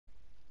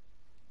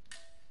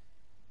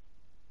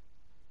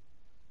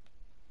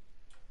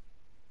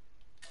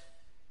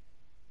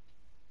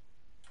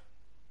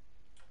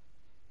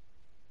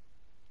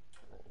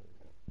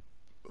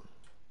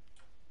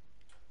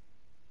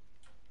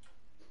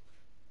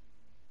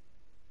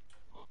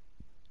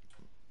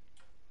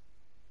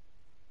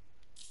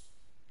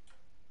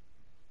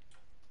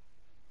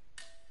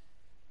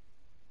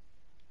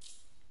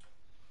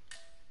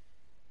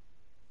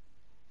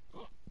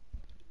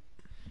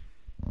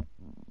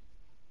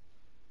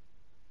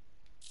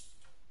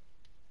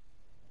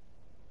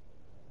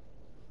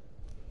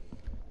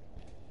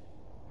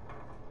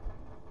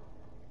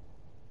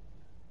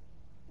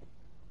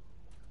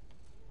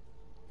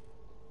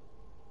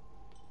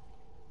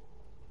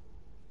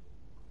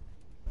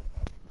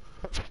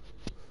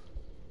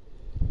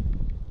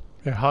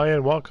Yeah, hi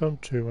and welcome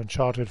to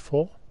Uncharted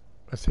 4,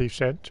 A Thief's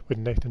End with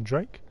Nathan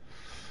Drake.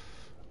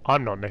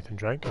 I'm not Nathan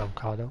Drake, I'm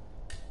Kartell.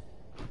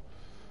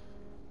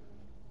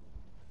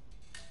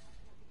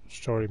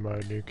 Story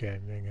mode, new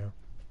game, there you go.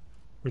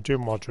 We do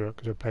moderate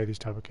because I've played these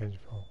type of games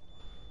before.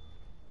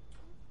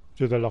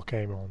 Do the lock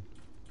aim on.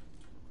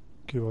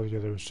 Keep all the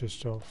other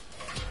assist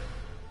off.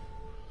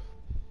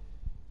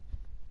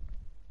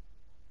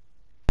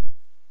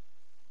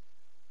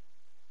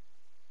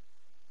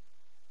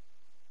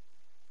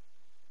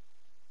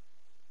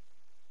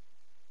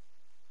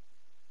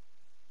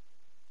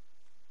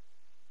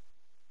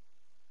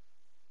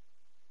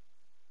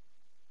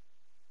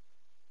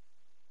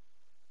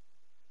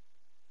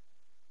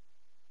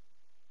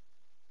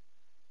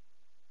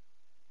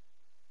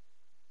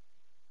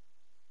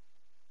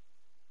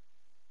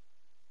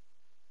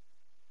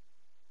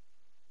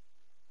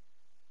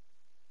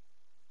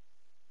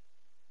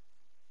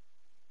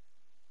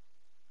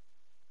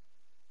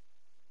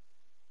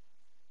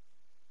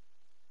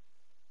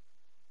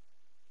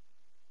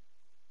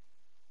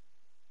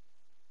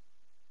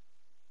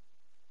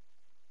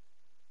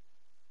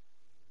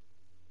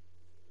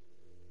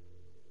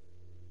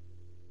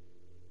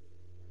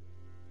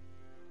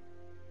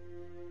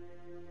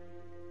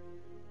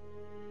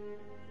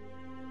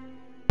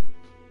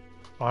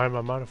 I am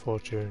a man of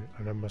fortune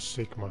and I must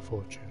seek my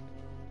fortune.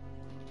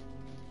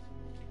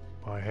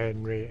 By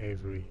Henry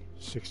Avery,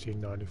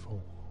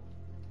 1694.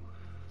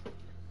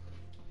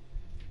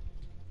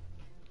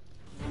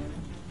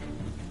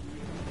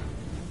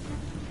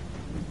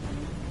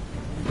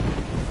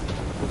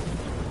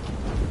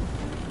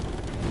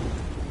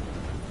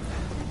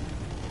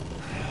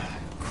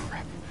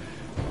 Crap.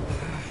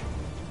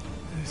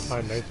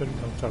 Hi Nathan,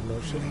 long time no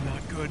see. Really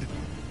not good.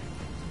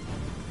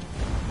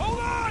 Hold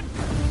on!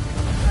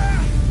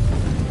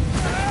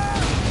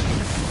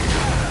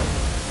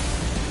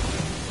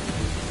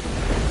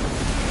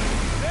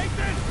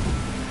 Nathan!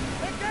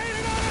 They're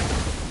gaining on us!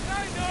 I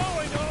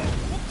know.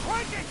 We'll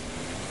crank it!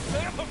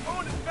 I'm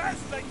going as fast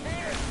as I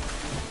can!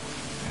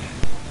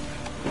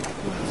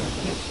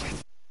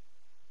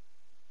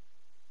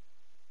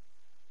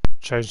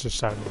 Change the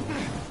sound.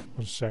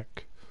 1 sec.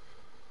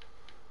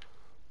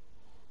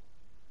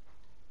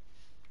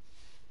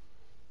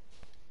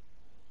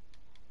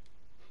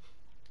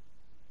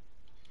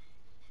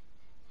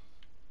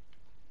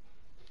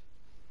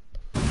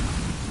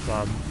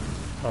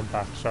 I'm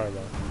back, sorry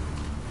about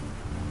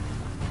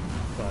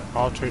that.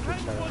 Right, R2 to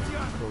extend.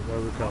 Cool, where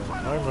we going? I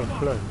haven't got a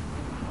clue.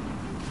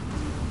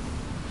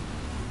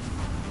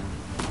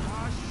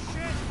 Oh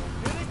shit!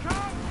 Here they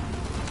come!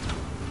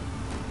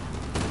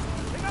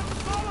 They got the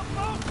smaller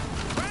boat!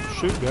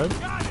 Shoot them.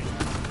 Got it!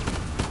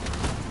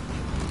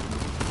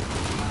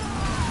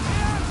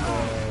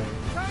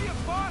 Tell your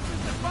bosses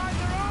to find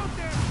their own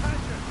damn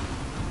treasure!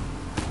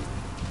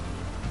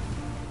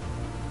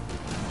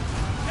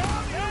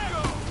 Down you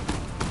go!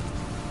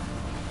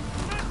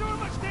 Not doing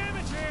much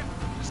damage here!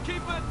 Just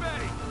keep at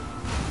bay!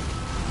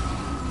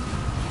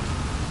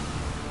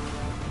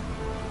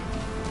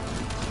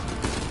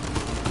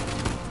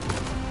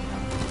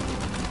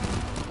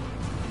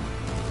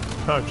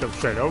 I'll jump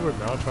straight over it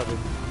now, try to... Keep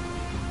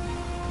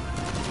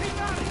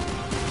at it!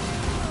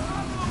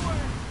 Out of the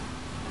way!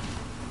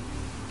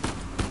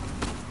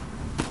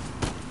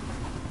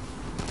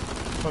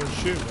 Try to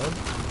shoot, man.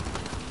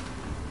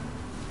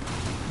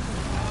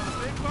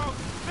 Big boat!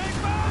 Big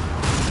boat!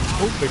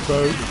 Oh, big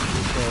boat.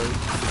 Big boat.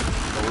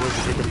 Always a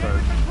bigger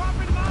boat.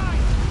 Dropping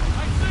mine!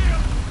 I see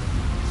him!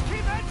 Just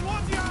keep heading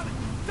towards the island!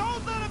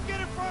 Don't let him get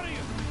in front of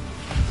you!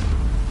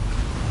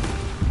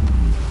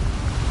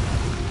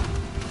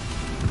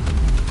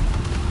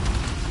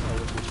 Oh,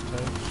 this is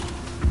tense.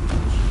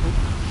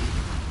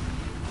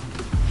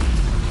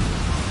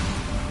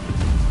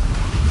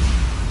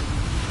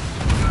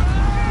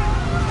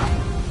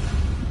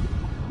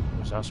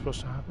 Was that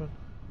supposed to happen?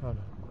 Oh no.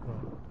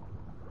 Right.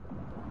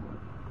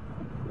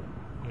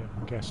 Yeah,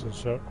 I'm guessing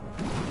so.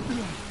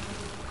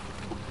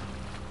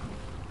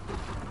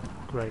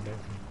 Great, Nathan.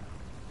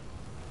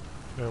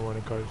 You don't want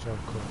to go yourself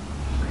quick.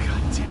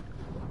 God damn.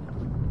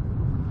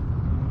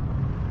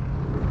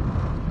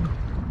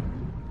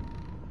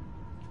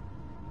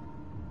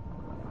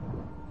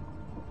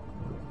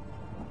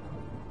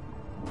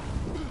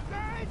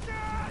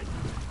 Nathan!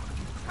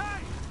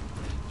 Hey!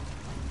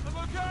 I'm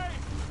okay!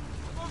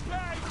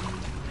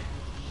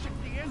 Shit,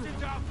 the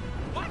engine's out!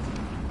 What?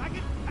 I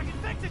can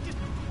fix it!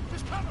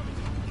 Just cover me!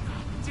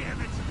 God damn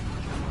it!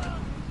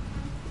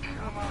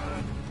 Come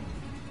on!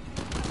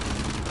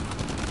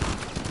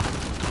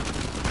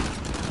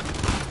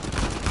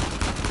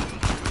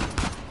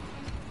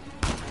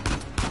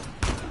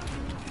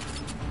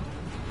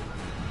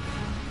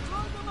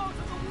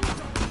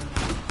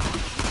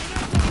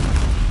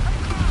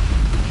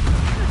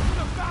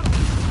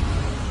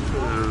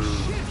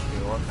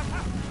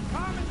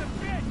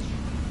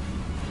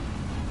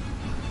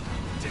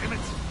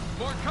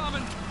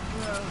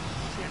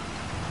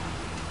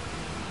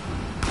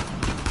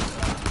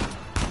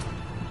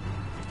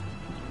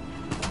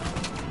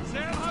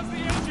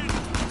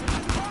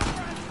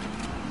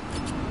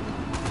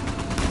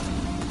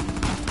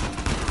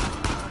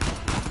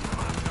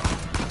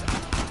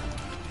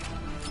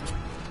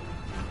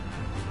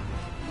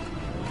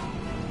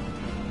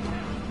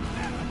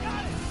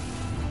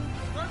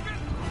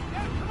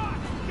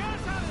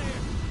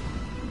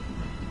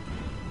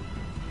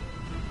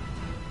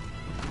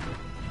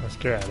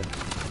 Get out of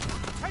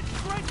there. Head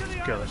straight to the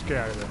Go, island. let's get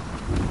out of there.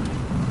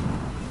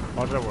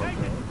 Oh, that work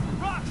Nathan,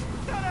 now. rock,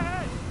 dead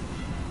ahead.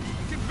 I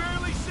can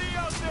barely see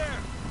out there.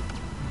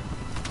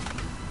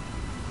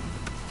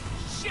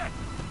 Shit!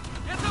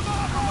 Get them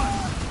off of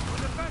us!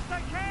 Doing the best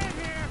I can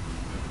here.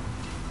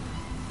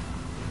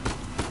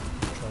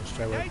 Try and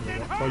stay away from Nathan, the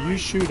rock. Well, you hurry!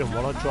 shoot him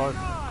while I You're drive.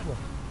 hanging on.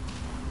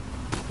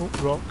 Oh,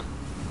 rock.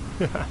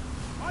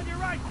 On your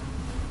right.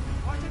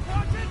 Watch it,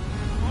 watch it.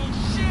 Oh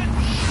shit!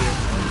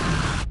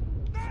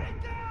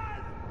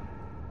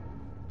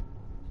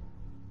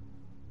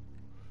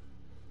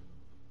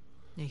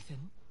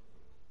 Nathan.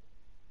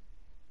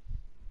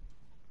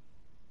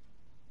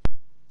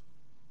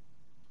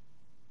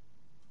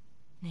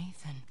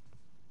 Nathan.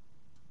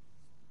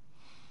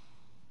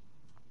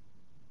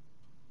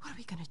 What are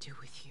we gonna do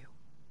with you?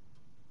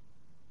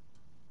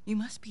 You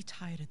must be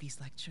tired of these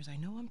lectures. I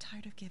know I'm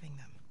tired of giving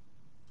them.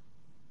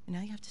 And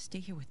now you have to stay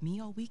here with me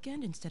all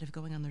weekend instead of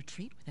going on the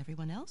retreat with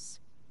everyone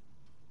else?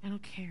 I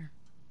don't care.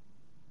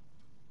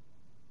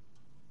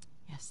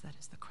 Yes, that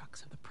is the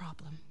crux of the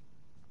problem.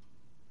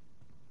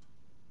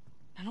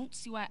 I don't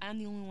see why I'm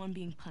the only one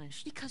being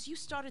punished. Because you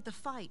started the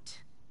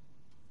fight.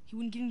 He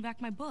wouldn't give me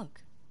back my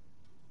book.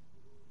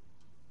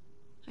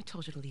 I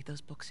told you to leave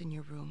those books in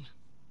your room.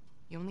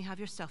 You only have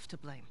yourself to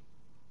blame.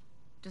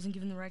 Doesn't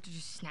give him the right to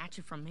just snatch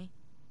it from me.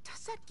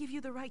 Does that give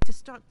you the right to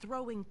start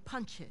throwing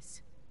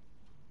punches?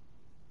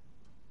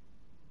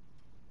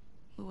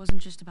 It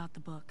wasn't just about the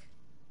book.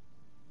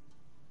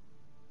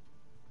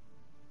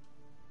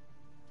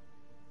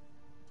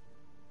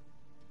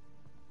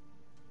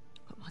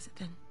 What was it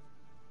then?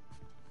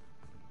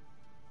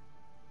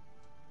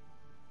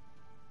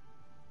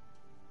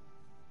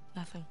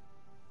 Nothing.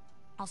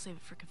 I'll save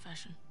it for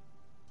confession.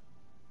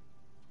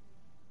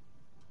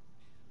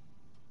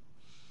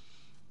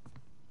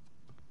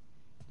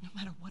 No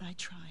matter what I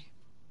try,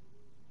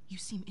 you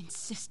seem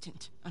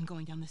insistent on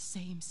going down the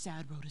same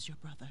sad road as your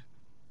brother.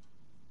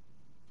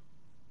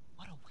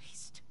 What a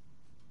waste.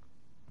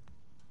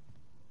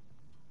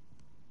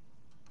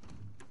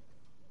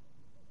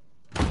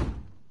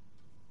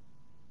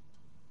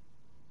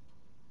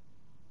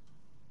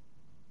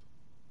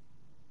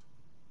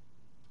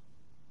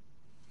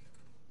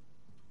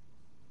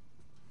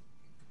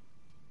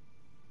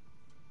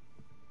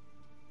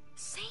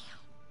 Sam!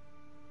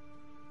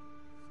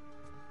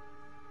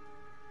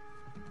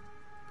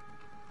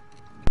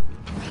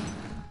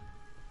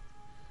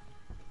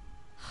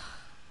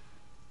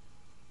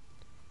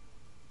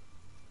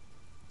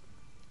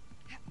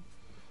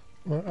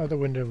 Well, out the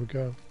window we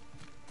go.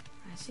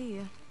 I see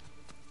you.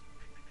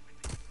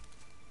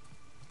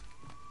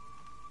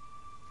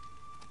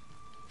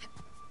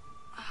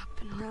 Up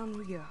and around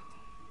we go.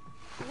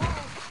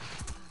 Whoa!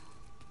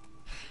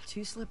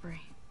 Too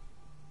slippery.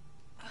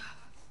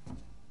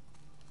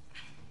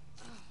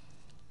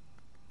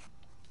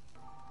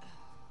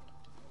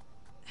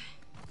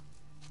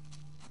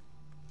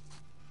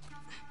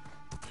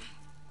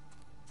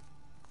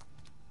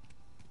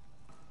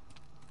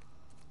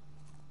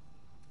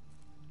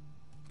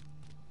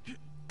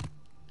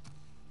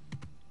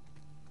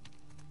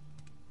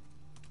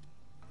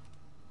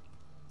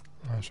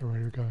 Alright, so where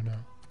do we go now?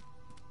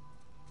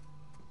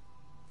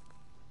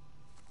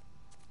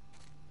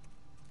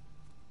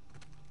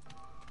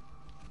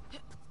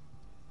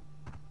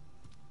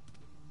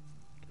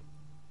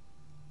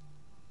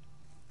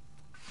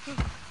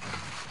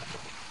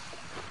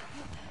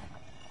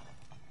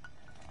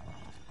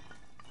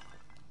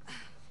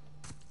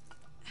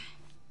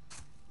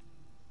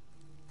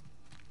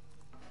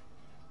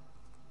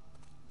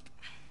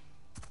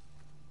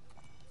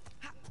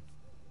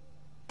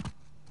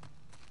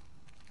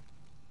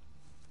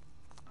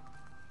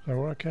 Is that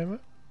where I came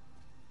at?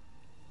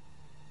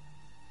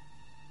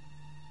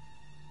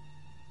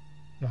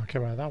 No, I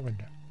came out of that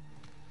window.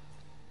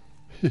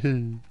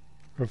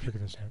 Go figure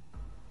this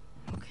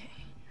out. Okay,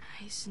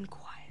 nice and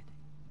quiet.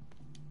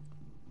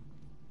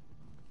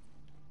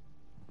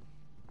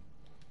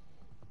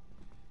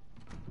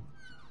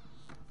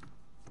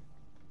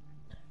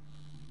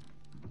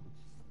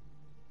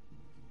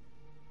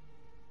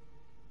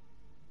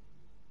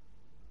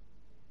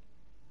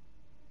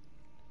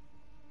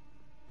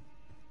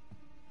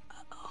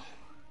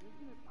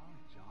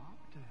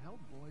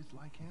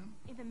 Like him?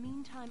 In the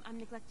meantime, I'm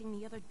neglecting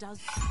the other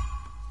dozen.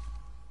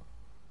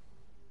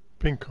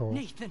 Pink call.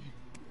 Nathan!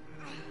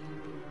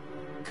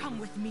 Come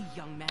with me,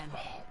 young man.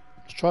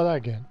 Let's try that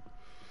again.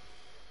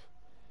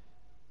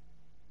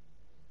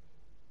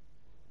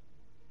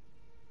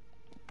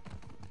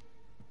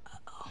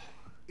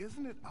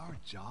 Isn't it our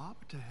job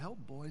to help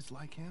boys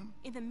like him?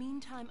 In the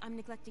meantime, I'm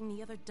neglecting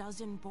the other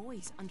dozen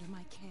boys under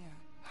my care.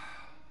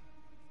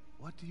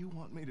 What do you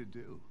want me to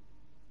do?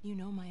 You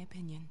know my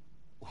opinion.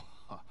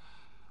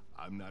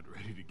 I'm not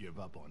ready to give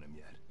up on him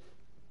yet.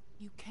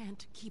 You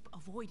can't keep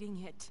avoiding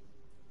it.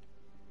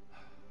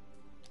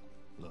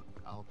 Look,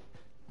 I'll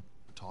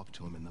talk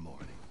to him in the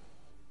morning.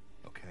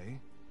 Okay?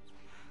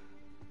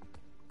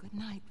 Good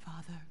night,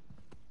 Father.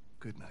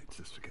 Good night,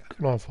 Sister Catherine.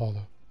 Good night,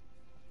 Father.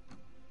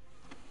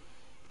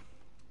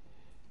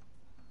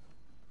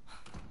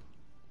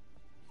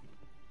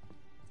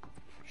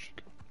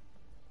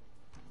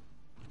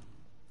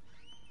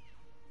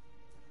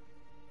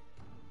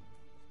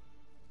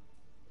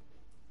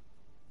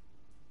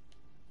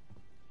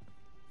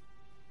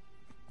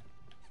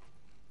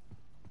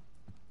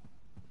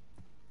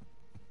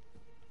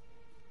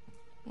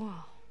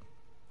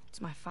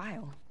 It's my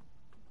file.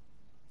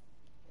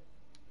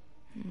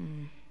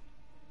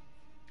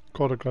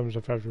 Caught a glimpse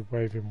of Edward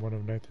waving one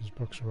of Nathan's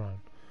books around,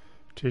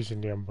 teasing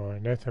the young boy.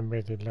 Nathan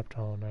immediately leapt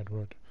on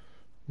Edward,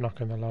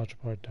 knocking the larger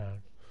boy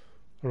down.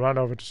 He ran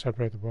over to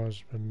separate the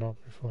boys, but not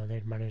before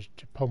they'd managed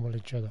to pummel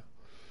each other.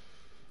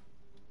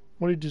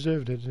 Well, he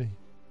deserved it, didn't he?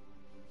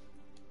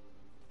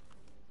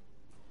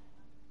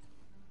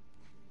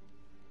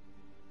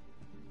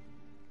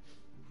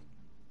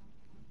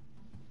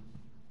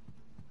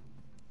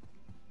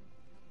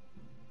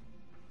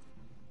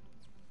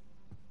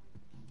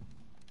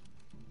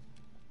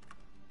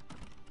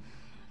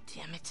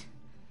 Damn it.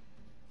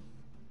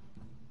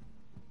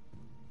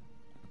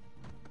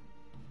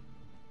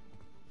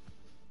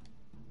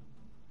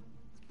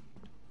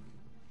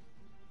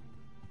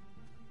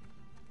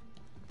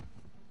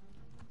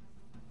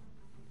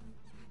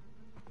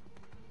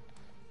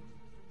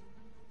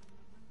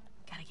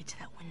 Gotta get to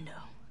that window.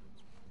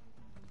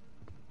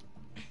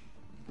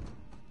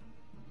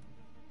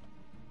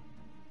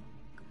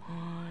 Come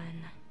on.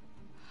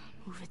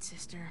 Move it,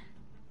 sister.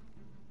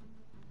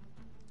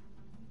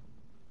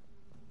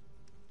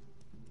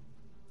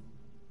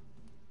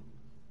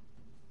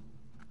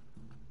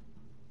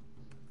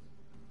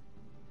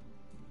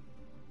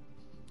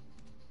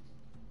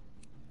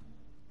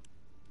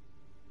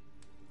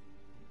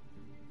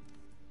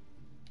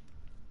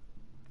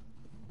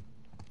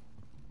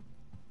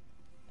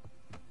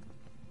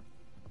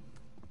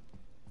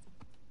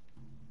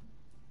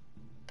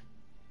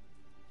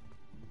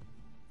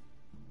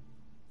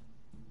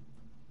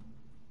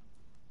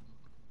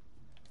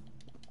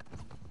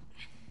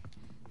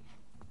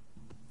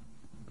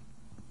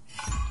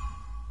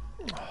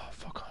 Oh,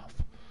 fuck off.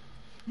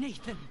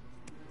 Nathan!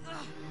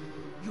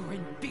 You're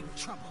in big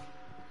trouble.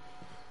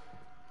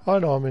 I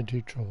know I'm in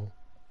deep trouble.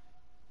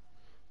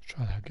 Let's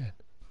try that again.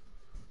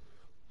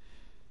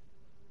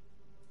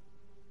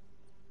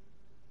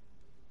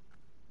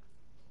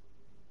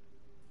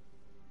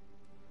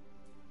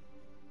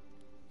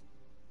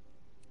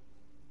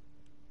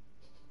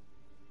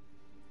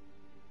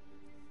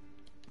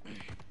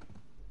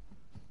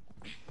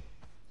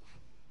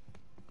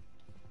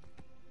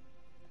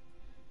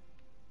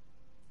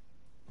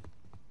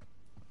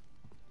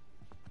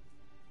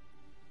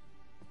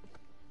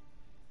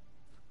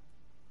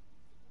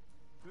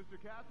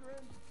 Sister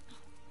Catherine?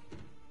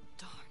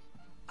 Darn.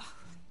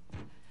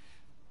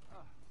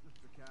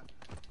 Sister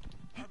Catherine.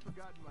 I've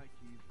forgotten my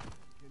keys.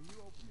 Can you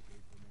open the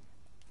gate for me?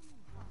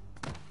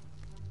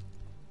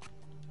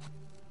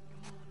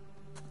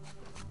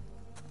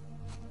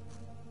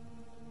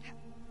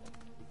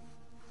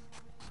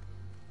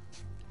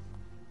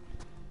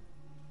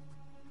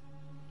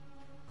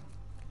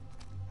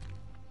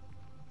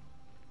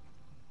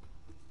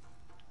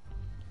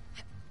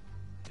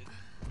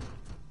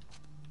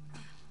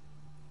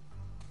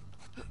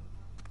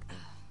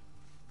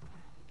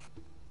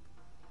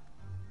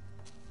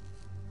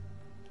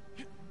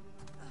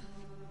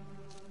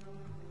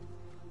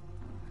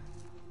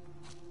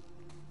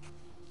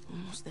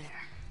 Almost there.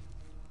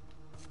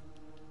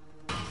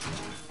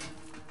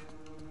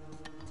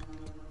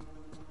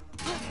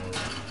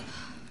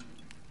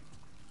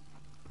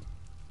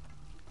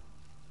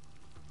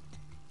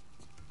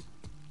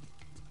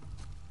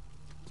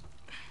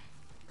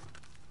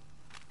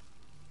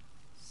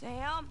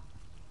 Sam?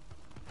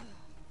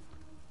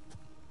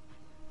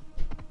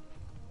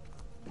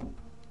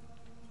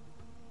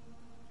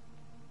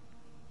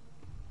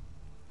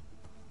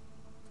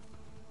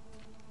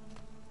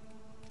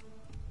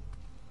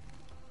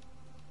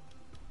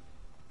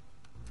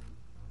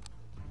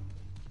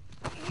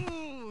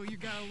 Ooh, you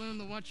gotta learn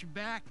to watch your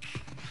back.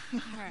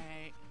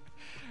 Alright.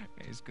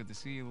 Hey, it's good to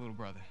see you, little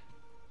brother.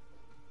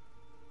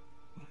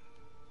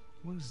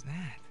 What was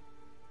that?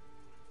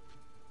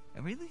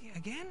 Really?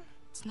 Again?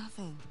 It's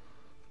nothing.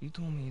 You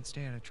told me you'd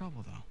stay out of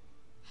trouble, though.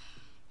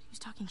 He was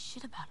talking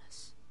shit about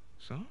us.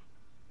 So? He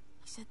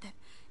said that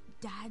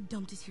Dad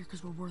dumped us here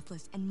because we're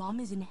worthless, and Mom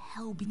is in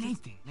hell because...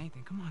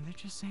 Nathan, come on. They're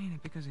just saying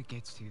it because it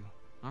gets to you,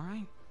 all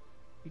right?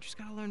 You just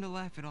gotta learn to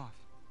laugh it off.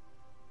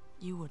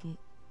 You wouldn't.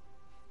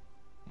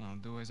 Well,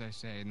 do as I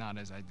say, not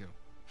as I do.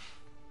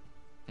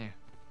 Here.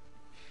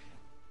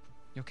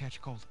 You'll catch a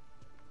cold.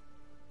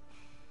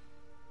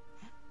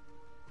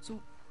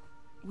 So,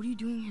 what are you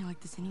doing here like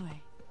this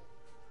anyway?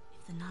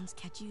 If the nuns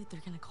catch you,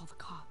 they're gonna call the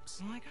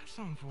cops. Well, I got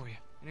something for you,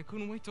 and it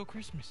couldn't wait till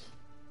Christmas.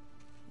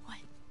 What?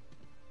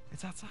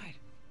 It's outside.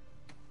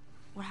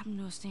 What happened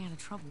to us staying out of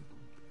trouble?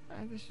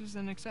 This is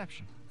an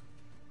exception.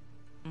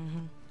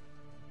 Mm-hmm.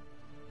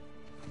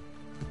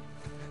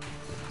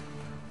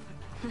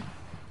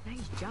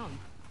 Nice jump.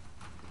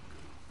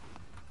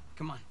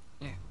 Come on.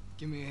 Yeah,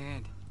 give me a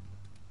hand.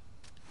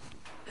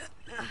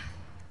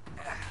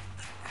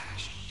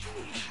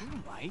 Sheesh, you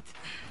might.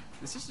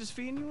 The sister's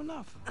feeding you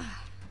enough.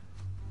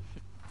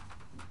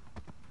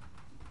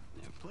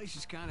 The place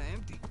is kind of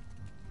empty.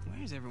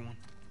 Where's everyone?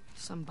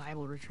 Some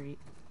Bible retreat.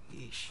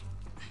 Yeesh.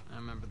 I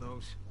remember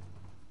those.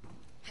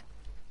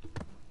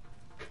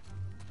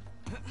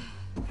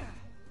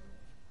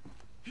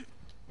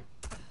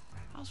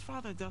 How's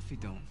Father Duffy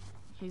doing?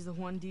 He's the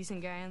one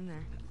decent guy in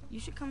there. You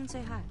should come and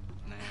say hi.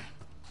 Nah,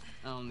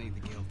 I don't need the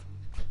guilt.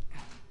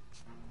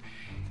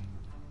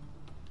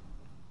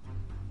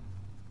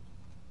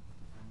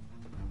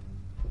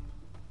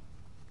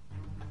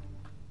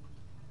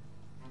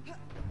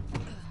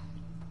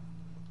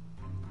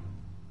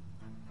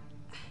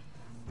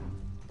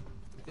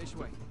 This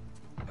way.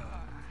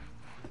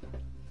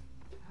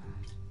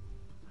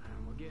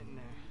 We're getting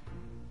there.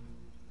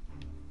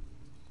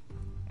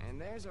 And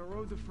there's our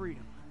road to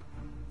freedom.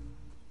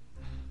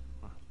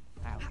 Well,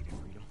 alley to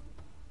freedom.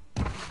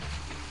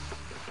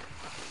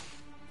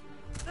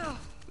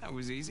 That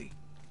was easy.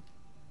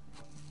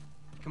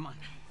 Come on.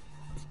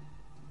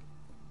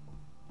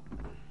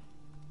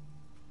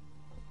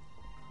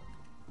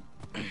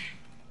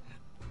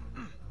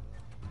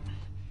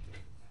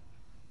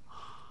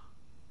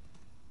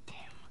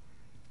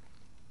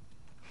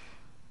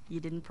 You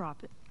didn't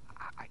prop it.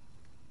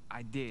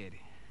 I did.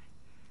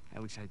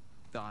 At least I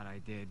thought I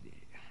did.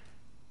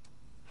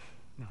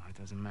 No, it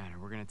doesn't matter.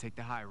 We're gonna take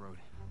the high road.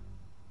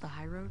 The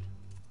high road?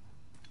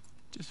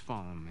 Just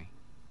follow me.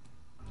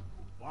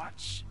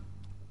 Watch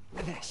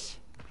this.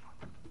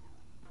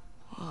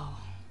 Whoa.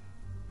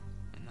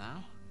 And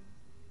now,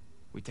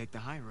 we take the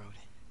high road.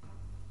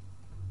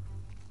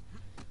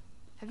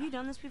 Have you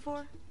done this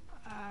before?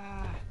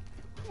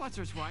 Once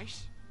or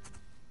twice.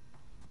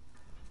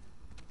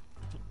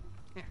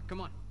 Here,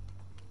 come on.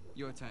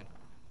 Your turn.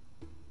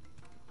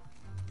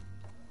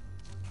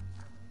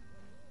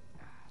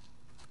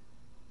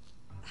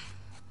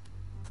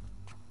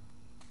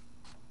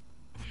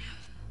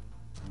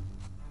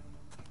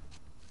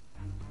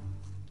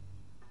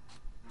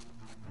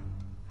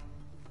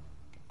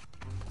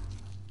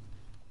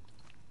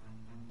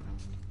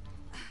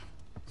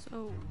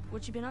 So,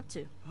 what you been up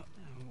to?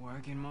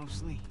 Working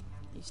mostly.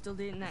 You still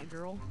dating that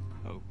girl?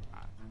 Oh,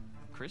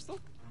 Crystal?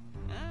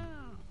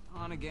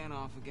 On again,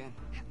 off again.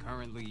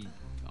 Currently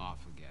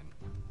off again.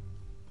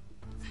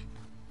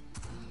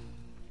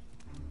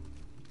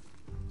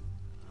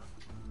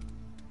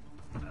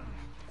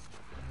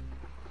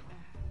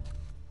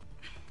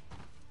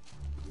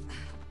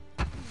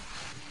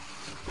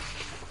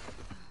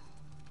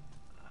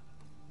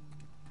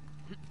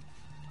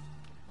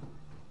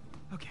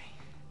 Okay.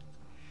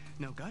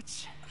 No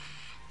guts.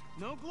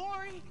 No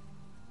glory.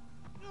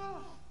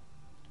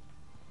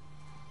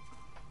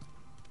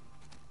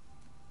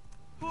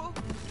 Whoa,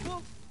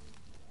 whoa.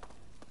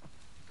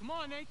 Come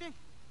on, Nathan.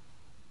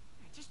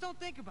 Just don't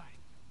think about it.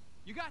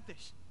 You got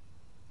this.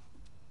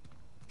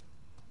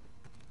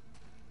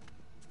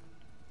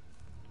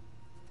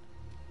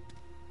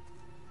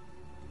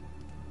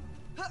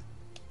 I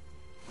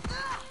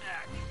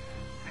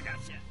got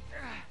you.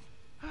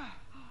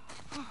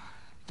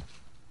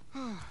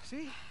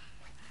 See?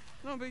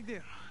 No big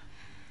deal.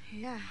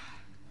 Yeah.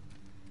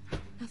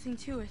 Nothing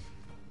to it.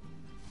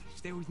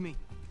 Stay with me.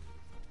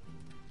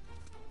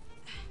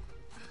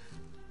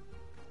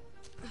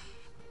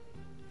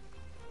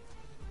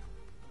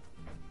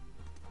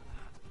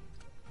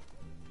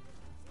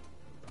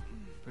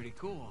 Pretty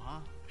cool, huh?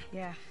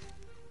 Yeah,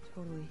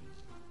 totally.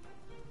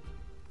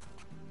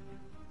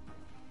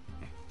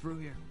 Yeah, through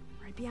here.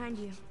 Right behind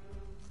you.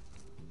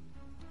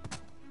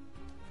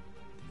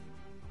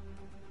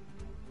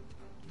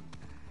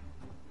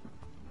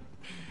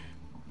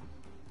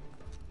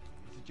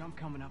 There's a jump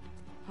coming up.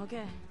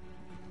 Okay.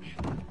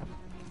 Okay.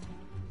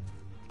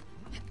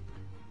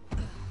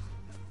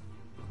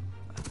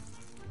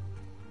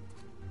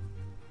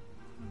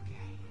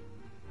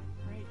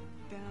 Right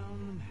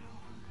down the middle.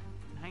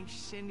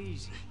 Nice and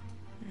easy.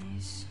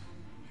 Nice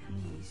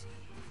and easy.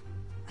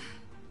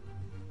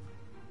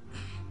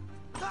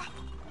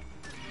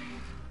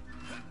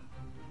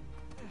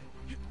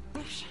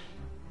 Oops.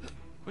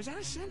 Was that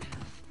a sin? I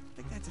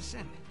think that's a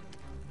sin.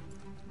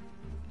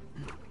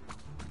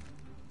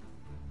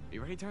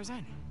 You ready,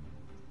 Tarzan?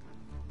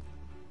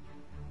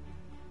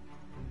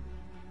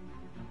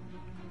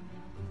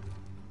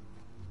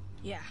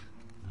 Yeah.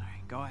 All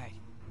right, go ahead.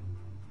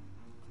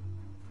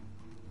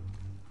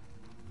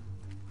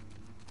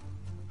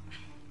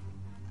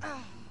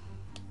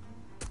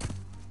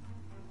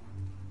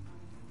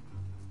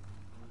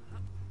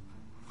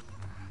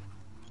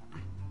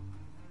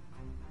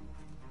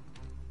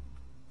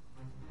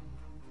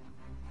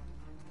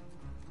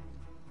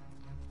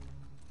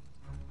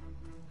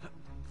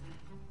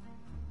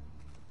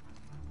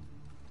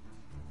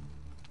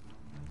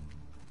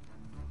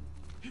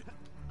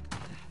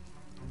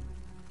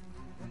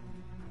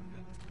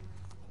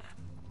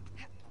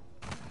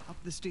 Up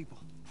the steeple.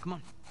 Come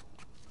on.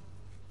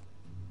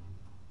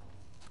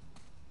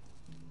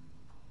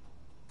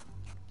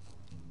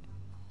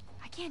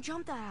 I can't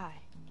jump that high. All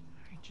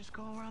right, just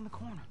go around the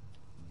corner.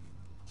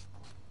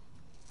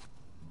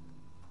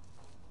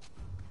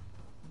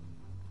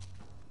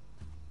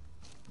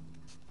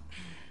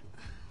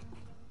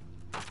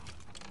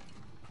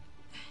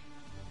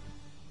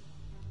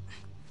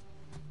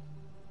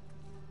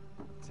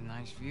 It's a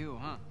nice view,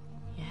 huh?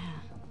 Yeah.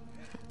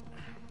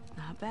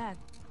 Not bad.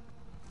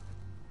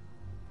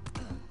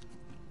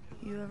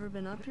 You ever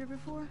been up here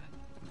before?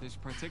 This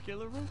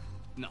particular room?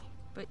 No.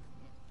 But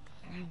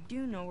you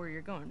do know where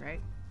you're going,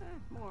 right?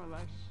 More or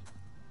less.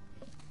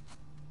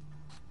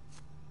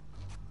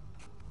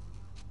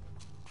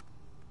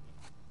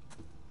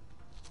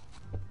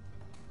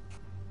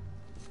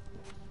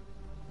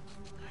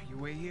 You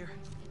wait here,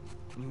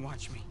 and you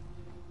watch me.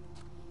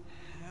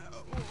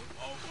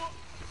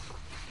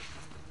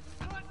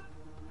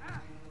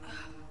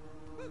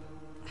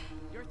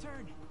 Your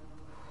turn.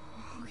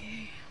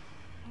 Okay.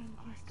 All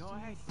right, go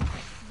ahead.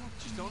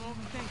 Just don't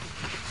overthink it.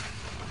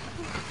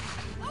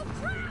 Oh,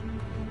 crap!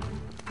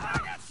 I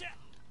got you.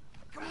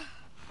 Come on.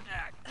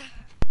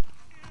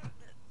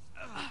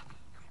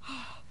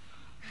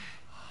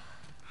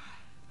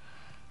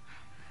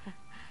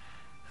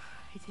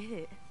 I did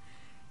it.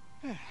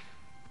 Of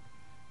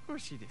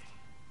course you did.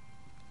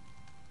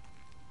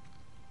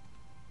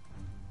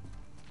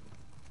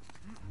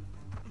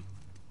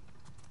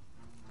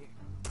 Here,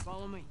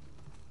 follow me.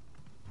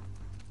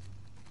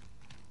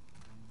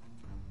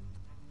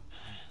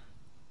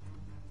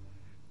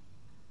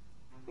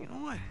 You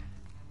know what?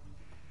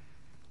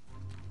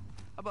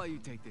 How about you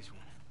take this one?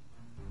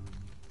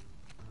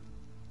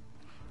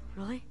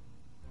 Really?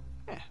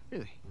 Yeah,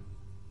 really.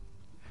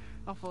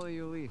 I'll follow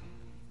your lead.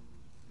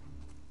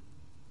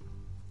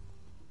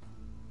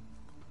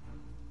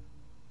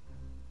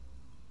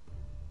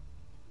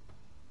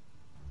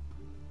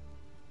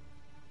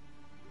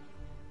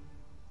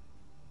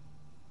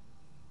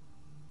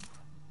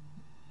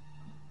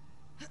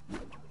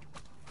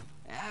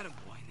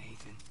 Attaboy,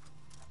 Nathan.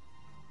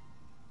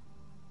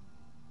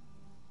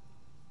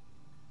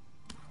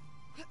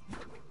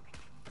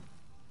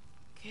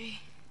 Okay.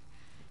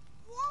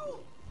 Whoa!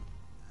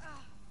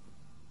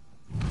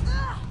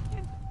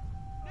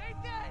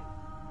 Nathan!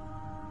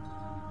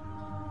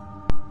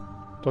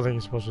 Don't think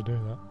you're supposed to do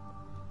that.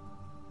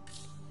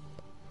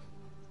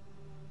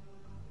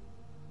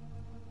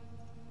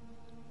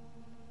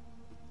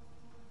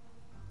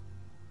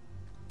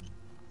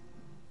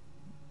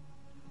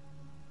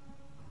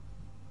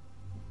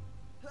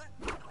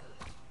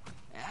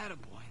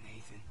 Attaboy,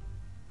 Nathan.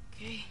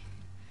 Okay.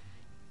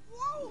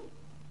 Whoa!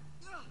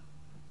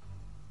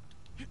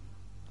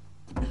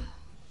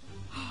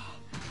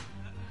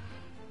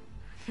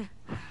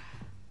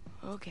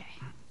 Okay.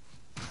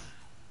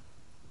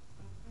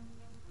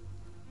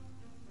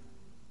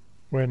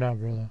 Where now,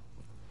 brother?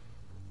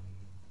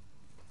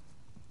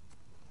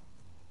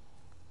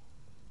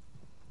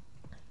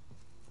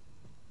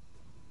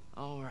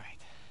 All right.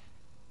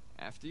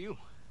 After you.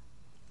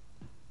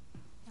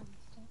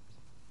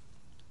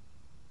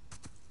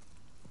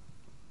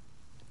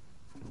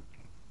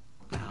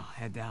 Now,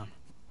 head down.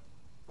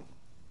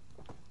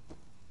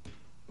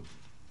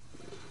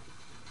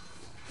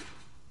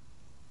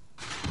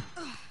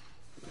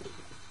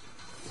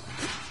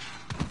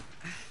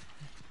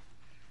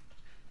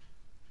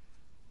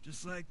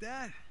 Just like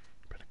that.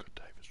 Been a good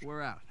day for sure.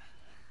 We're out.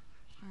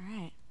 All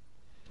right.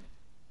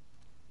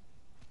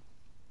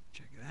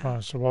 Check it out.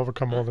 Alright, so what have we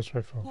come all this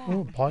way for? Whoa, Oh,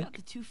 you got bike.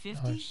 the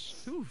 250?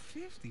 Nice.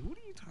 250? What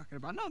are you talking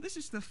about? No, this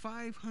is the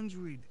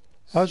 500.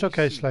 Oh, it's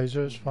okay, cc.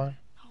 Slazer, it's fine.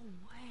 No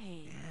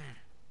way. Yeah.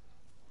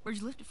 Where'd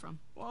you lift it from?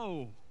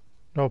 Whoa.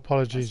 No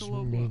apologies, That's a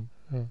low mean.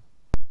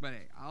 But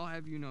hey, I'll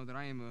have you know that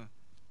I am a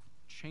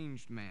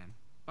changed man.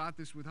 Bought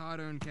this with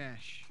hard-earned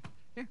cash.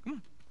 Here, come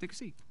on, take a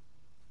seat.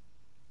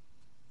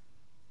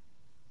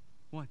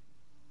 What?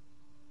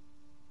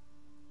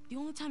 The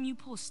only time you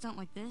pull a stunt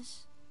like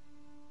this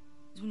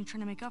is when you're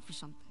trying to make up for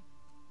something.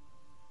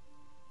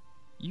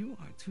 You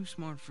are too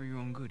smart for your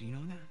own good, you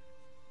know that?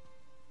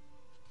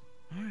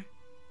 Alright.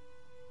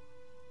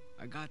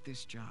 I got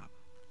this job.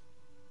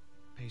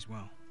 Pays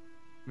well.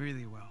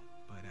 Really well.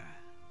 But,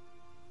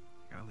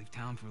 I gotta leave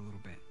town for a little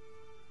bit.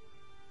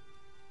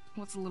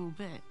 What's a little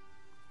bit?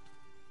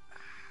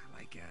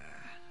 Like,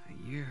 a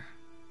year.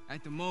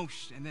 At the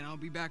most, and then I'll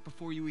be back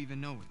before you even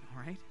know it,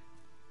 alright?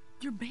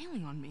 You're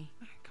bailing on me.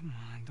 Come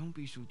on, don't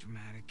be so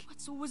dramatic. What,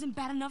 so it wasn't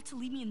bad enough to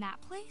leave me in that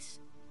place?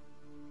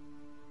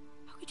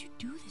 How could you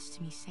do this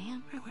to me,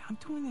 Sam? Wait, I'm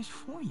doing this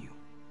for you.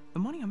 The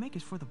money I make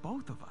is for the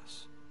both of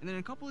us. And then in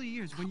a couple of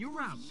years, when you're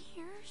out...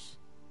 Years?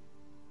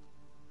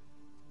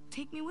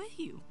 Take me with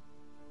you.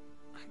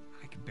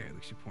 I can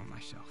barely support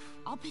myself.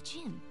 I'll pitch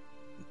in.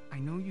 I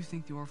know you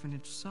think the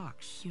orphanage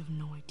sucks. You have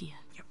no idea.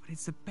 Yeah, but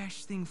it's the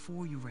best thing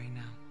for you right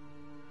now.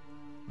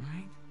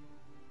 Alright?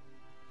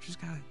 Just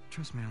gotta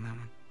trust me on that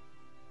one.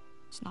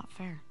 It's not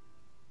fair.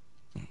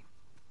 Hey,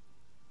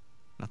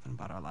 nothing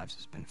about our lives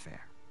has been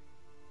fair.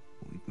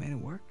 But we've made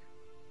it work.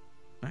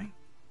 Right?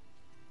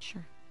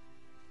 Sure.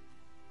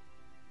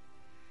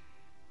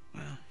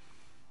 Well,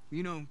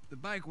 you know, the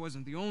bike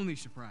wasn't the only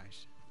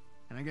surprise.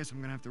 And I guess I'm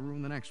gonna have to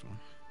ruin the next one.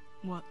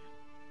 What?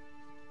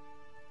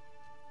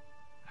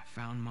 I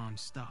found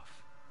Mom's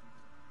stuff.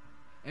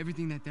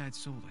 Everything that Dad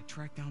sold, I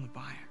tracked down the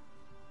buyer.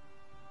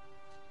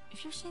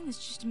 If you're saying this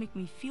just to make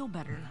me feel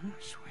better...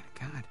 I swear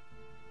to God.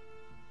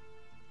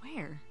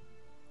 Where?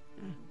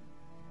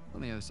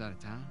 On the other side of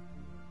town.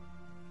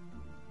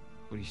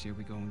 What do you say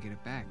we go and get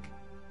it back?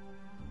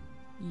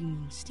 You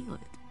mean steal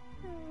it?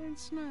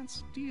 It's not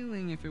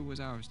stealing if it was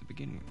ours to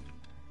begin with.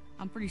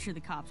 I'm pretty sure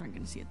the cops aren't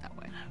gonna see it that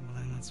way. Well,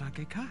 then let's not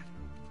get caught.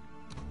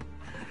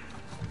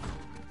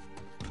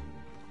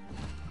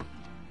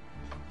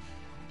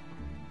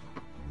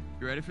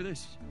 You ready for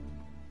this?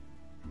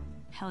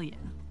 Hell yeah.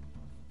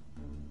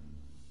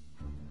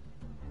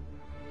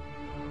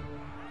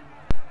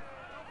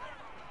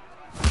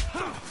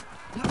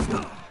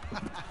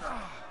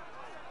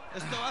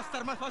 Esto va a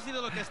estar más fácil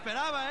de lo que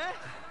esperaba, ¿eh?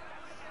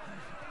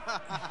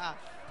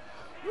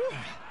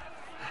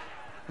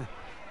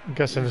 I'm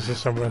guessing this is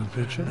somewhere in the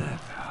future.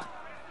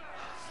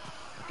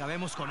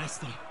 Acabemos con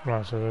esto.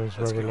 Right, so this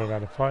is where we learn how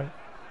to fight.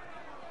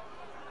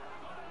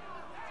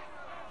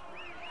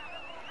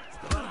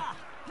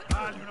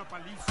 Dale una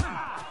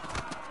paliza.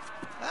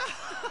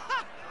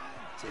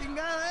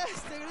 Chingada,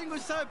 este gringo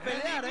sabe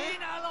pelear, ¿eh?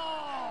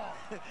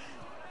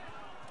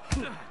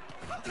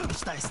 ¿Te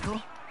gusta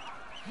esto?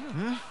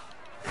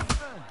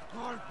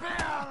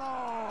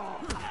 ¡Golpéalo!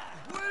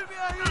 ¡Vuelve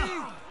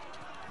ahí!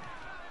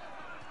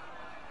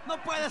 ¡No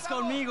puedes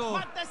conmigo!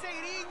 ¡Mata a ese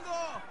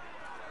gringo!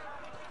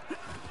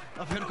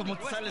 A ver cómo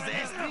te sales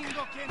de esto.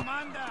 gringo quien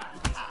manda!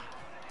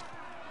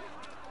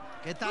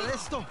 ¿Qué tal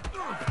esto?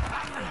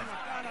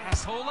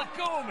 Asshole, let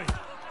go of me!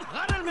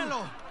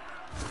 ¡Agárrenmelo!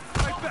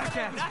 Right back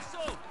at you!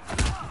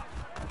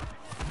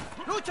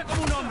 ¡Lucha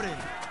como un hombre!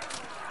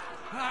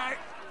 Alright.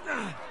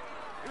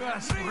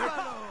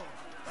 ¡Derríbalo!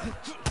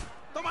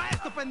 ¡Toma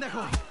esto,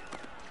 pendejo!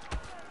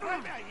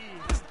 ¡Vuelve ahí!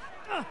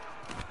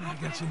 I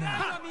got you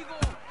now. amigo!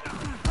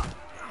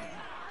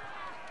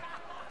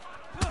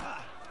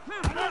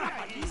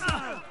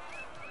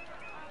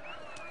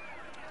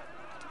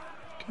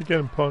 Keep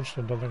getting punched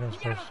and don't think I'm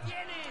supposed to.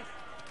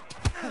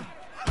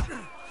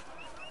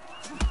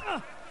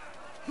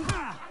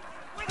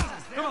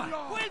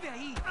 ¡Vuelve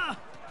ahí!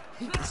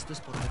 Esto es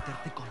por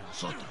meterte con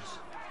nosotros.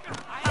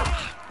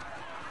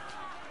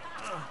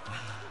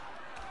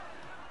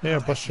 Yeah,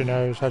 bust your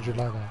nose. How'd you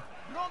like that?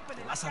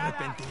 Te vas a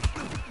arrepentir.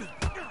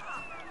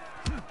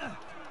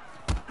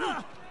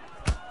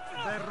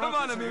 Come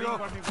on, amigo.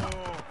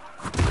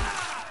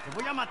 ¡Te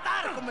voy a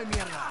matar, come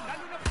mierda!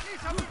 ¡Dale una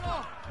paliza,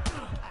 amigo!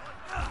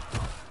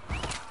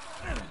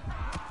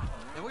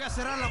 ¡Te voy a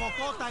cerrar la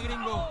bocota,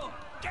 gringo!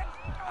 Get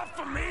off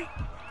of me!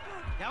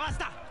 ¡Ya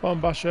basta!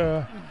 Bomb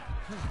basher.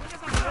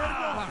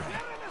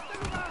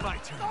 My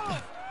turn.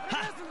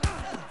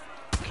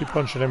 Keep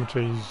punching him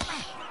till he's.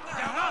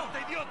 ¡Ya basta,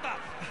 idiota!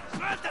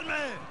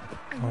 ¡Suéltenme!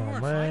 Oh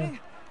man.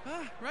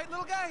 Huh? Right,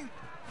 little guy?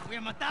 ¡Te voy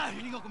a matar,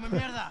 gringo, come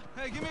mierda!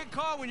 Hey, give me a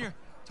call when you're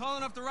tall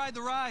enough to ride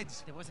the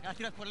rides. ¡Te voy a sacar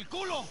tiras por el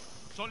culo!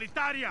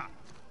 ¡Solitaria!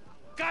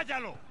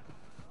 ¡Cállalo!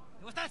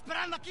 ¡Te voy a estar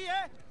esperando aquí,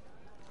 eh!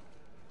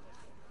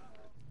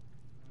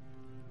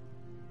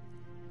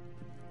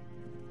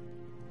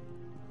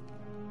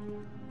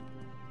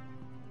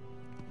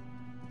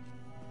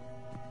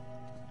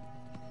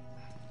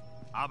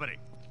 Abre.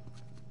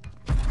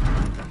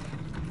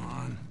 Come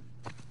on.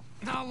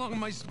 How long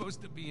am I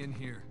supposed to be in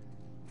here?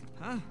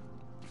 Huh?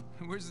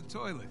 Where's the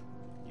toilet?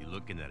 You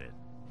looking at it?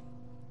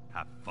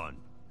 Have fun.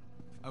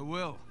 I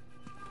will.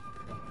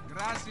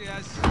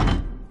 Gracias.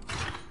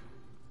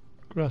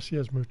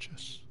 Gracias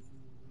muchas.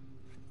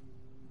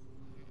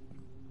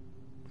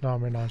 No, I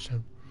mean I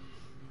so.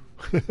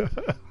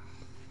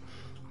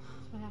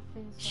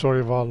 Story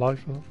of our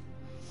life, huh?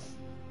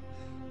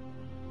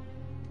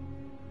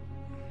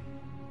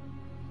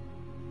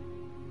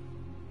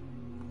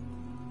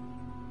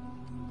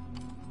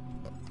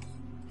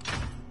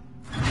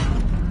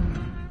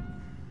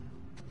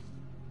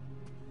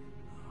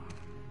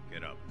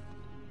 Get up.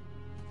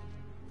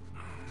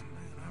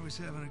 I was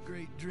having a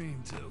great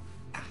dream, too.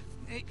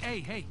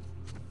 Hey.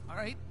 All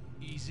right,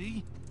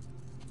 easy.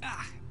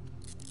 Ah.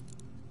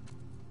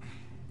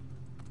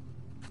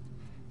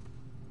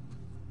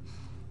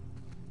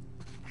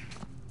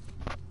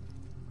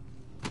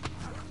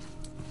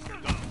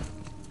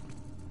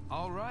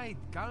 All right,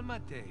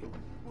 cálmate.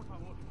 Por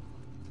favor.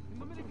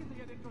 No me dejes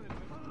allá dentro del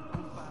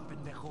juego. ¡Va,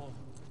 pendejo!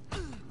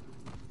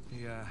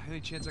 Hey,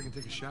 any chance I can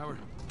take a shower?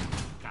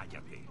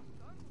 Cállate.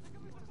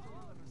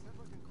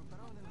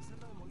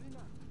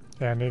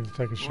 Yeah, I need to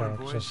take a shower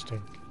Morning, because I boys.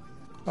 stink.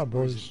 Oh,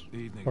 boys.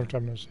 Evening. Long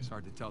time no see. It's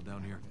hard to tell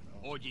down here.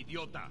 Oye,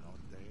 idiota.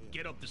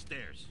 Get up the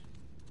stairs.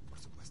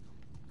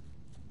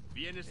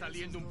 Viene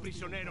saliendo un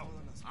prisionero.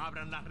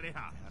 Abran la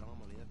reja. Dejaron a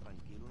Molina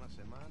tranquilo una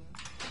semana.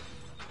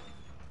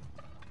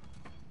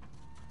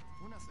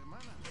 ¿Una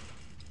semana?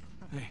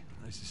 Hey,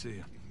 nice to see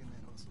you. Qué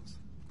generosos.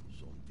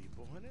 Son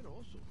tipos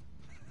generosos.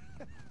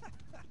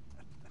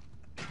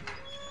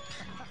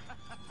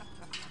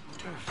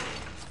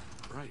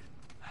 Right.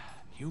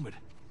 Humid.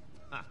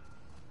 Ah,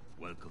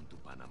 welcome to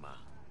Panamá.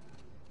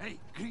 ¡Ey,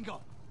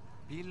 gringo!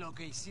 Vi lo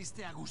que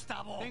hiciste a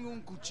Gustavo. Tengo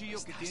un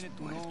cuchillo que tiene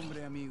tu muerto.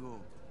 nombre,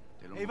 amigo.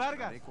 Te lo Ey,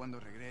 Vargas. mostraré cuando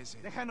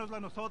regrese. Déjanoslo a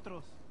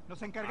nosotros.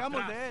 Nos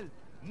encargamos Atrás. de él.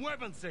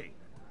 Muévanse.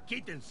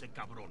 Quítense,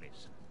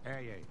 cabrones.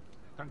 Ey,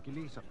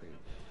 tranquilízate.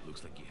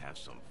 Looks like you have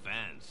some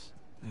fans.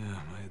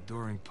 Yeah, my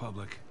adoring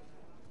public.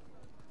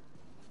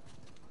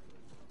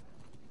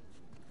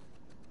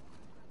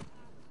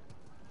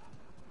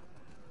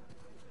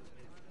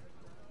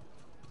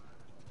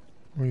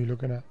 What are you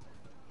looking at?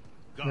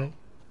 Go. Me?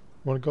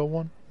 Want to go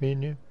one? Me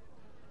and you?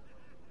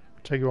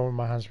 Take you on with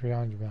my hands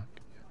behind your back.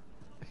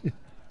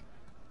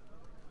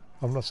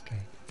 I'm not scared.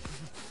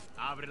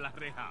 Abre la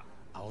reja.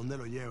 ¿A dónde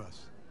lo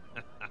llevas?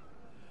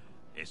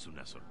 Es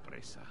una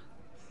sorpresa.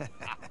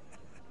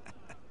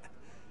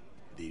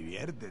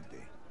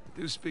 Diviértete.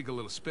 Do speak a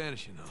little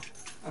Spanish, you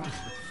know.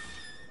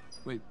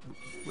 Wait,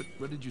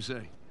 what did you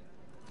say?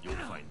 You'll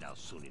find out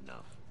soon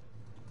enough.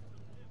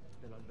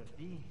 Te lo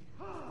advertí,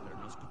 pero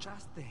no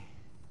escuchaste.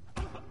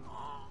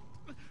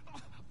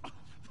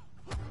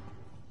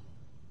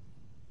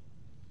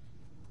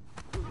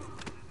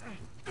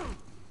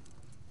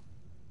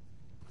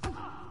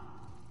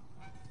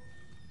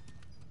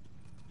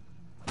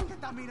 ¿Qué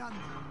estás mirando?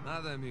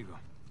 Nada, amigo.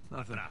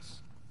 Nothing.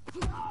 Atrás.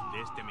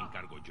 De este me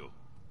encargo yo.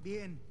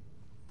 Bien.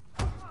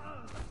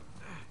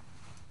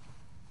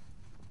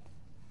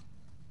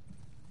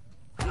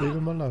 Leave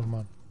him alone,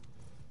 man.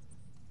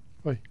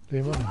 Wait,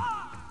 leave him alone.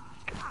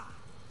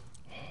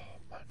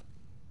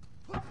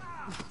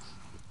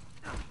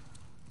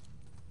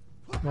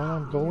 No,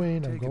 I'm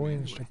going. I'm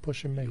going. Stop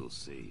pushing me. You'll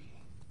see.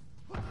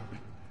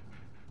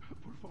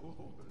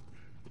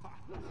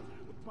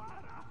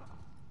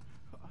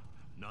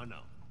 No,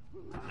 not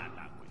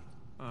that way.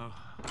 Oh,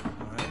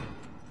 alright.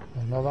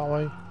 Oh, not that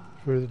way.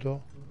 Through the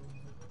door.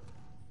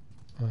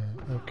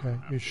 Okay.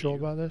 You sure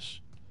about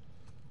this?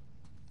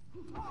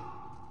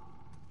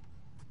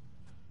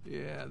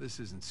 Yeah, this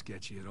isn't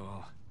sketchy at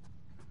all.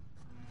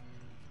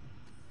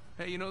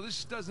 Hey, you know,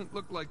 this doesn't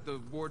look like the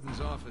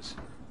warden's office.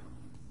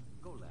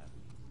 Go, lad.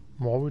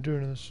 What are we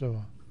doing in the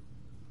sewer?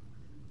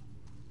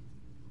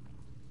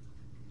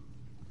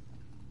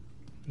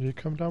 Did you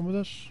come down with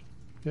us?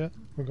 Yeah,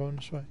 we're going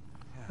this way.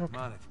 Yeah, Okay.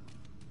 I'm on it.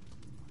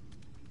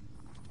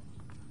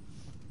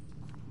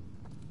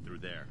 Through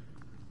there.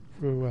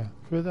 Through where?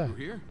 Through there. Through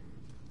here?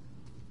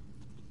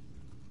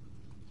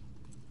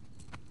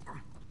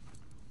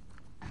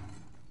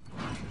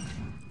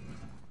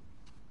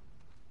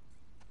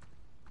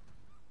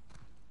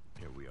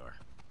 Here we are.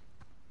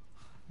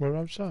 We're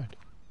outside.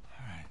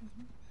 Alright.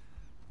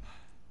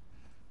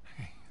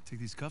 Hey, take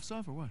these cuffs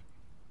off or what?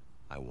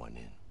 I want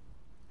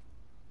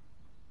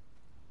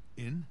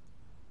in. In?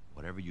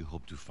 Whatever you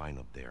hope to find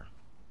up there,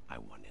 I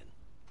want in.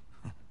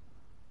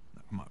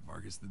 Now, come on,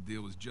 Vargas, the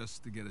deal was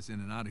just to get us in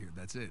and out of here,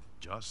 that's it.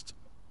 Just?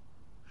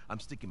 I'm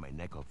sticking my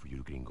neck out for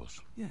you gringos.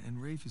 Yeah, and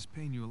Rafe is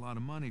paying you a lot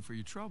of money for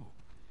your trouble.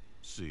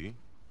 See?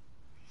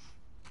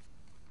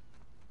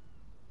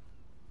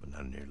 But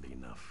not nearly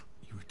enough.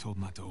 You were told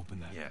not to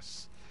open that.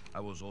 Yes. I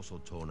was also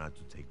told not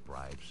to take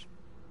bribes,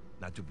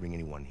 not to bring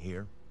anyone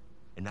here,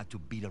 and not to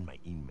beat on my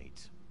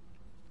inmates.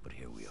 But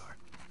here we are.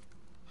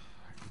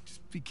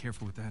 Just be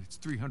careful with that. It's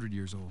 300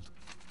 years old.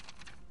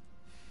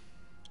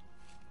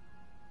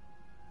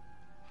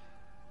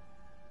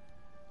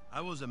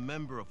 I was a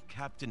member of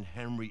Captain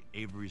Henry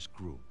Avery's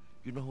crew.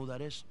 You know who that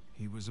is?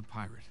 He was a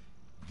pirate.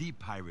 The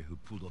pirate who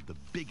pulled off the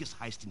biggest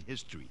heist in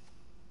history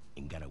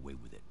and got away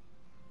with it.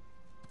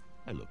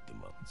 I looked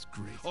him up. That's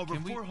great. Over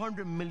Can we-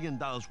 $400 million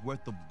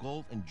worth of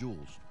gold and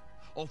jewels,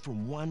 all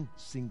from one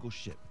single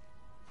ship.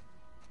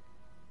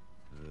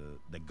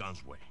 The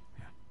Gunsway.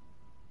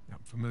 I'm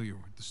familiar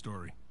with the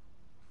story.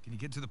 Can you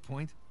get to the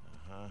point?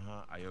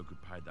 I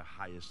occupied the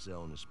highest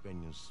cell in the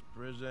Spaniards'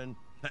 prison.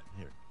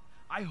 Here.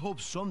 I hope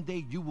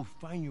someday you will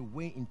find your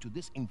way into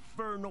this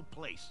infernal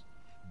place,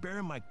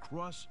 bear my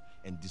cross,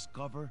 and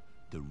discover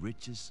the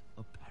riches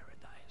of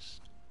paradise.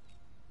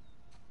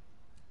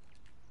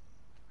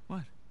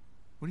 What?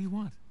 What do you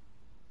want?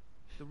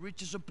 The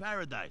riches of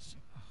paradise.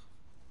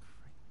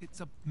 It's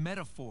a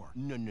metaphor.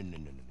 No.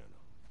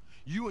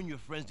 You and your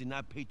friends did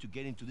not pay to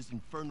get into this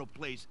infernal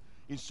place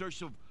in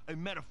search of a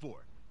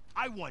metaphor.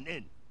 I want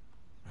in.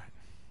 Right.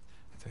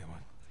 I'll tell you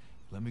what.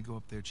 Let me go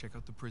up there, check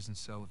out the prison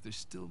cell. If there's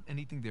still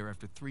anything there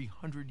after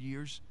 300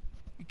 years,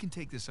 you can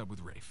take this up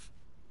with Rafe.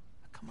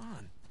 Now, come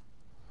on.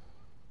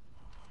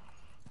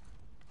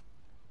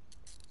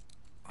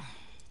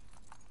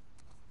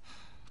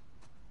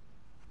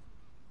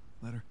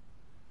 Letter.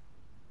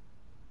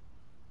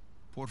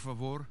 Por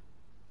favor.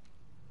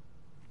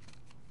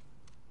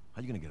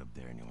 How you gonna get up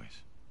there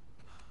anyways?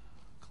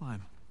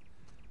 Climb.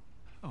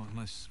 Oh,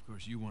 unless, of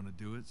course, you want to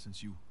do it,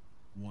 since you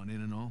want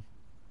in and all.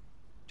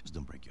 Just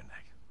don't break your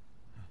neck.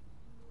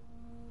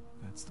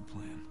 That's the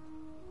plan.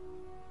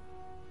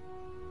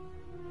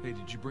 Hey,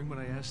 did you bring what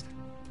I asked?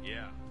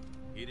 Yeah,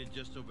 eat it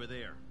just over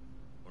there,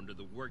 under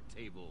the work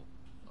table,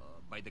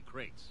 by the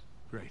crates.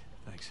 Great,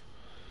 thanks.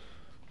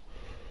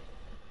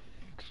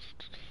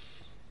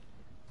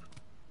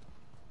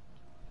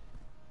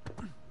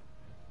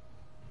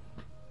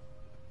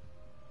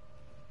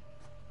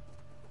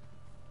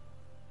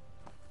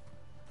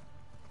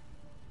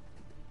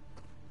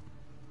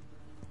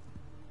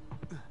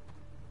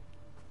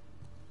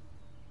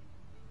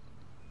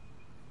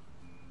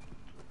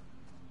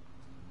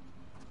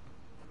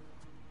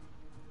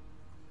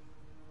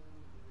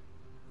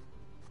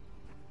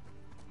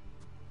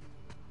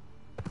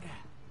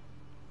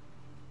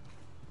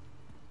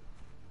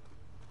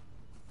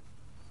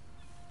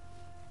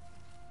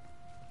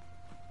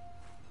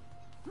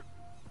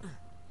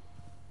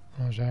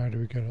 so how do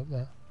we get up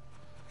there?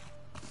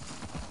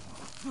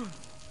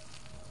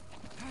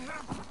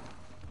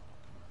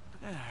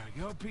 There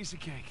we go, piece of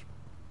cake.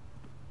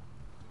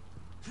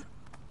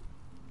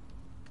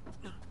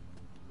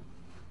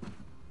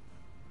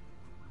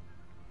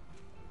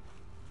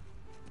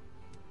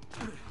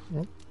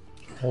 Oh,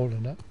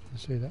 holding it. You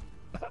see that?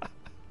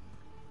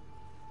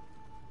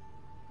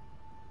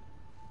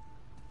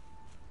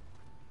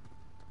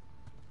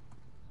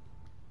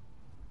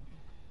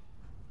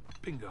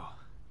 Bingo.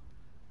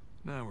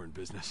 Now we're in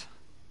business.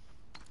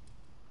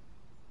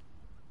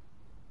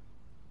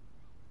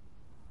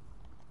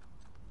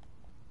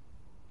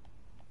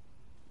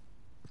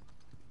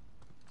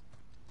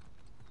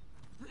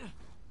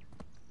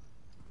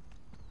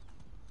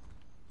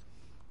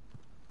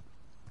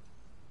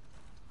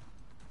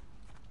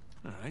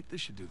 All right, this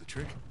should do the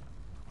trick.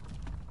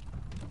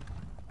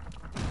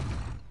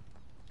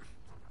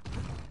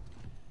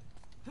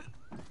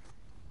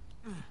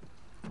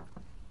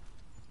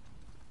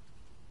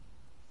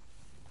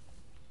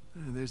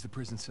 There's the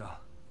prison cell.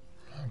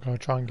 I'm gonna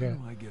try and get How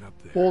do I get up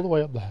there? all the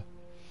way up there.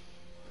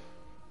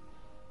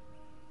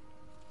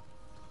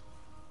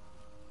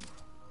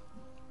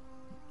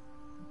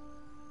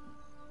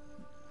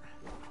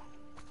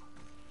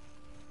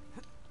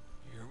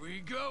 Here we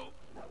go.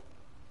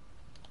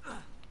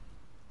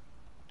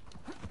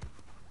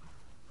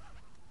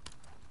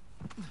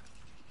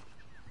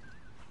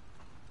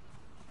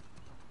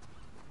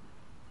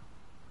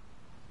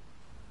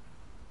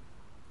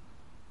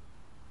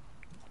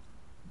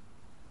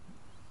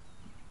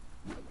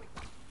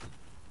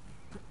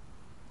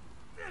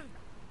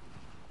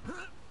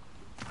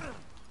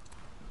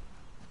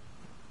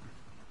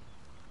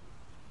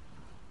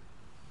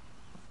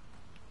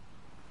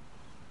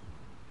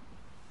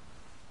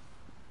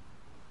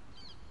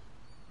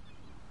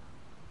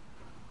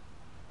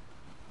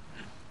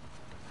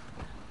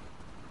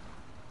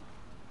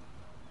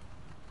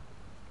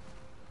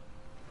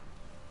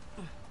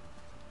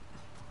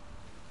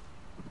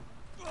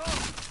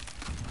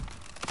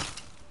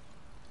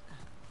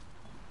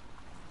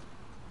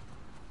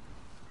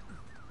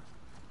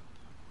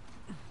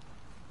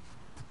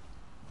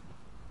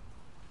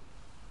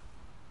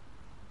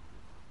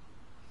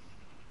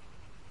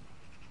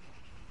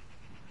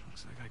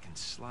 Looks like I can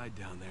slide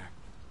down there.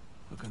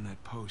 Look on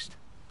that post.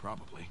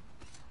 Probably.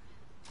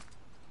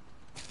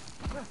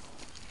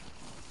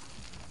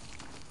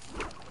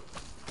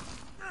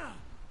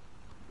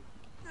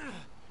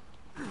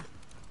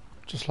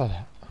 Just like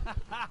that.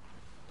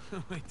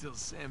 Wait till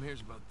Sam hears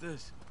about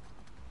this.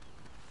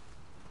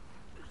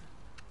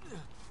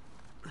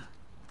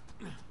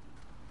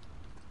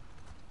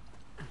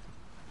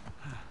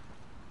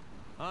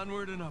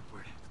 Onward and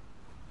upward.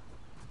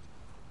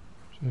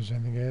 So is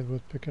anything here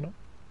worth picking up?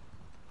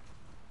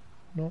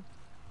 No.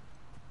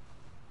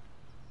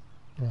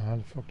 Oh, how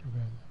the fuck do we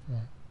go there?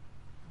 Right.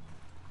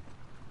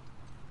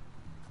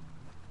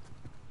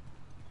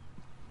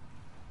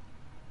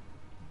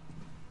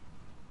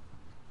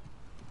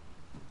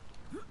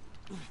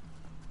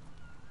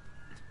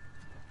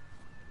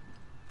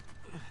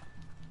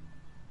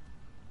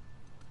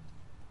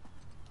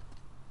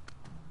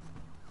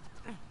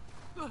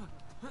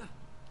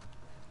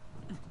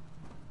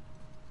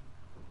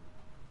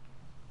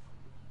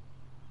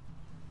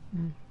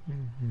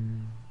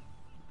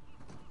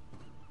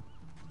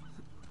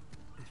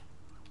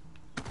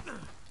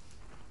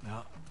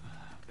 Now,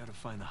 gotta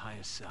find the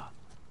highest cell.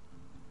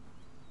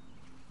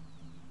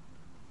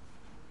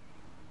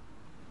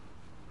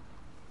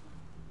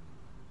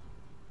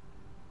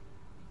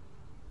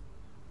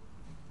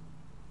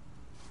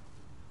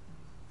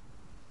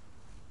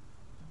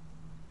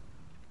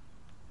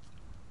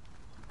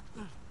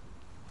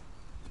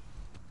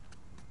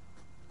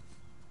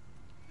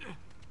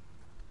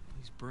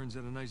 These Burns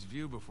had a nice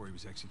view before he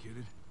was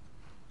executed.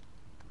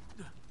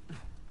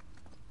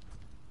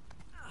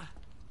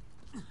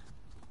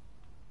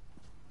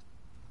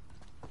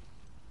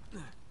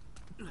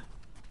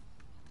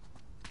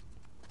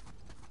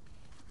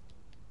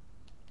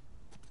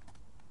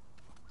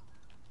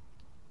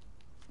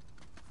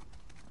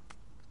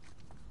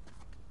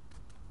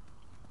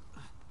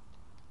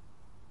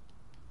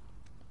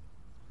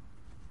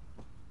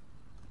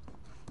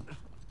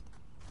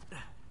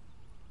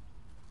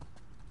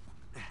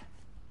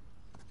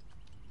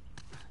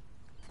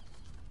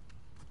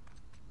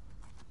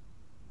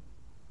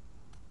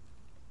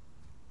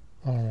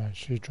 Alright,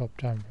 she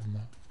dropped down from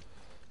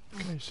that.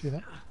 Can you see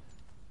that?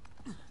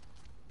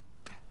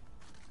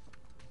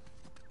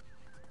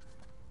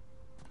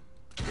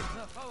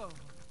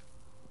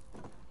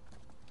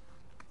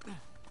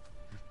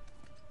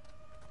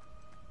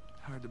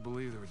 Hard to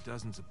believe there were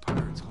dozens of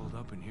pirates holed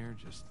up in here,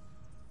 just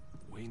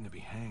waiting to be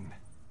hanged.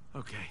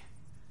 Okay,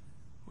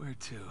 where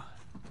to?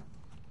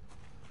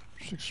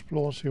 Just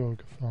explore, see what we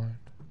can find.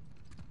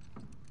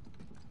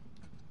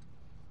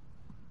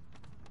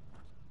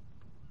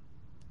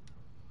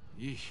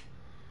 Yeesh.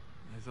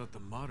 I thought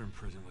the modern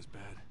prison was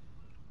bad.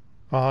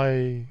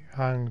 I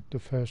hanged the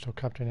first of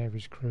Captain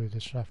Avery's crew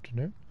this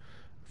afternoon.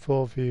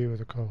 Full view of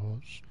the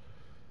cohorts.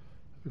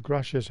 A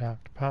gracious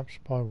act, perhaps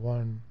by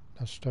one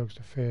that stokes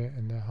the fear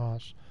in their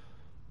hearts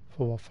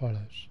for what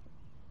follows.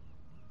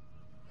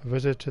 A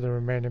visit to the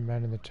remaining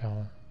men in the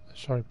tower. The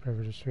sorry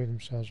privileged threw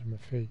themselves at my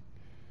feet,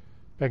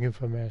 begging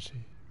for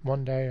mercy.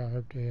 One day I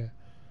hope to hear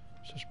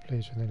such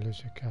pleas from the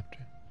elusive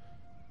captain.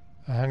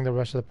 I hanged the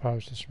rest of the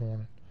pirates this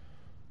morning.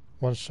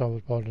 One soul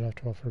was bold enough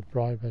to offer a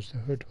bribe as the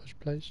hood was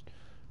placed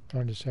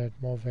round his head,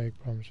 more vague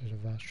promises of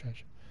vast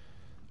treasure.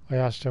 I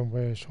asked him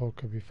where his sword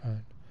could be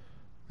found,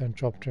 then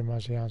dropped him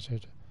as he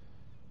answered,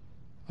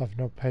 "I've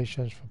no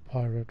patience for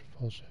pirate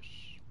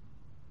falsehoods."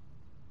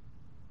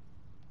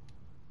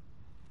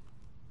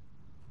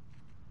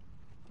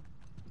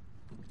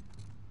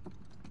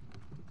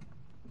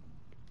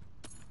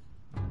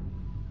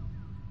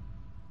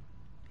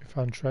 We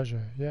found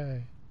treasure,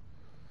 yay.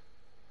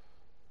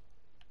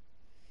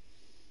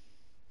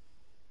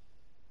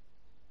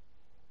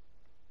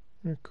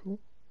 Very cool.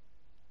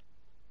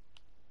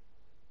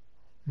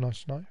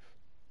 Nice knife.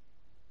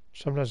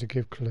 Sometimes they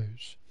give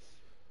clues.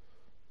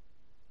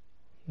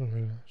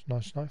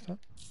 Nice knife, that.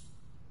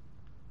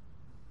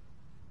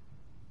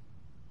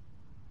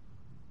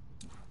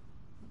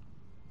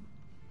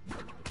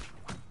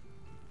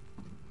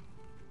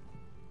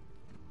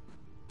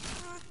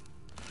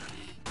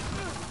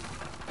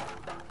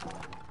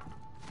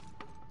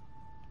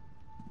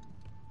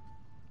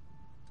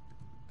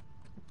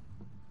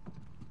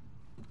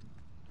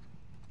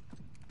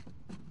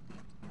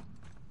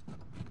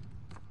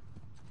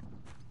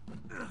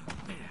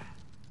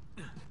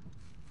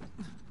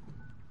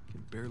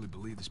 Barely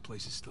believe this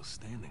place is still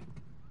standing.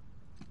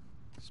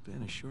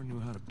 Spanish sure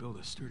knew how to build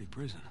a sturdy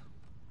prison.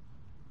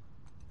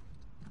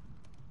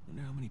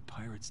 Wonder how many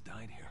pirates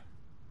died here.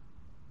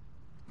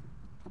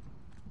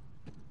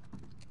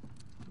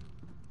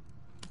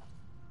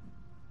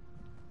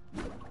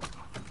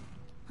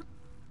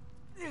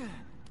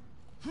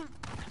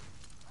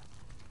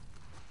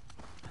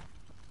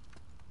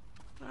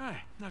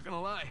 Alright, not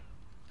gonna lie.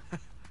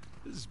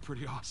 This is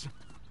pretty awesome.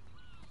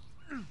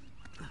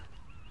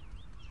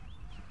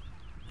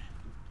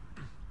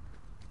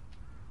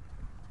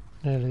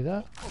 Nearly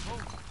there.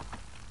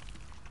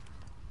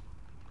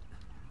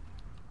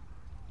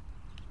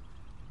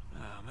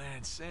 Oh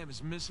man, Sam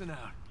is missing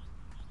out.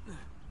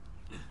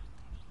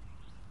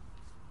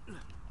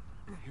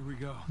 Here we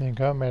go. There you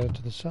go, made it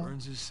to the cell.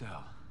 Burns'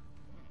 cell.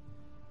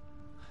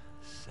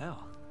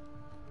 Cell?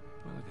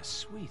 More like a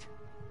suite.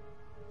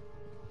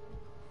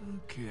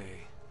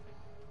 Okay.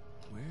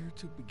 Where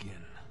to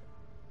begin?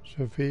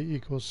 So V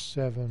equals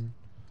 7,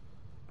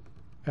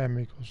 M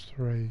equals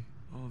 3.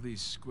 All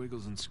these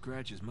squiggles and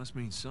scratches must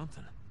mean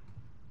something.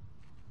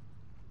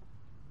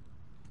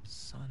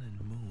 Sun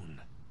and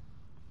moon.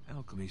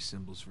 Alchemy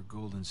symbols for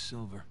gold and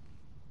silver.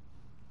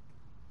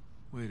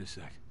 Wait a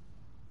sec.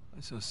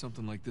 I saw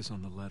something like this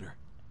on the letter.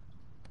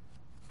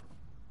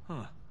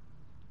 Huh.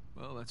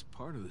 Well, that's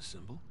part of the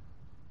symbol.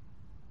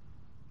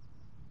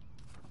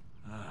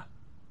 Ah.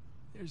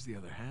 There's the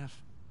other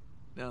half.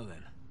 Now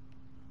then.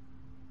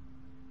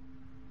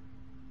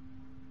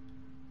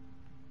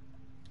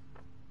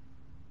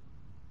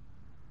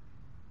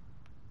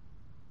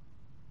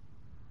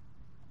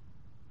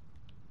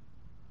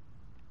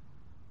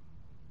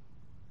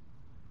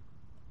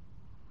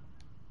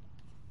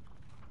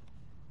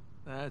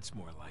 That's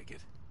more like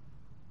it.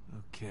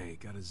 Okay,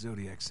 got a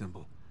zodiac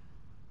symbol.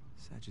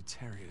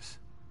 Sagittarius.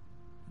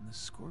 And the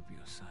Scorpio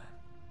sign.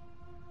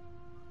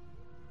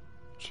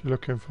 So you're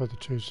looking for the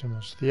two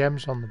symbols. The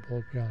M's on the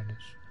board behind us.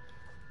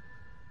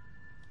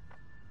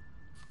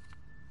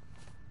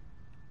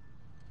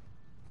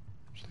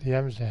 So the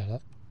M's there,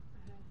 look.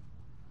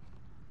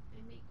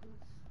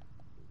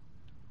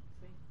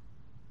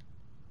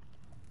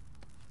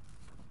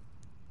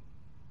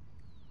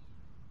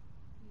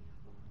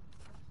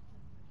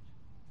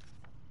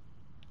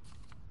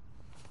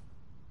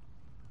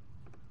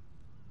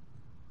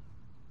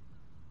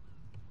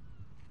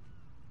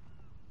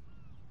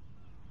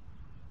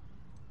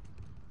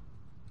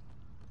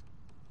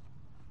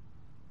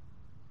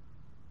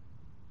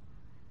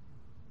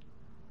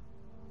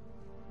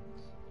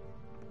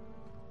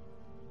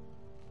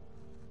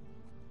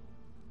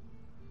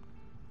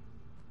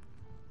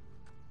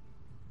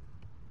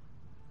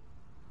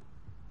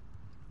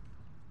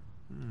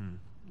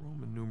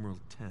 Roman numeral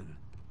 10.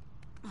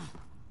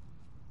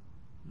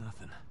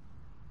 Nothing.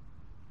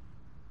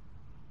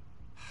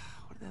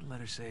 What did that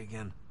letter say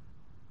again?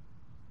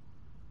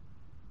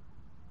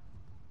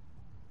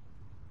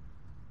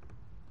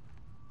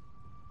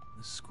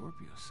 The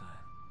Scorpio sign.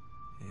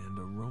 And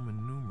a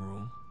Roman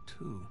numeral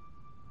 2.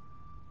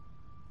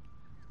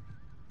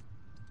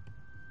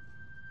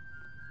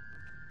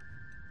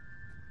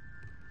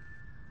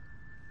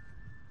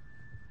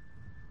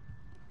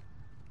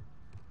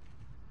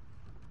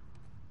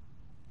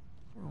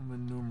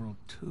 Roman numeral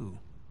 2.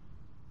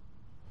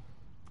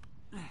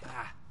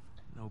 Ah,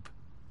 nope.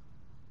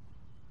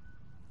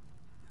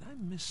 Did I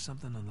miss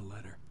something on the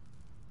letter?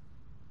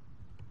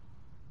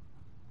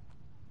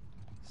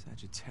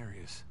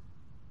 Sagittarius.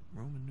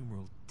 Roman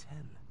numeral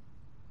 10.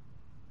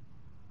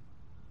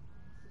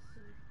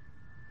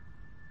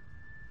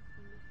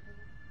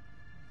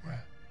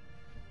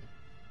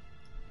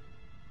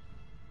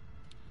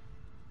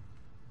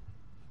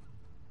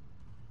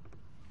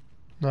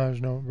 No,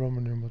 there's no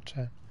Roman numeral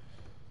 10.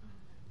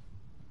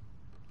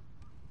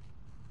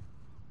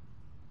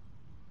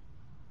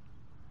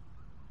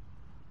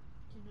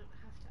 Do you not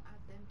have to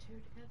add them two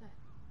together?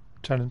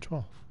 10 and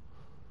 12.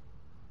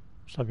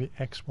 So that'd be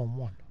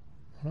X11.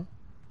 Huh?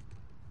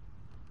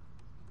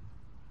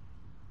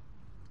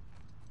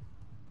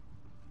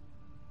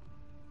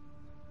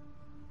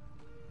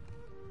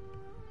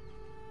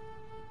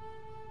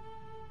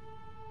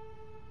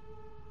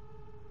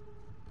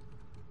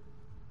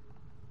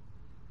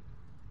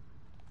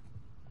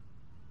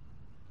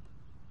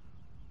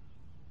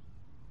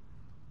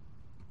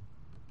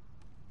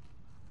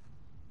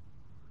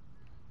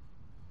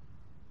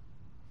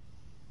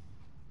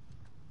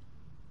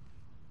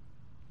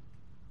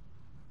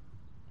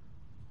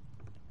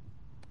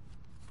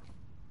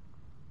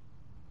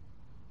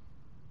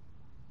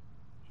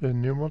 So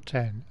numeral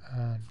 10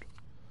 and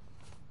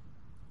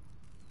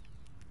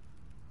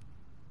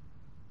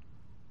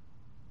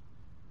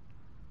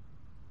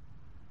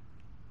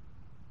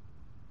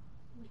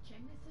Which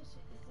M is this? Is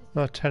this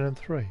no 10 and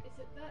 3. Is it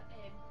that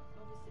M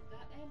or is it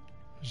that M?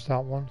 Is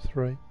that one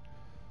 3?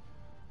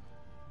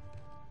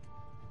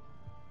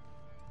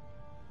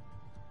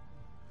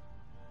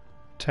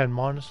 Ten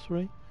minus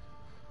 3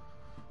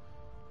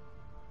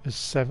 is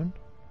 7.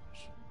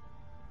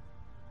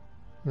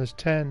 There's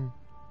 10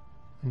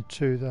 and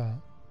 2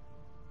 there.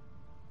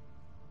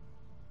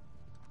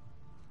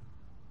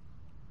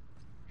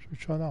 Should we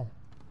try that one?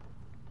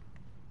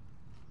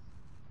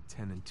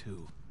 10 and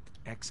 2.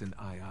 X and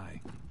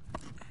II.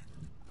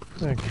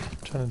 There you go.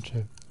 10 and 2.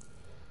 Would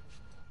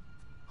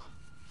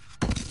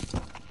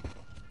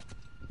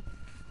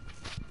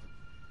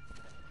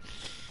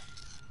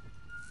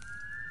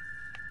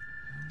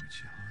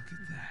you look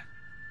at that?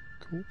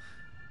 Cool.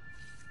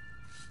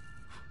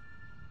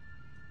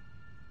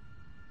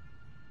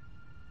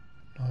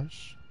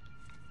 Nice.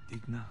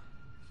 Digna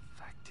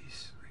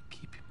factis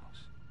recipimus.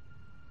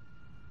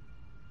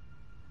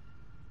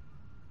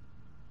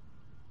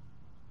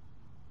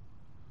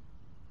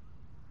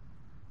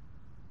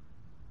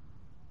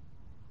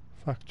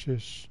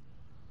 Factus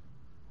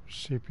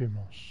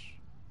recipimus.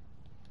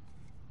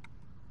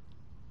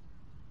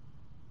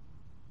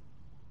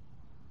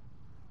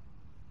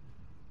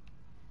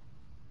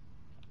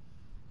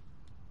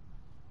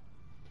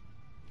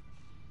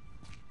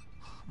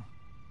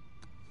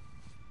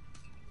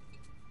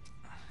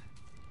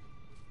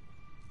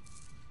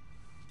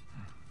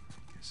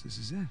 Guess this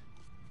is it. All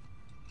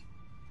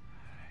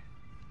right.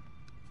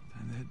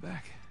 Time to head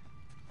back.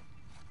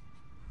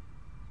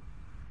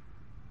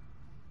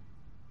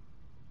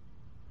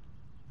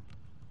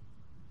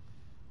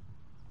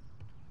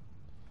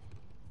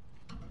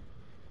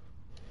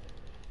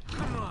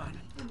 Come on.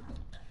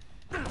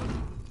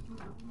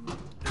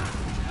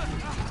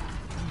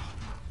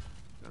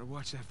 Gotta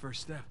watch that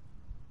first step.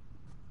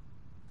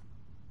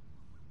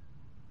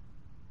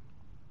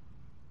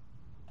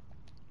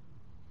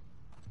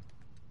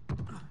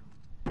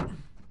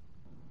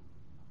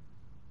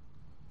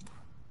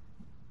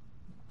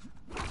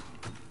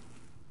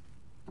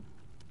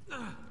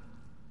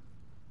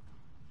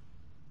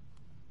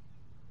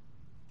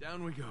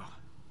 Down we go.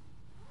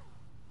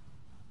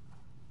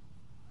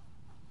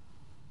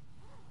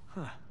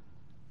 Huh.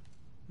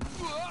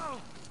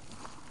 Whoa!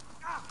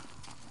 Ah!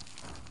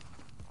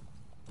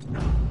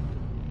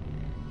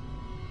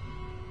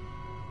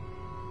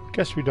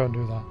 Guess we don't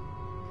do that.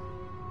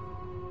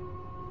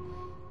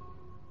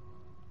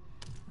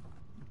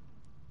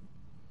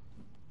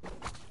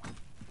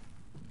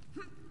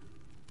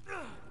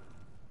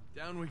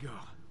 Down we go.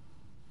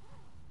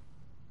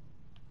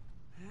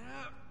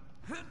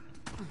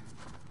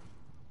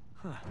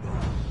 Huh.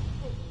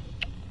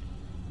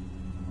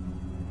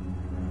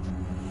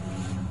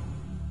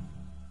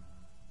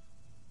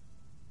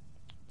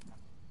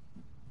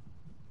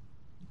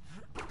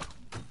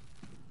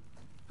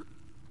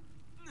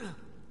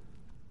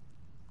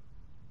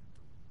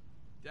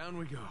 Down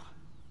we go.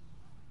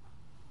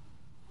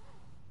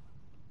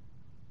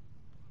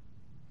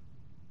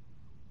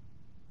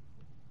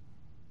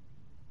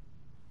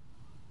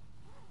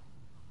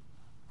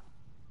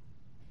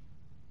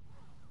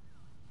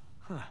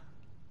 Huh.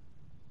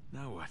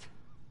 Now what?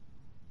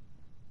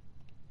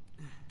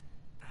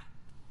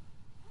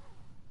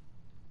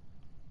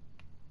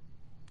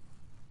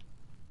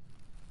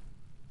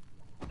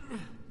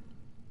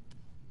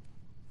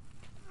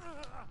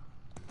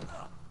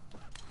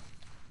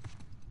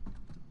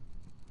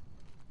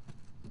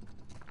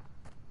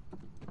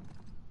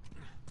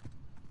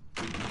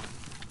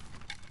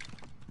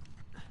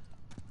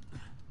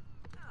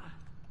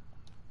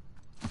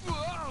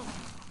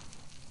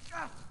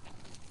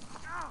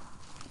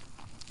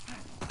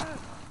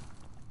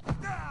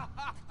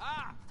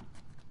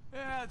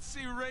 Yeah, let's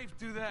see Rafe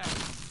do that.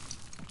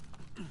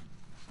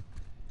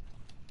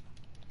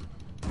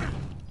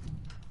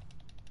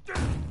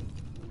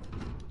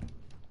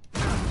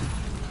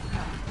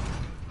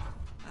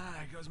 Ah,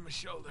 there goes my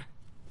shoulder.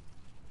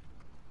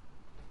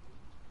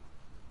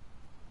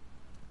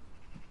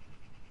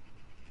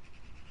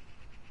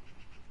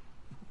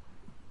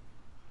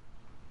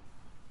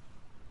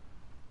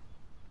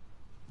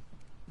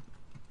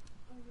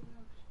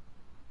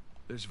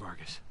 There's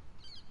Vargas.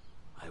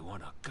 I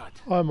want a cut.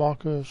 Hi,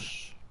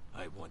 Marcus.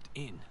 I want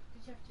in. Did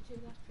you have to do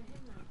that for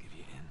him? I'll give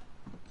you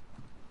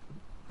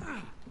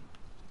in.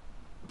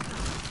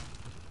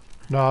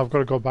 No, I've got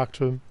to go back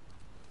to him.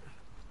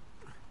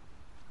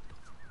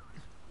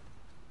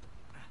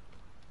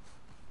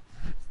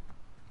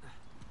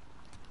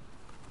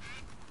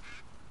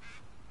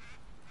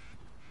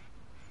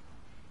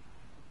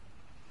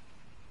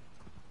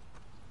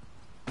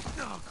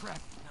 Oh, crap.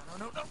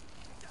 No.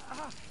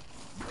 Ah.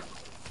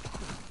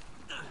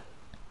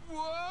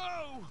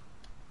 Whoa!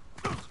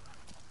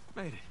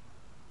 Made it.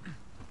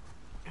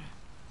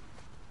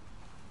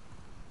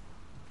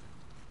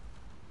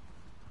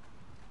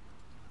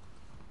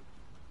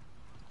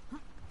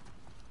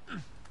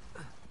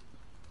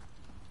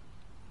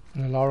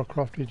 Lara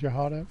Croft, did your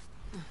heart out?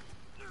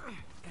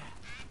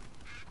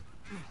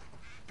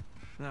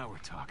 Now we're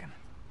talking.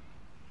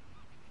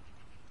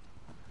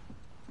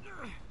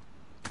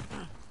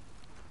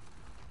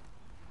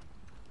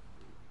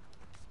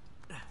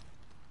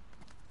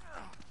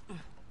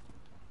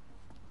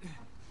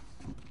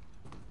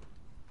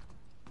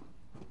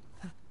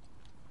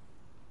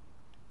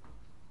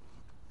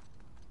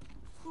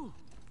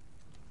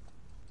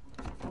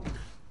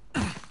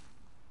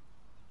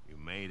 You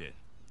made it.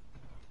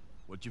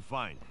 What'd you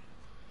find?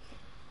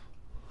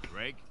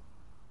 Drake?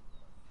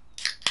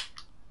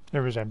 It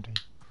was empty.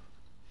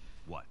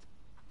 What?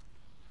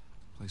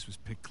 Place was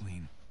picked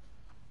clean.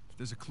 If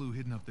there's a clue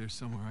hidden up there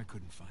somewhere, I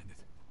couldn't find it.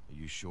 Are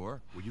you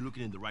sure? Were you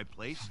looking in the right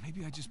place?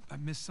 Maybe I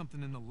missed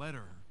something in the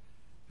letter.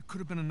 It could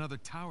have been another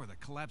tower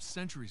that collapsed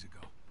centuries ago.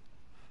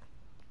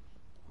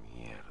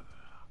 Yeah.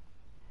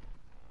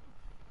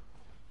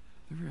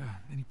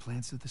 There any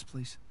plans to this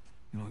place?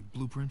 You know, like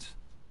blueprints?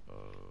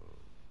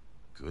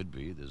 Could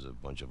be. There's a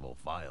bunch of old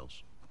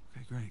files.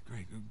 Okay,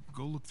 great.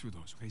 Go look through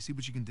those, okay? See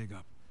what you can dig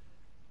up.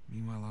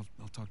 Meanwhile,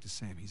 I'll talk to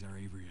Sam. He's our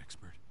Avery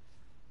expert.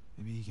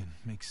 Maybe he can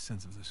make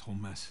sense of this whole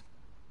mess.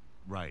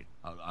 Right.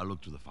 I'll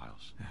look through the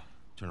files. Yeah.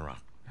 Turn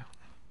around. Yeah.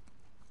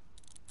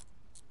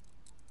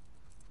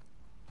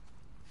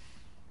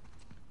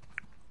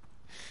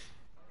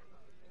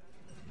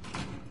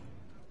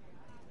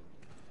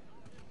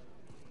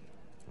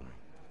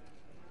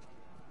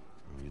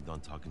 When you're done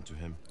talking to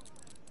him,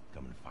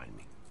 come and find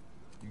me.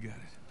 You got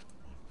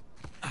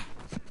it.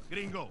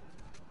 Gringo,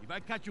 if I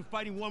catch you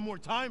fighting one more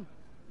time,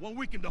 1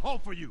 week in the hole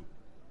for you.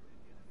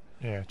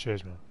 Yeah,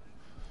 cheers, man.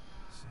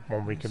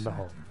 1 week in the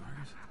hole.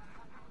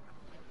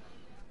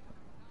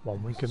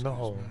 1 week in the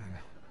hole.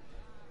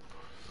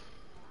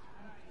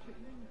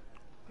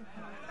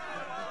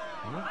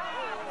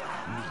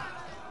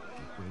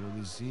 ¿Qué puedo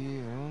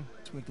decir, eh?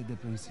 Suerte de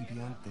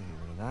principiante,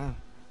 ¿verdad?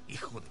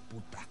 Hijo de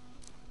puta.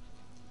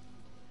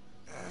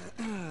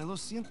 Lo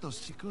siento,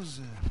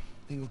 chicos.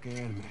 Tengo que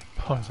irme.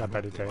 Oh, it's that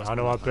bad day. I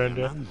know I burned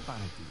it.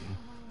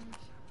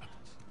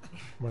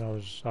 When I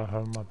was at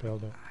home, I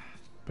built it.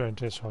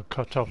 Burnt it, so I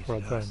cut off where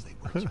I burned.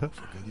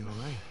 You all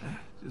right?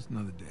 Just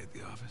another day at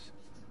the office.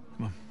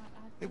 Come on.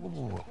 Hey,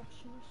 whoa.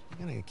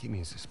 You're gonna keep me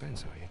in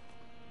suspense, are you?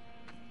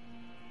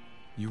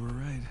 You were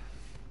right.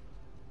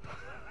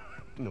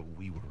 No,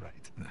 we were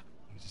right. No.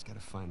 We just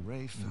gotta find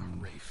Rafe. No,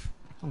 Rafe.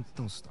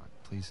 Don't start,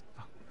 please.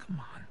 Oh, come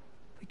on.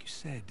 Like you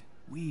said,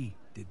 we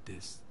did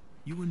this.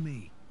 You and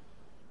me.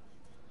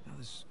 Now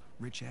this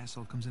rich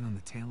asshole comes in on the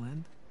tail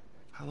end.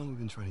 How long have we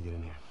been trying to get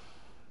in here?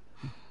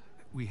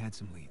 We had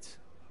some leads.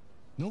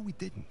 No, we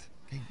didn't.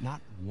 Okay, not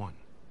one.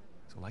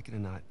 So like it or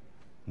not,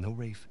 no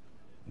Rafe,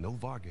 no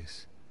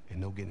Vargas,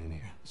 and no getting in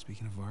here.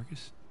 Speaking of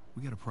Vargas,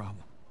 we got a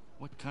problem.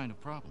 What kind of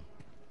problem?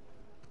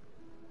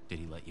 Did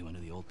he let you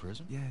into the old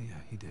prison? Yeah,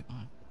 he did. All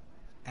right.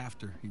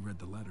 After he read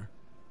the letter.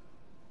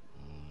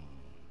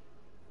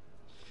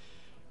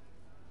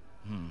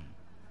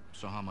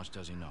 So how much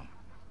does he know?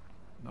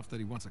 Enough that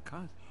he wants a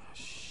cut.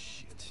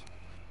 Shit.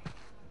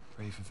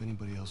 Rafe, if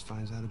anybody else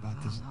finds out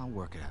about this... I'll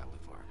work it out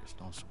with Vargas.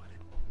 Don't sweat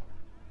it.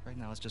 Right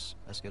now, let's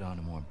get on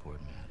to more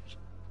important matters.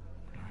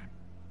 All right.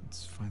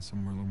 Let's find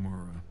somewhere a little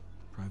more,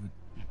 private.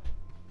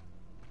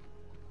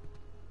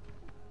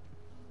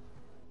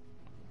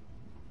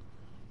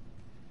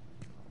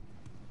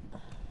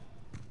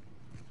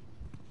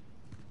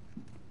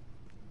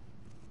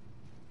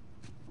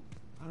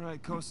 All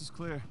right, coast is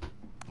clear.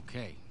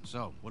 Okay,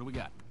 so what do we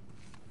got?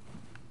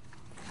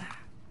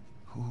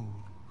 Oh,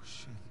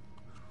 shit.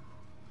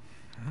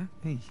 Huh?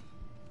 Hey,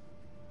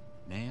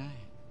 May I?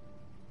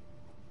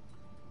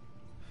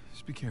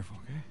 just be careful,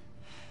 okay?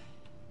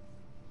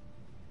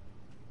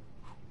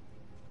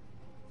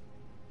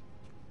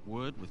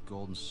 Wood with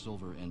gold and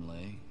silver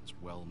inlay. It's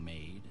well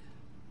made.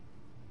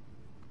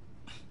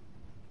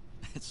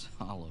 It's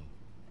hollow.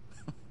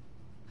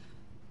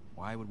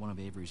 Why would one of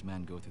Avery's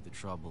men go through the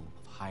trouble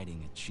of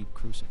hiding a cheap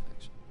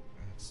crucifix?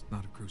 It's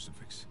not a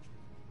crucifix.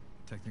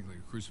 Technically,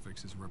 a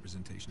crucifix is a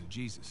representation of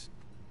Jesus.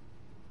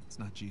 It's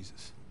not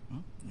Jesus.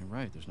 Well, you're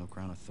right. There's no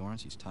crown of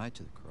thorns. He's tied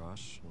to the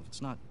cross. Well, if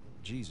it's not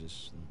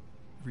Jesus, then...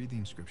 Read the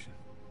inscription.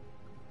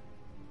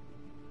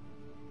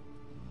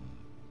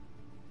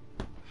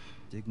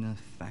 Digna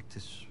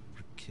factus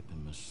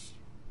recipimus.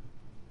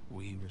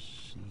 We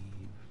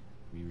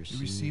We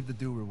receive the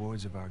due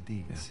rewards of our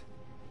deeds.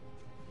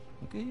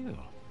 Look at you.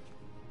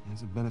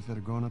 That's the benefit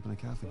of growing up in a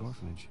Catholic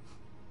orphanage.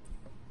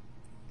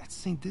 That's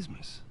St.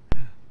 Dismas.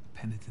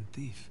 Penitent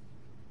thief.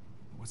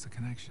 What's the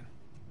connection?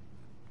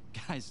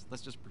 Guys,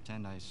 let's just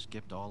pretend I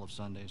skipped all of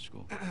Sunday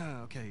school.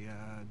 Okay,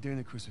 during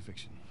the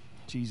crucifixion,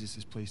 Jesus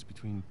is placed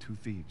between two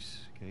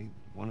thieves, okay?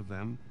 One of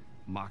them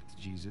mocked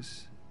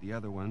Jesus. The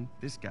other one,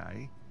 this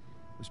guy,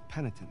 was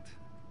penitent.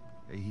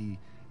 Okay? He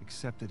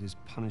accepted his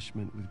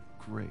punishment with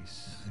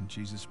grace. And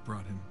Jesus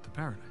brought him to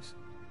paradise.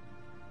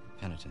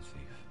 Penitent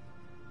thief.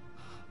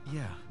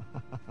 Yeah.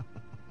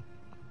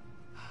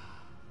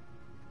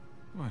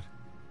 What?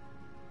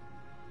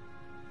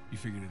 You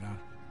figured it out?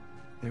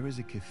 There is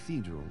a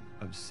cathedral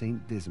of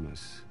St.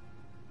 Dismas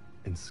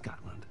in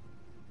Scotland.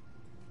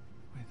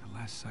 Wait, the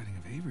last sighting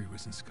of Avery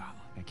was in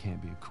Scotland. That can't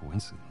be a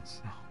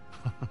coincidence. No.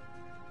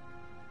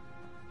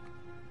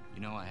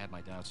 You know, I had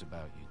my doubts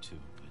about you too,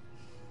 but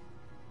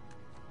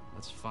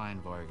let's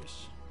find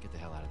Vargas. Get the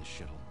hell out of this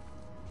shithole.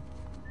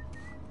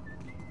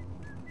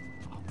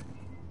 Oh.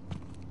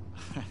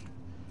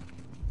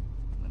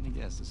 Let me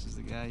guess, this is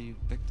the guy you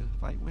picked a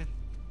fight with?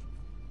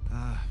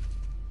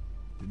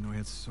 Didn't know he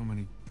had so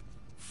many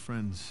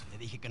friends.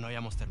 Te dije que no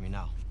hayamos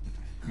terminado.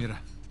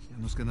 Mira, ya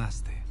nos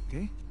ganaste,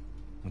 ¿ok?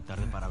 Muy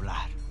tarde para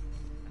hablar.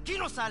 Aquí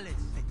no sales.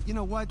 Hey, you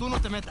know what? Tú no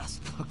te metas.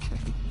 Okay.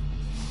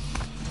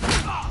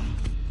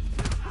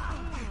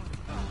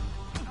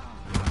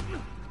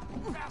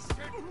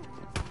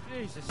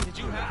 Jesus, did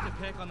you have to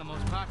pick on the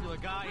most popular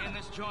guy in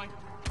this joint?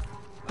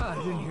 I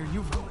didn't hear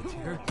you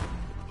volunteer.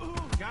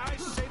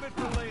 Guys, save it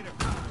for later.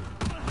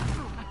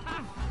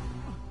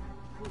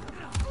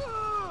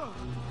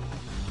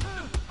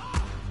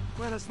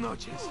 Buenas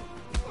noches.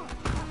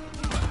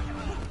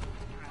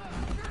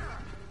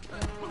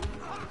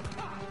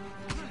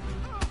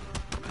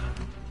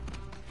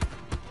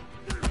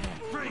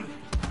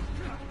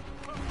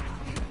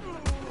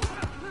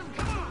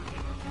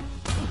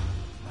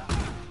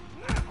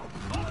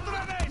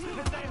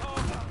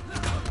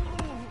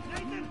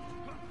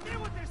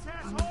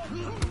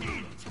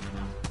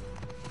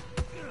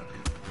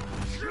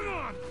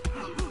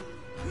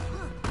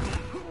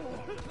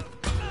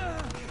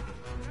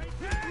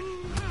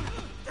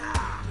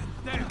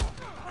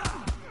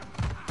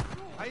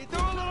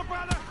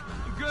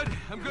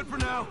 I'm good for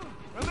now.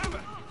 Remember,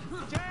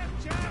 jab,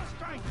 jab,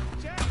 strike.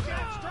 Jab,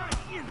 jab, strike.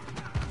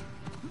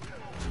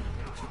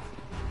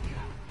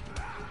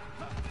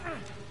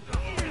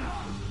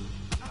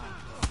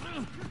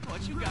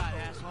 What you got,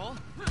 asshole?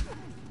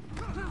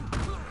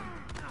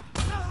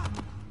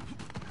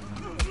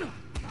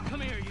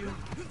 Come here, you.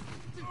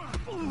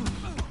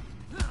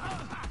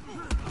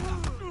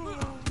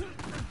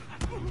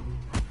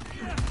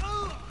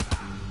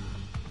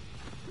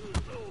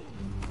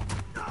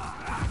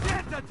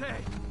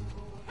 Siéntate!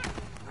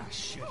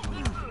 Shit.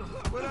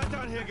 We're not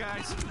done here,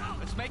 guys.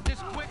 Let's make this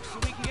quick so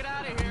we can get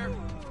out of here.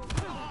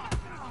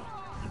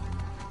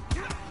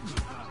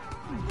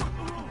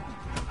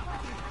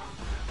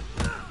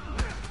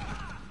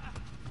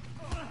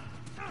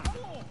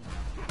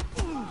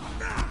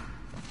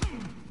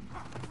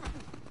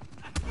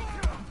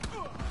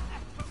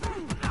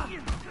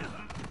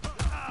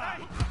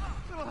 Hey!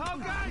 Little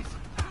help, guys!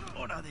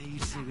 Hora de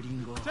irse,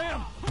 gringo.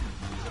 Sam!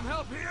 Some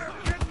help here!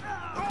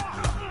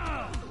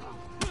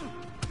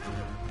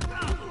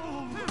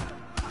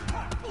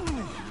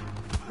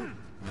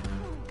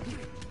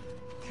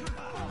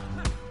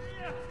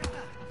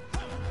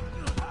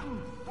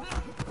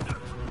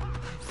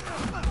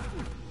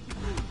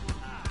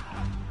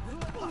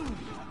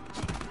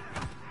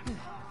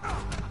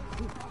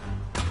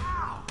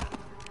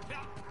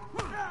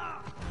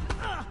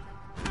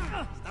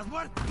 ¿Estás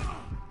muerto?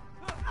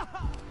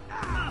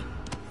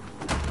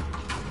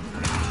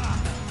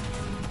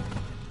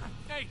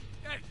 Hey,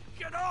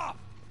 get off!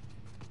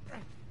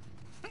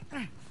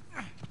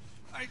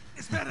 Ay,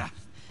 espera!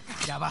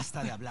 Ya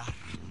basta de hablar.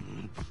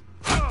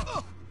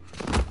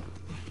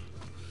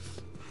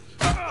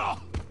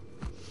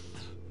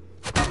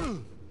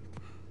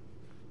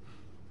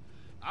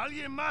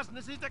 Alguien más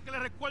necesita que le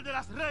recuerde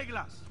las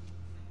reglas.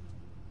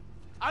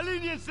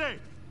 ¡Alíñense!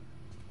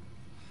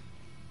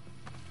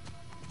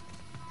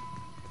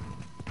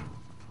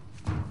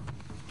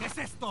 ¿Qué es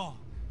esto?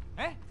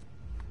 ¿Eh?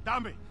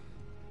 Dame.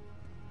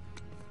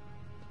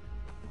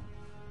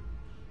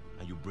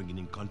 Are you bringing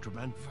in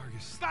contraband?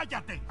 Vargas.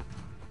 ¡Cállate!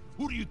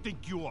 Who do you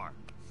think you are?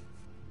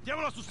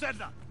 Llévalo a su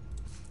celda.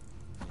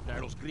 Trae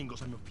a los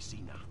gringos a mi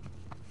oficina.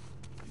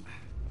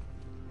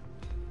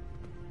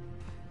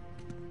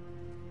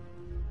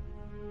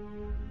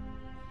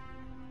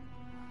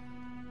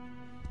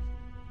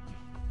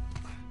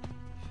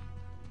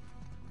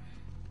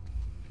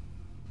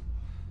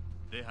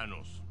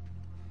 Déjanos.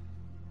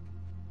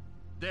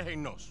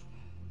 Déjennos.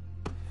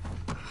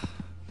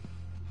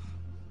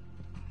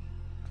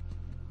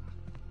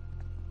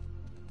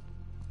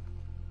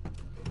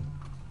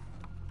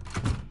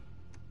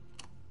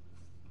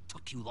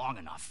 Took you long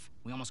enough.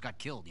 We almost got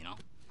killed, you know?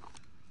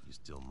 You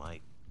still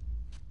might.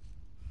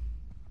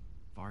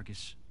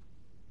 Vargas,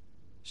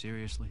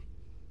 Seriously?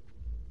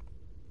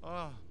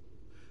 Oh,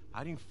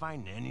 I didn't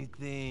find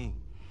anything.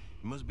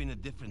 It must be in a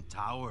different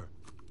tower.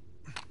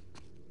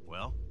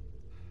 Well?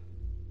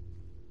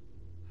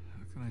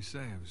 What can I say?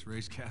 I was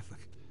raised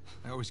Catholic.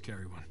 I always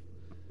carry one.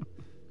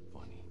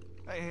 Funny.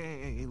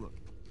 Hey, look.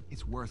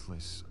 It's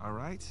worthless, all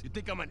right? You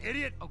think I'm an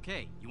idiot?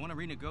 Okay, you want to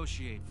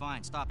renegotiate,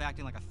 fine. Stop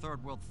acting like a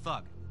third world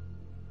thug.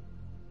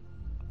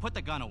 Put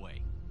the gun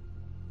away.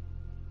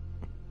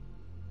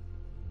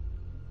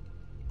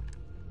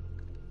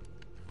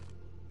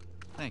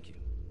 Thank you.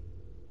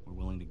 We're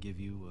willing to give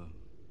you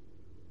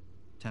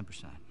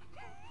 10%.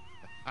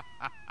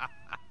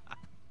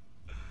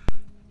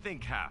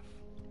 Think half.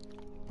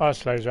 Hi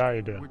Slays, how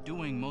you doing? We're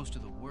doing most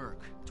of the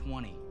work.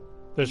 20.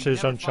 This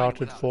is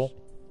Uncharted 4.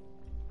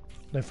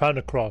 They found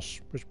a cross,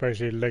 which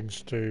basically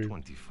links to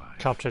 25.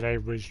 Captain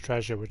Avery's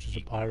treasure, which is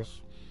a pirate.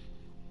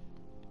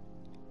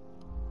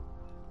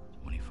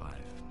 25.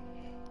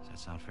 Does that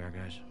sound fair,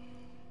 guys?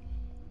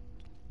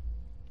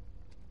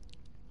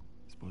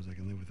 Suppose I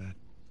can live with that.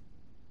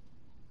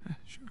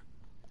 Sure.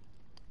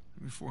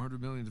 I mean,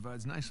 400 million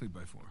divides nicely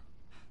by 4.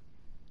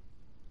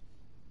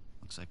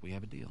 Looks like we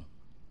have a deal.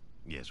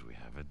 Yes, we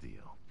have a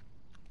deal.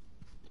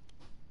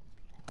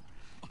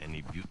 And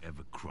if you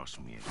ever cross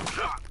me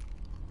again...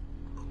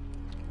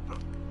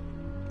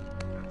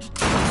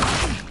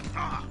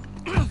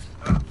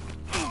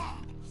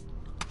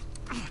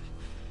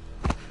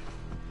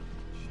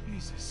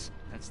 Jesus.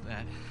 That's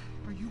that.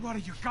 Are you out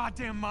of your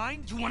goddamn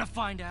mind? You want to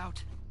find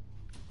out?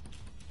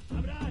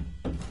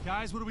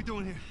 Guys, what are we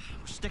doing here?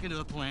 We're sticking to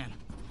the plan.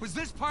 Was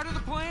this part of the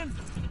plan?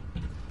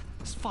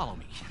 Just follow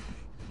me.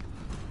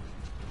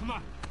 Come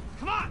on!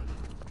 Come on!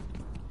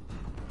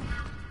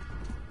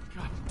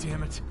 God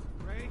damn it.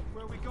 Ray,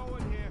 where are we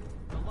going here?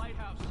 The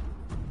lighthouse.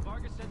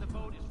 Vargas said the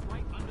boat is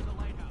right under the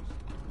lighthouse.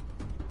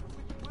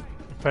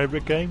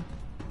 Favorite game?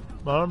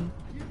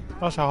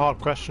 That's a hard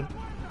question.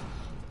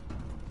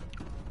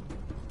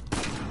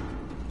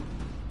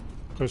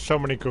 There's so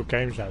many good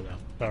games out there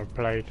that I've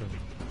played and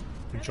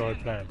enjoyed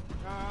playing.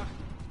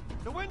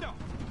 The window!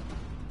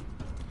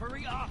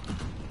 Hurry up!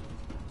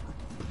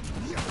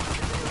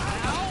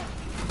 Now?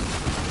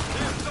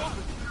 There, it's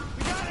open!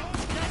 We got it!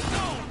 Let's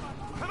go!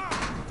 Come on!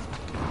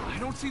 I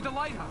don't see the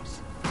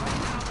lighthouse. Right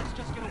now, let's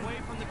just get away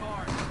from the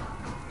guards.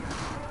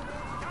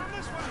 Down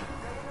this way!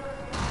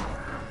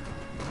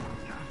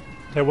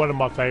 Yeah, one of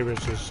my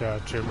favourites is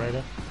Tomb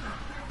Raider.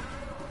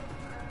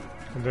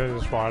 And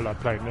that's why I like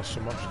playing this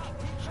so much.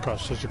 It's got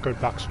such a good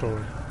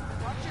backstory.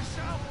 Watch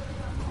yourself!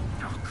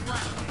 Oh,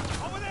 crap!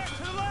 Over there,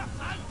 to the left!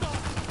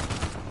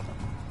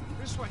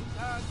 This way.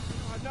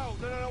 No,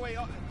 wait.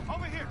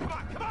 Over here, come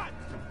on!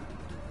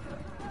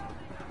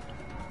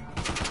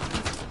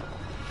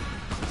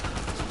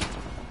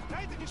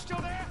 Nathan, you still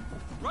there?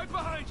 Right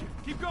behind you.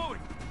 Keep going.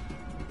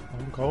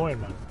 I'm going,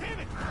 man. Damn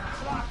it!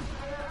 It's locked.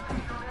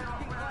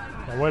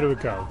 Now, where do we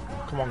go?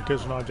 Come on, give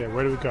us an idea.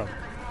 Where do we go?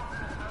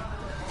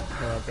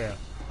 Right there.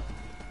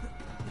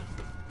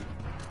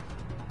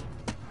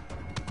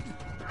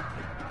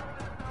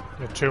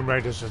 Yeah, Tomb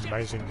Raider's an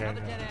amazing game.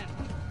 Another dead end.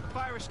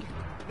 Fire escape.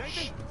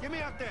 Nathan, get me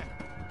out there.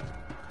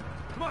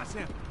 Come on,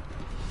 Sam.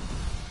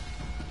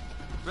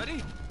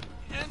 Ready?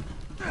 And...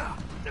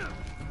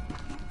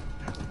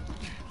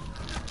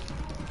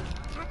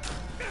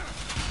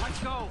 Let's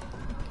go.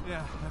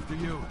 Yeah, after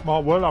you.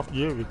 Well, after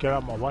you get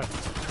out of my way.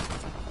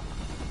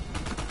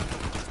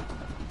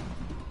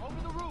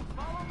 Over the roof.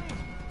 Follow me.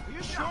 Are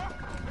you sure?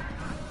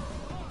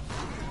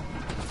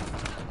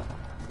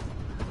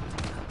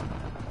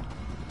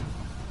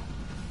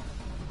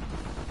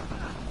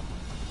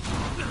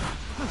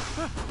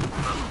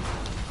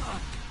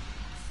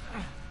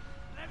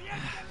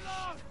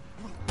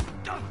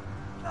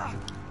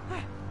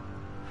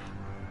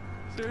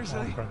 Seriously?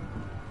 Okay.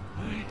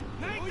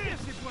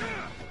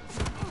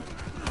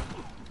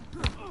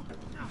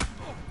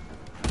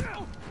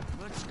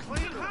 Let's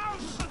clean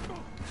house!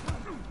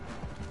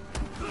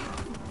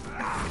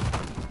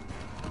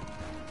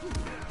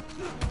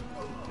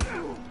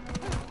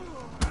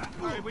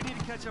 Alright, we need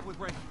to catch up with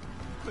Ray.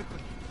 Quickly.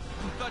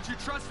 Thought you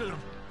trusted him.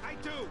 I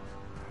do!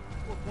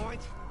 To a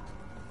point.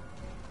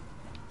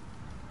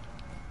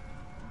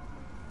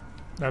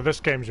 Now this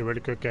game's a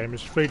really good game.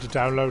 It's free to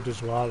download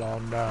as well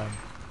on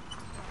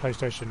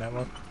PlayStation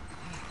Network.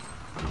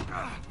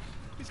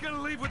 He's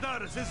gonna leave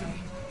without us, isn't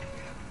he?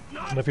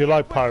 And if you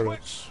like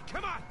pirates,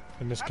 Come on!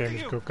 then this After game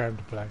is a you. good game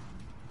to play.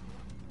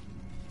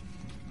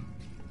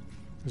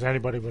 Because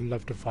anybody would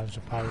love to find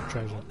some pirate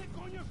treasure.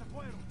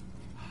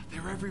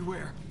 They're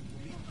everywhere.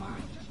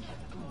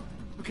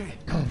 Okay,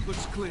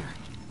 looks clear.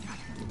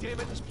 Damn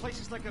it, this place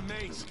is like a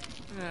maze.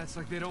 Yeah, it's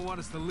like they don't want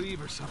us to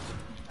leave or something.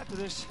 After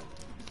this,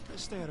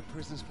 let's stay out of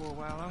prisons for a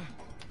while, huh?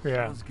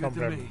 Yeah, Sounds no good to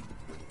problem. me.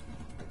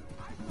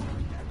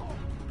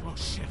 Oh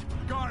shit!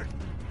 Guard!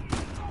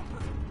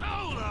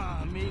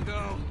 Hola,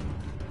 amigo.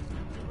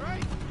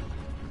 Right?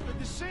 Good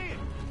to see you.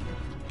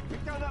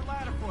 Pick down that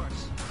ladder for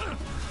us. We're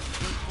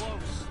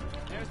close.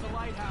 There's the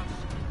lighthouse.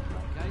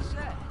 Like I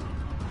said,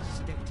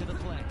 stick to the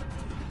plan.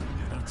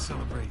 Don't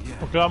celebrate yet.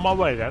 Well, get out of my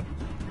way then.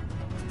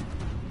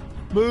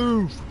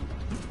 Move!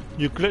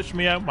 You glitched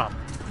me out, man.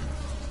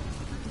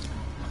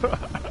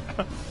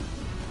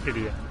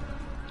 Idiot.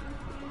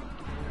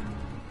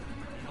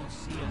 They don't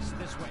see us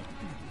this way.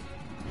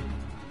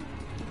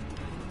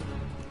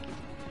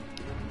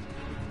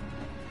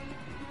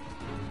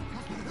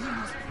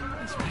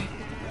 That's right.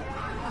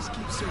 Let's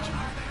keep searching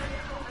over there.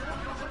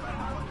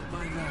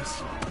 Mind us.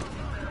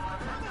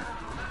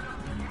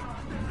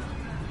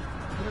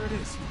 There it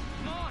is.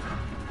 Come on!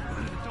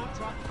 Don't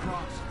drop the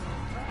cross.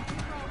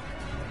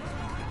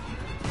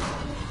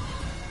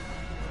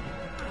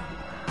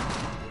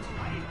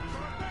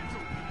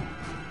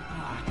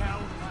 Ah,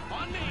 hell.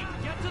 On me!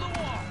 Get to the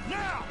wall!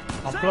 Now!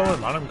 I'm blowing,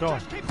 man. I'm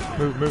going.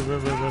 Move.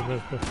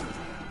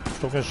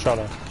 Stop getting shot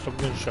at. Stop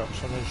getting shot.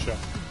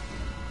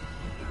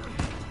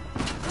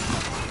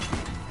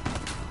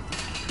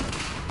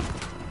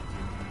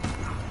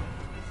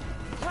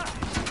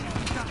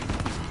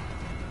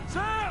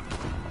 Sam!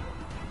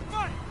 Come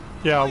on!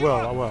 Yeah, I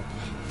will.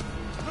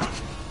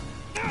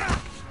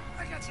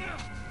 I got you!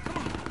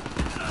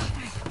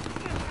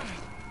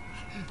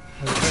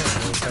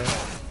 Okay.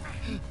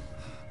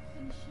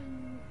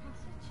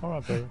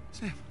 Alright, baby.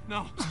 Sam,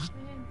 no.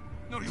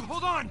 No, you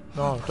hold on!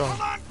 No, don't.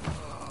 Hold on!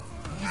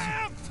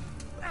 Sam!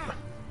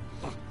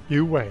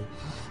 You wait.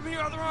 Give me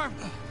your other arm!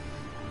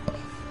 Come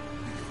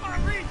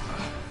on, reach!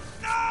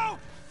 No!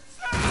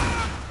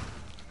 Sam!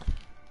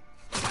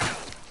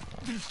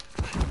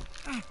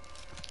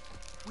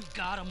 We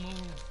gotta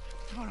move.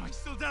 Oh, no, he's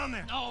still down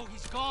there. No,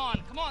 he's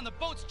gone. Come on, the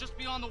boat's just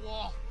beyond the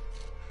wall.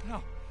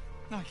 No,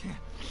 I can't.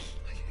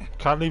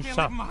 Can't leave Can't leave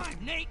Sam. him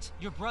behind. Nate,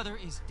 your brother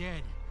is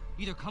dead.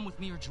 Either come with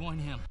me or join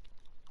him.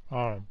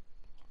 Alright.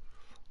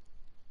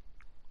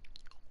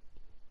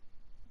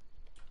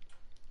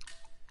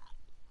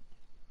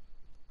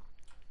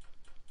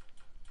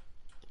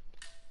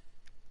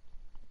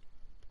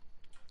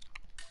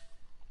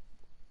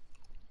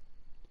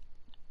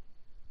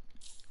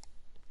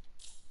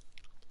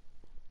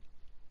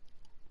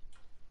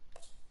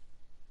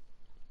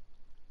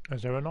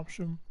 Is there an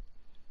option?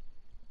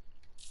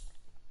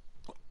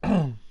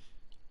 I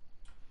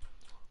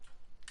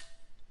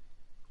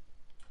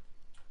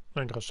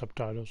think there's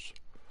subtitles.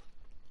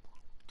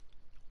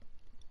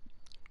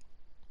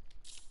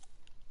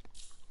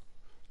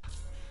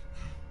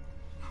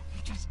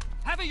 Just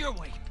have it your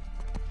way.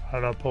 I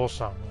don't know, pull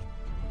Sam.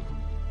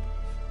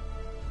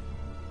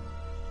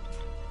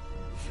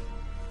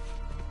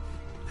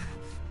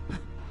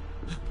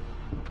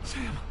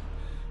 Sam.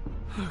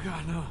 Oh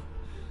God, no.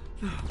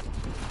 No.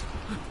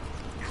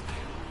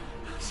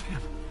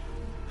 Sam.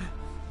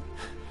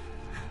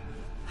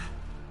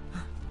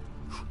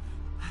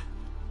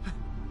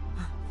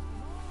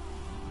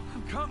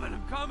 I'm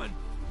coming.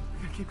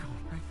 We gotta keep going,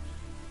 right?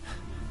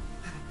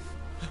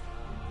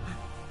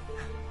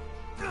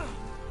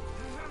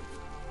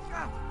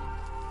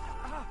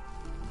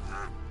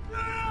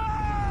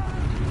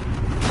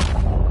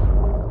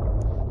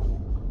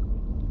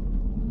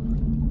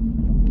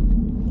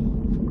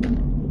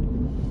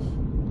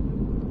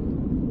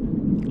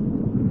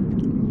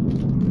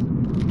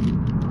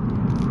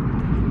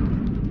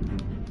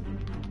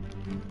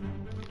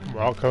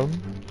 Welcome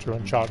to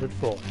Uncharted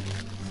 4.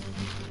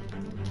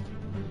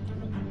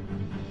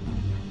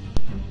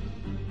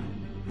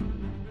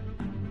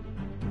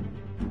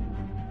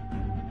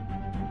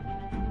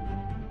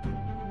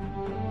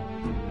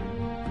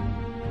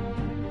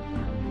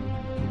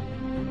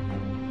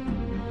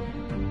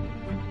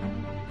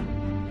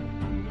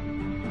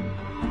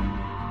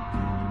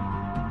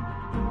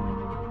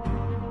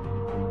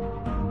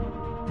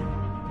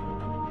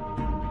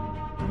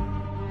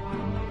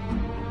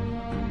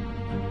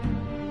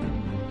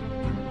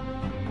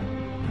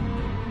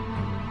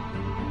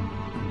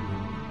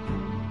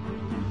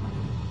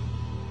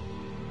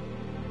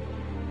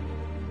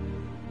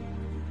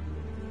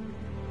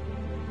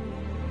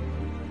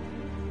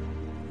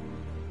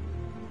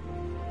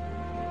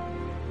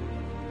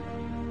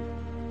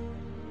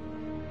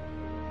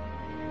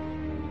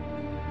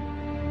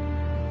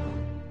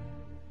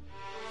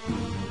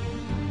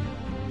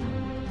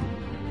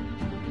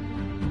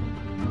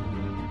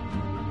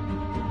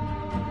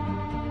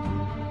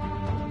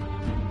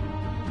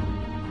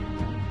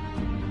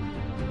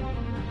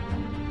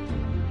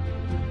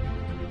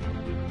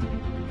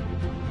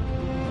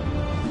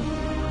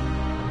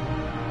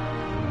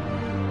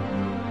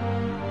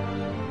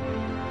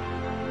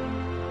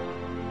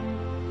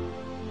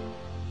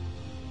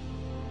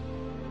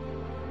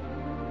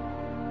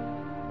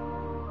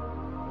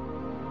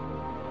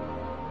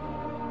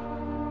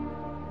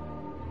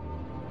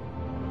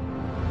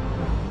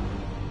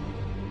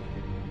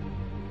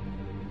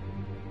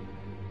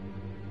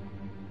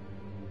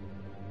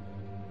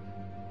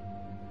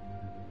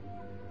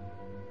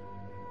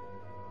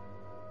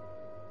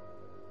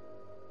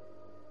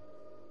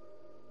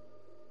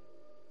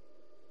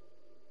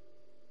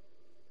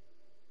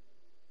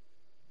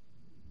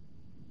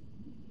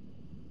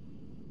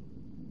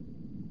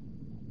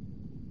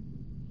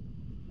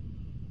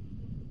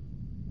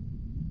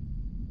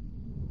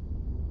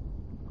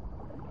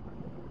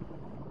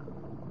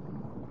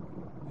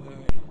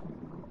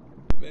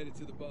 headed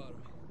to the bottom.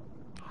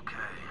 Okay.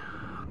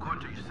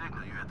 According to your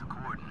signal, you're at the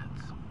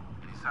coordinates.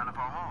 Any sign of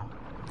our haul?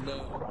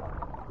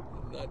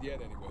 No. Not yet,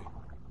 anyway.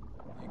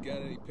 You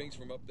got any pings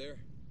from up there?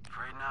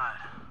 Afraid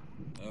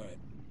not. All right.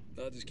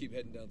 I'll just keep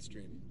heading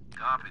downstream.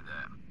 Copy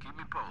that. Keep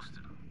me posted.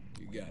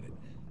 You got it.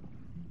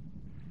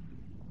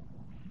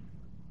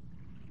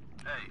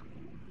 Hey,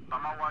 by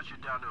my watch, you're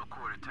down to a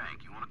quarter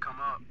tank. You want to come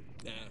up?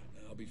 Nah,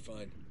 I'll be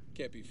fine.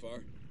 Can't be far.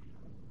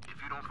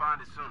 If you don't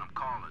find it soon, I'm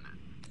calling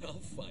it. I'll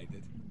find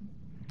it.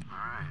 All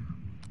right.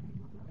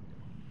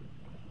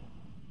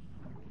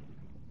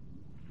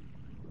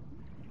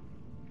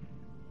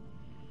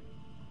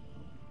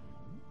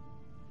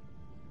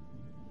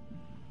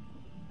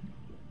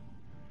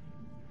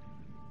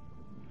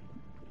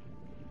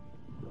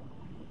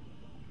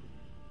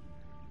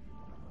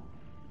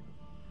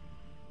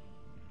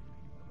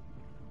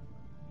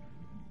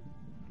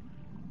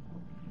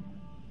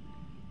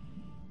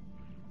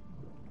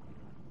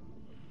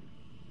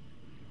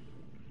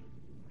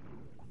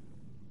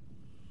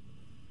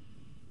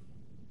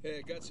 Hey,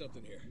 I got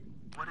something here.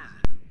 What is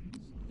it?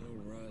 No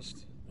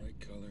rust, right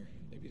color.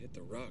 Maybe it hit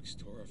the rocks,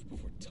 tore off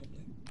before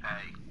tumbling.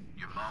 Hey,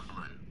 you're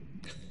mumbling.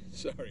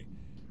 Sorry.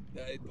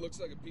 It looks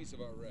like a piece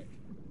of our wreck.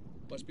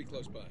 Must be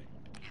close by.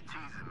 You're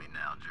teasing me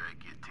now,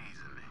 Drake. You're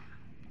teasing me.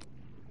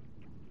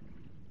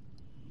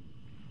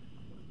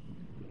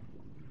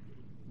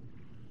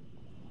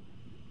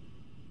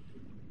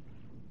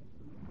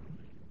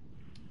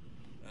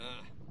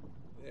 Ah,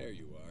 there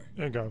you are.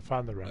 There you go,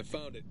 found the wreck. I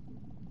found it.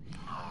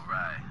 All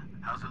right.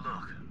 How's it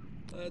look?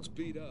 It's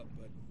beat up,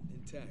 but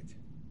intact.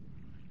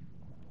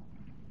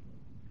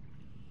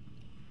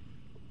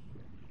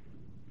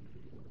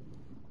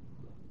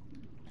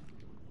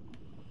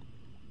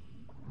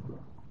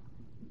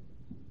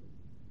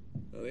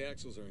 Well, the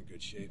axles are in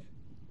good shape.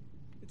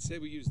 I'd say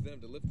we use them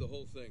to lift the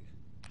whole thing.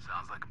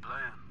 Sounds like a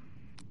plan.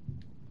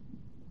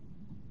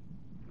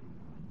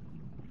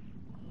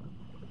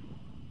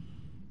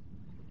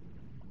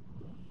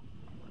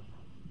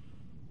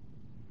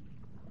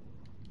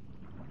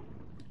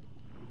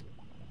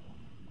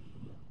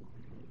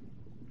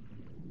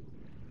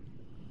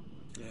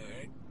 All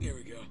right, here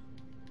we go.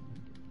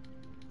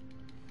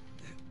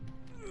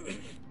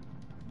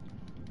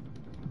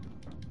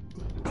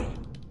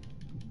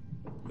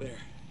 There.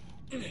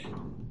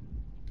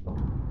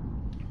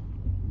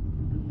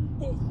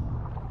 Whoa!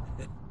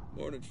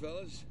 Morning,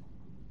 fellas.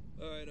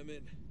 All right, I'm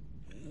in.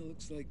 Well,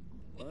 looks like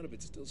a lot of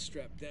it's still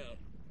strapped down.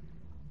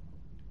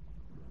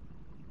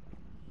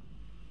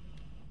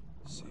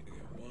 Let's see, we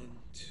got 1,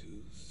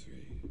 2, 3,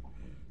 4,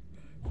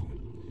 5,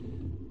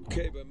 6.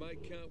 Okay, by my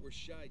count, we're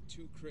shy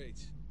 2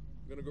 crates.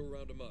 I'm gonna go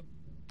round them up.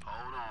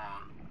 Hold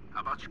on.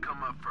 How about you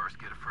come up first,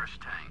 get a fresh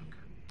tank?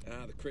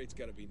 The crate's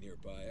gotta be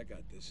nearby. I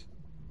got this.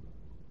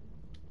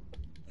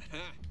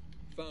 Aha!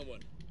 Found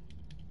one.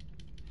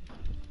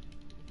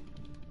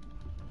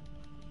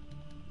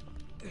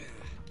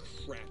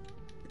 Crap.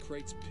 The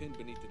crate's pinned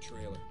beneath the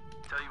trailer.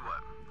 Tell you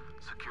what,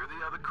 secure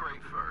the other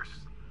crate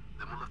first,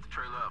 then we'll lift the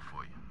trailer up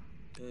for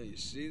you. You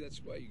see,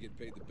 that's why you get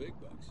paid the big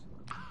bucks.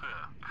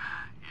 Yeah.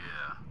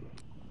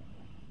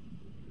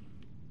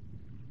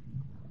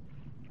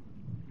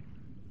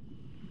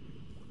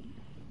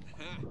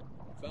 Ha!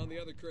 Found the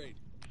other crate.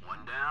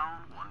 One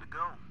down, one to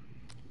go.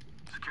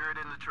 Secure it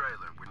in the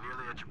trailer. We're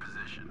nearly at your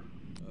position.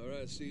 All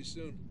right, see you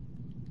soon.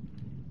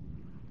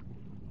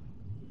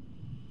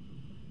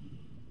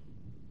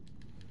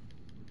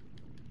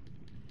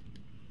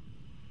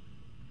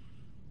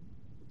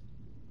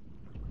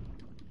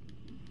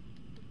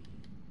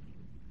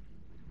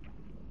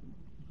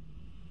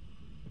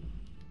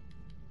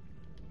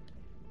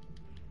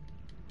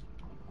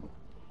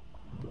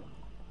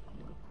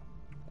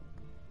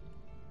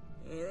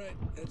 All right,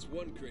 that's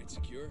one crate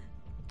secure.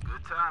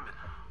 Good timing.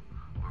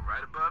 We're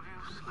right above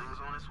you. Sling's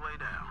on its way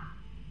down.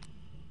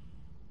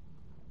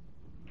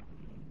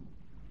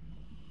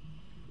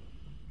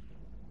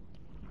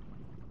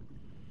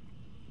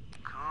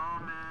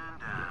 Coming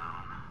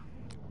down.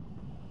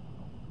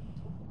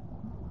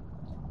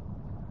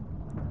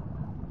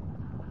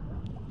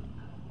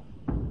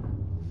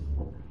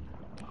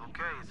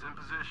 Okay, it's in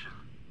position.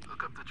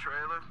 Look up the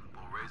trailer.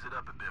 We'll raise it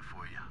up a bit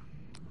for you.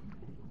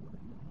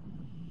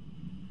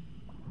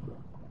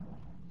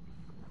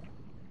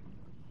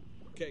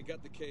 Okay,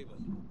 got the cable.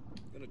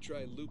 Gonna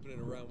try looping it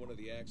around one of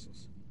the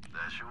axles.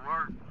 That should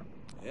work.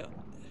 Yeah.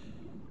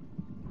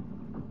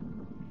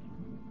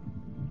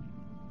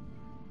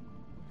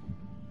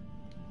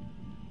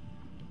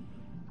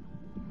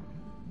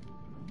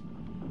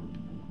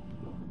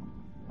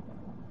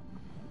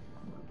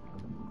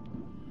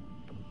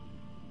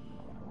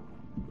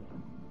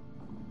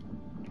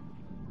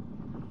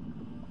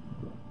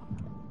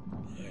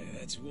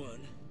 That's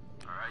one.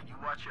 All right, you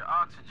watch your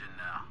oxygen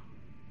now.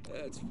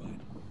 That's fine.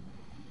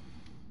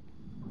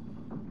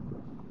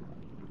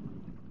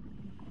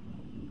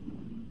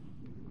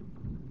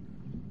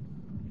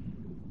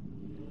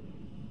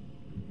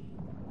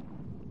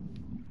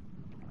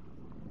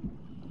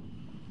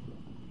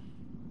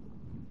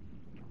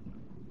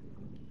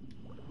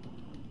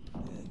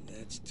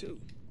 That's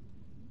 2.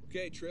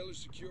 Okay, trailer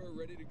secure,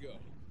 ready to go.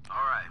 All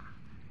right.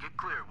 Get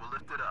clear. We'll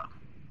lift it up.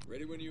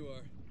 Ready when you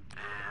are.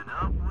 And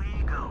up we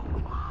go.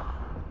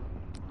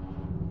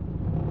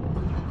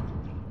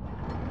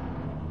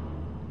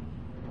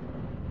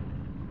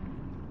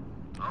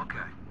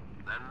 Okay.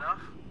 That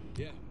enough?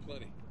 Yeah,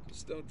 plenty.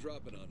 Just don't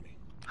drop it on me.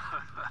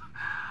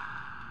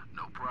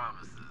 No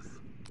promises.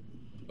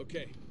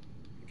 Okay.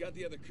 I got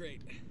the other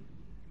crate.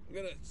 I'm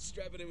gonna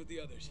strap it in with the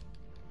others.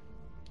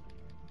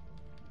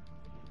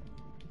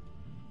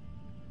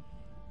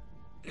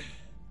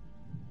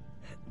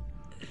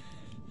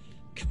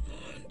 Come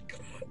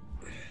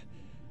on.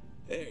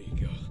 There you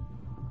go.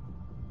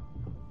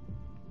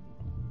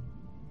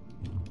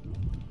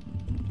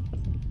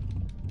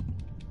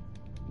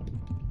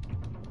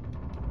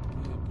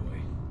 Oh boy.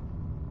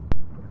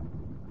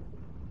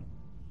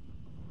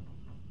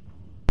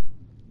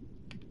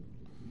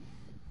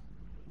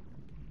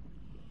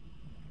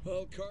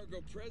 All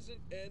cargo present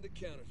and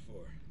accounted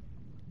for.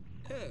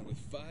 With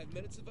 5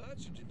 minutes of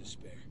oxygen to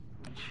spare.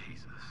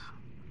 Jesus.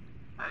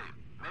 Hey,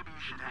 maybe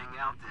you should hang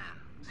out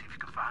then. See if you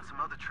can find some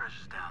other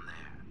treasures down there.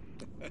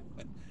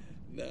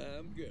 Nah,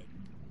 I'm good.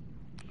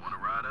 Wanna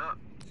ride up?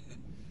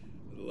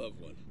 I'd love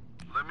one.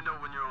 Let me know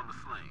when you're on the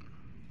sling.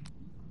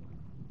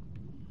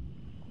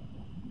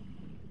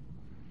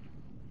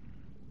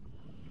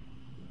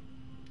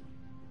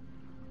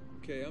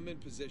 Okay, I'm in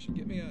position.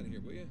 Get me out of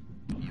here, will you?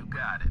 You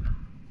got it.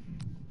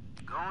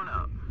 Going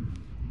up.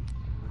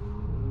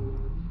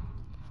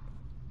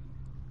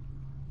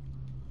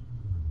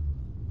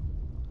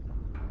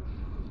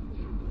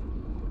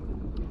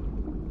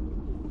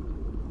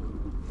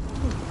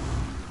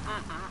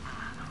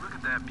 Look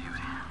at that beauty.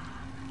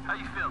 How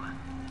you feeling?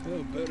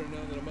 Oh, better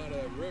now that I'm out of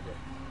that river.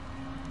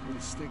 Really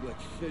stink like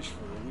fish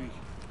for a week.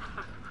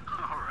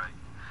 All right.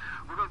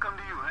 We're gonna come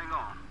to you. Hang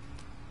on.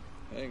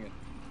 Hanging.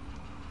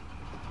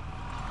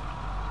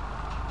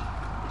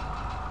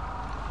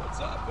 What's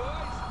up,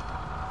 boys?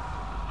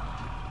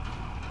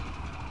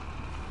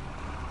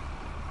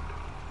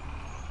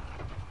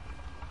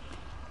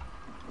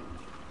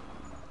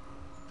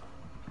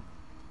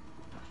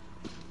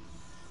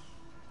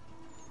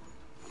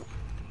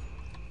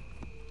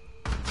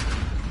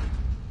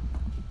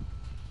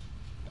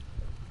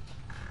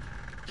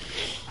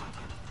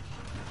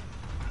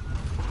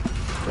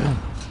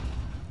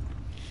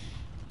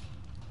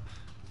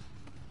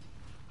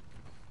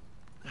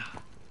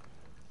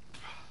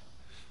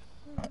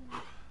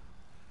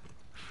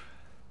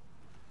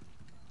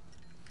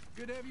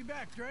 Good to have you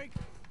back, Drake.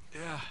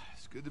 Yeah,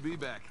 it's good to be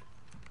back.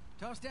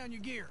 Toss down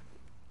your gear.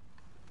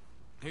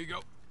 Here you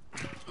go.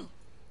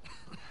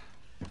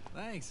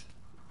 Thanks.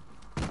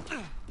 What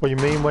do you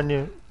mean when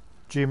you...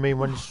 Do you mean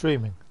when you're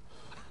streaming?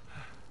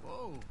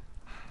 Whoa,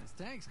 this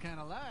tank's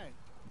kind of light.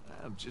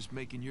 I'm just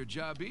making your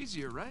job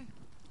easier, right?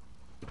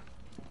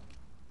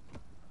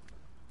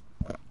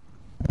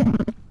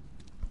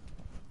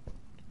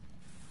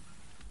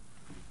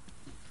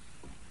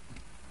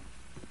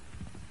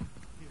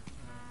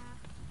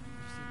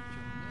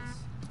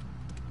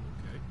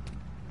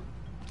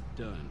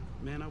 Done.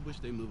 Man, I wish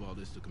they move all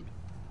this to computer.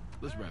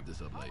 Let's wrap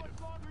this up later.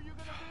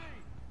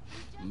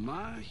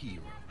 My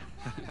hero.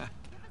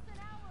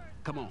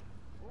 Come on.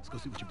 Let's go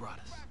see what you brought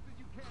us.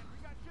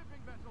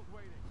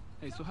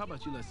 Hey, so how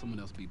about you let someone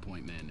else be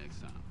point man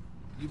next time?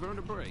 You've earned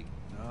a break.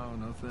 No,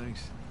 no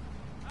thanks.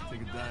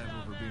 Take a dive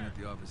over being at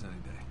the office any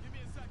day.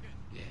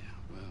 Yeah,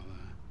 well,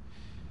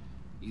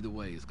 either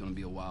way, it's gonna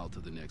be a while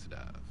to the next dive.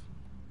 What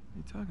are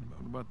you talking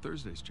about? What about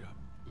Thursday's job?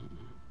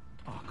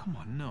 Oh, come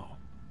on, no.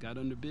 Got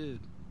underbid.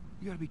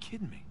 You gotta be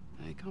kidding me.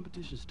 Hey,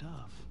 competition's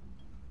tough.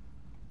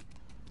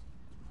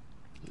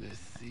 Let's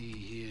see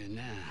here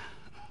now.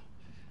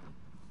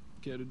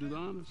 Care to do the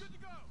honors?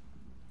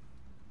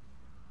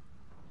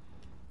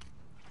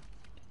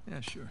 Yeah,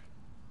 sure.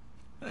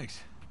 Thanks.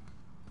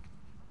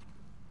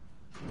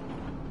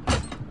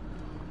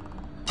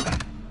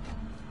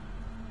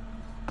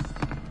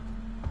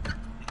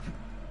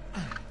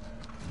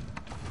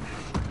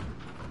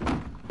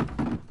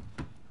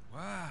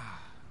 Wow.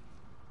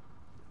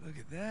 Look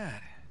at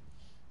that.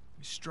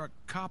 We struck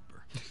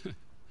copper.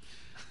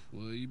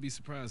 Well, you'd be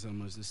surprised how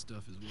much this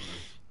stuff is worth.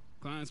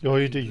 Clients All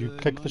you pay do, you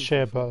good click the money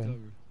share for full button,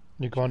 coverage.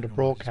 you go under You don't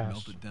wanna just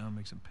broadcast, melt it down,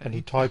 make some and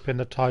you petty? type in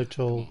the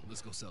title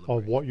Let's go or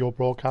celebrate. what you're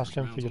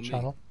broadcasting for Rounds your on me.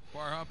 channel.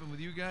 Bar hopping with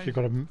you guys? So you've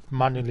got to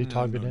manually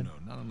type it in. No,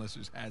 not unless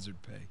there's hazard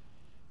pay.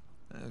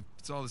 If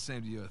it's all the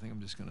same to you, I think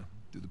I'm just gonna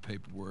do the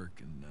paperwork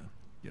and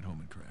get home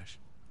and crash.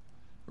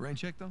 A rain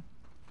check, though?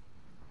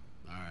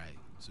 All right,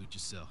 suit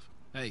yourself.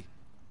 Hey,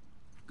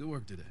 good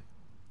work today.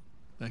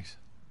 Thanks.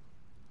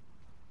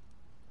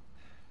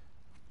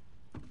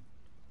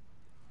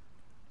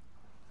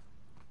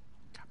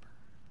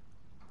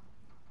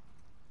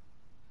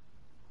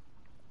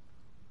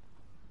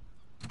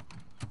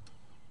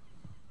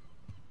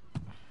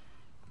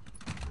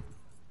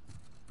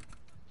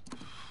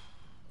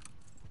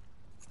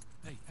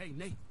 Hey,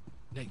 Nate.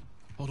 Nate,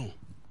 hold on.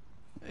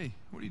 Hey,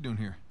 what are you doing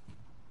here?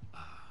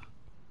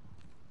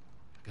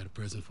 Got a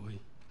present for you.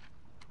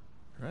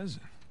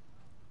 Present?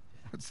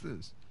 What's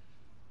this?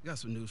 Got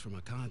some news from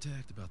my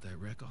contact about that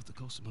wreck off the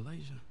coast of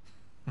Malaysia.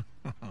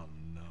 Oh,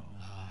 no.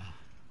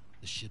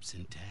 The ship's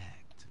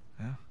intact.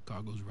 Yeah?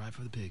 Cargo's right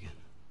for the picking.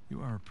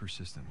 You are a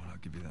persistent one, I'll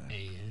give you that.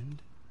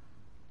 And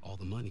all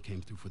the money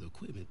came through for the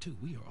equipment, too.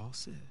 We are all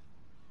set.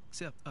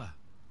 Except,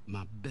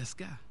 my best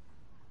guy.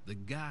 The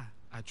guy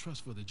I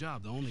trust for the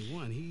job, the only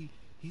one.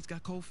 He's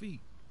got cold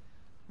feet.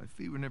 My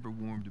feet were never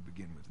warm to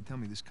begin with. And tell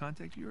me, this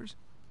contact of yours,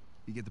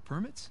 you get the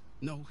permits?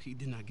 No, he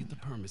did not get the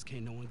permits.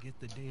 Can't no one get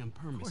the damn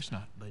permits. Of course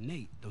not. But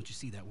Nate, don't you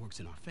see that works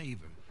in our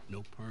favor?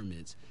 No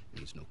permits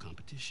means no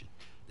competition.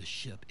 The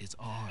ship is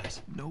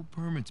ours. No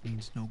permits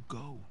means no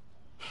go.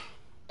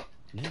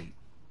 Nate,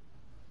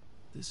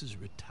 this is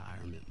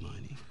retirement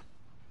money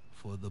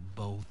for the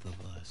both of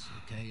us,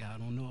 okay? I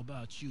don't know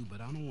about you,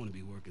 but I don't want to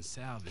be working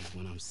salvage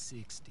when I'm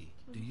 60.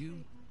 Do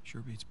you?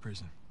 Sure beats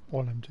prison.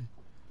 All empty.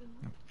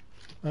 Nope.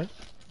 Right?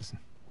 Listen,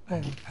 I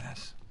have a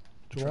pass.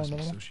 Do you Trust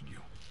want me, another so should you.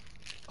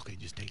 Okay,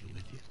 just take it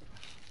with you.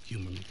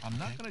 Humor me. I'm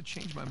not okay? gonna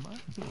change my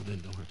mind. Well, then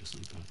don't hurt to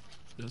sleep on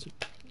it. Does it?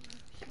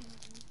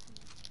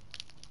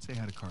 Say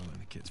hi to Carla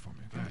and the kids for me,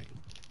 okay? All right.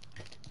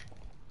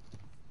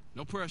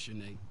 No pressure,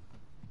 Nate.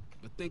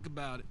 But think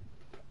about it.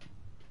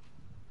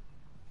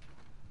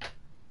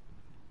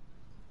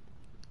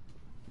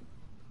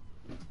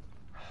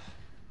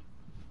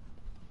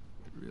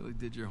 You really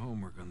did your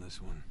homework on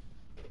this one.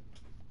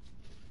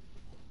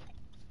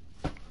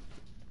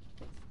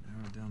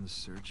 Narrow down the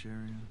search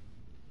area.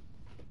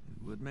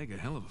 It would make a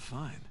hell of a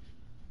find.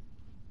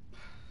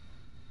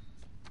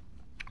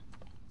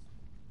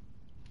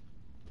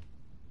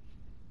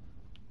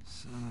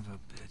 Son of a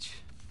bitch.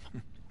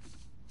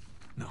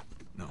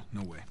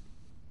 No way.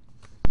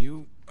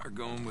 You are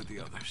going with the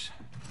others.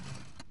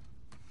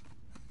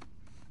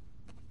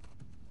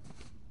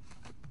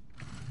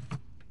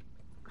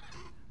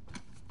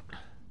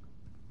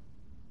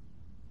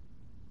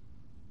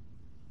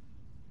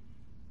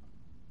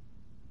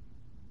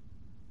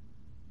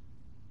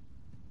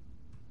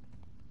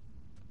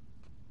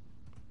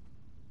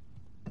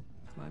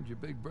 Climbed your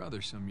big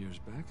brother some years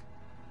back.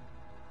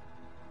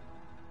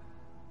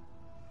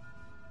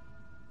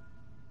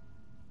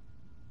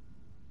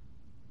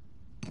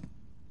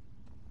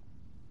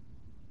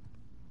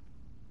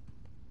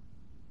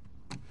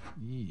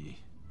 Yee.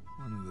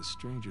 One of the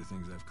stranger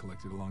things I've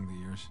collected along the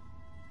years.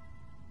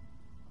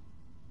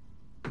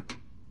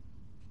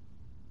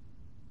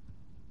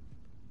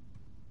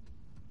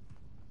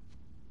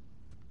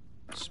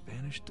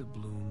 Spanish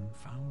doubloon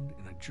found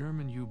in a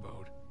German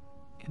U-boat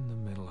in the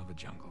middle of a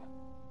jungle.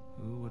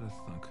 Who would have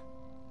thunk?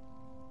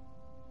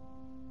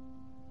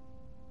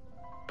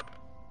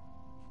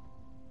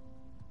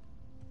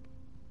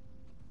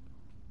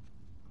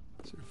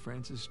 Sir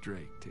Francis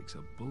Drake takes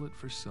a bullet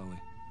for Sully.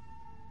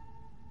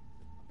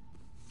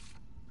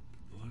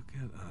 Look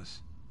at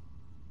us.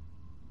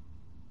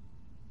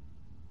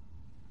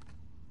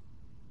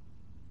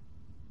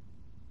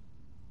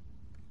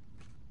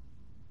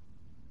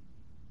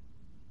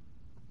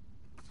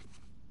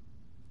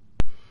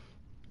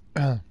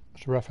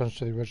 It's a reference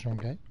to the original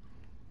game.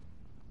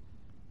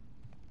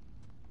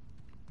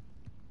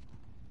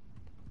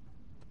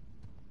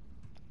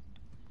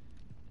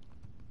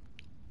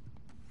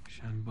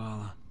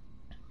 Shambhala.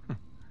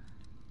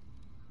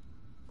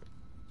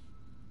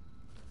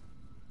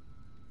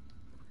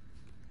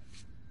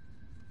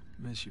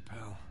 Miss you,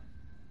 pal.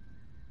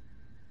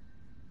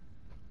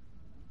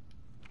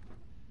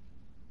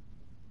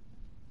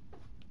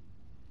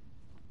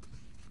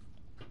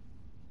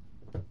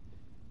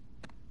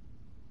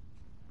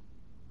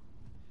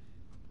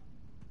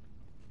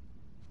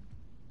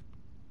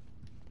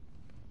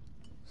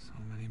 So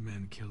many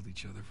men killed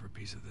each other for a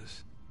piece of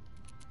this.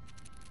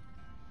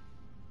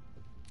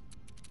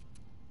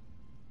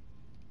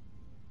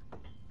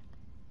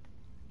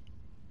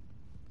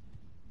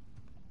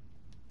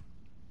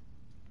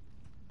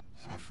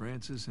 Sir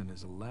Francis and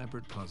his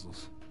elaborate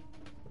puzzles.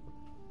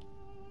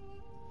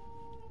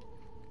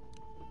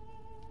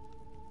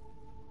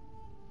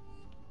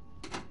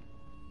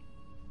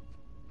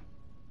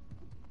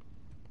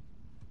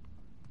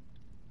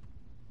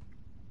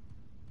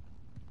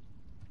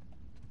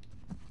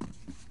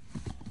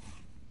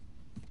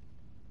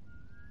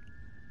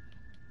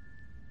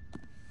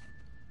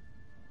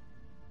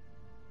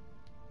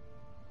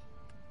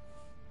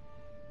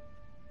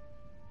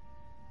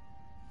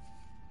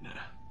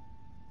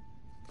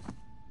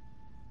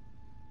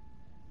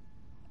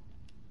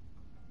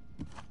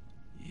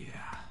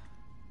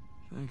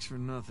 Thanks for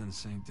nothing,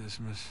 St.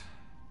 Dismas.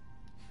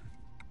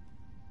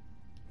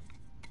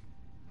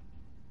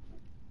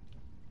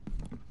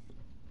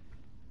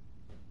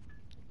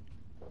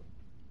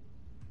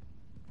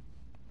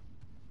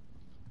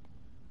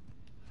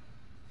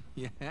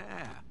 Yeah. Here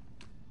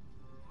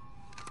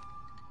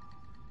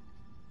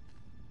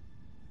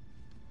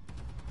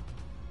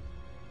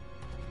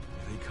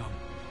they come.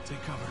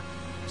 Take cover.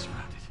 I'm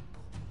surrounded.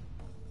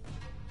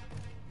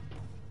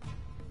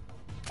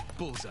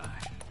 Bullseye.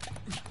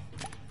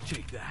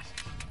 Take that.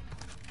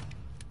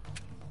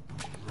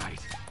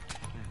 Right.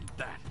 And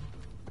that.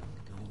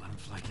 Don't let him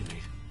flank you,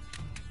 Nate.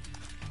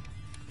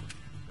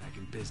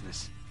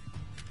 business.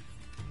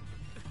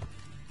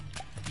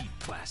 Eat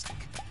plastic.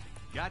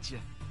 Gotcha.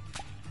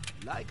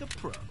 Like a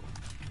pro.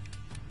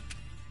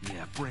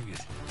 Yeah, bring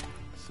it.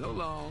 So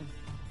long.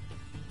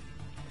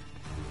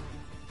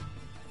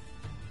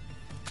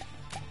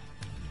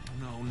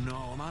 No,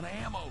 I'm out of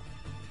ammo.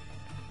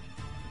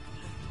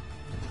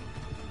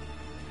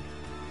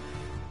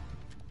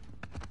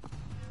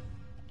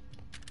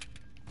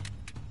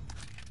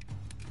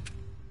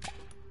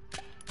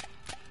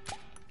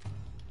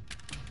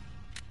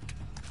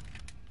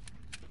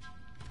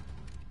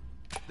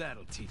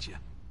 That'll teach you.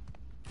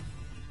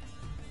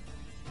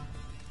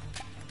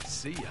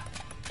 See ya.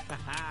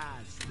 Haha,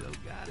 still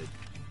got it.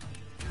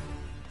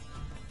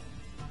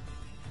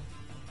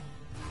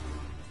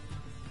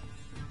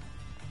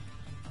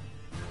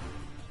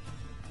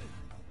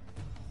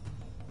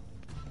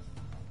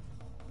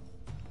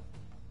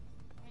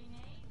 Hey,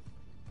 Nate?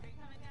 Are you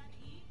coming down to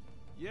eat?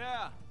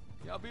 Yeah,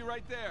 I'll be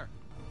right there.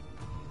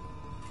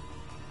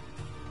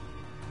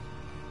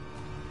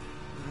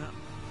 Well,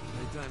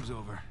 playtime's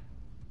over.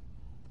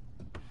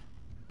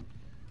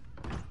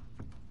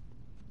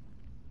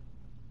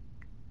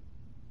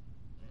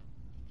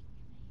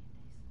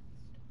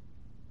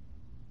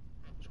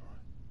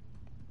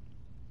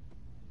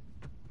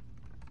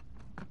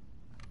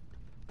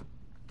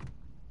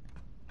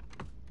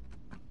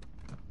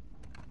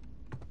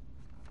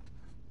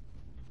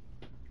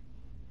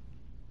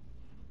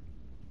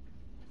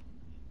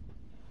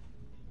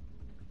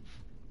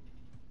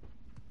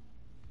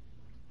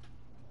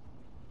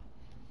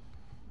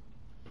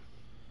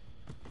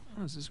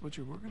 Oh, is this what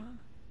you're working on?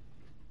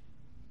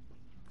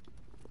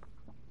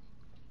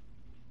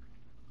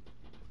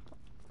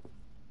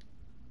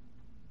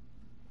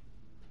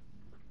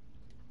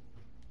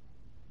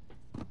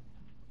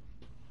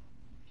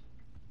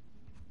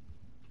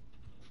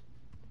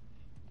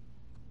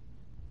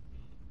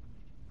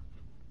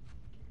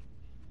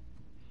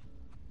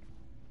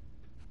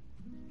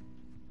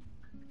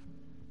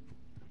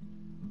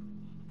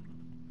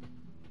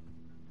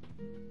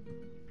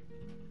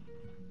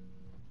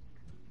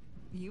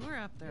 You were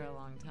up there a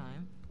long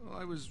time. Well,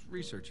 I was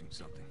researching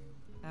something.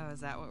 Oh,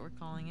 is that what we're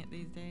calling it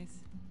these days?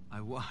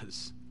 I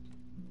was.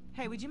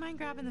 Hey, would you mind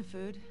grabbing the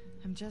food?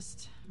 I'm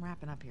just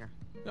wrapping up here.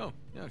 Oh,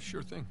 yeah,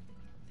 sure thing.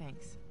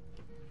 Thanks.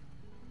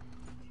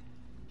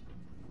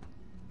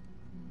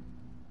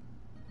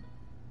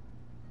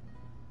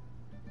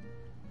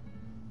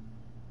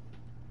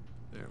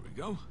 There we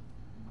go.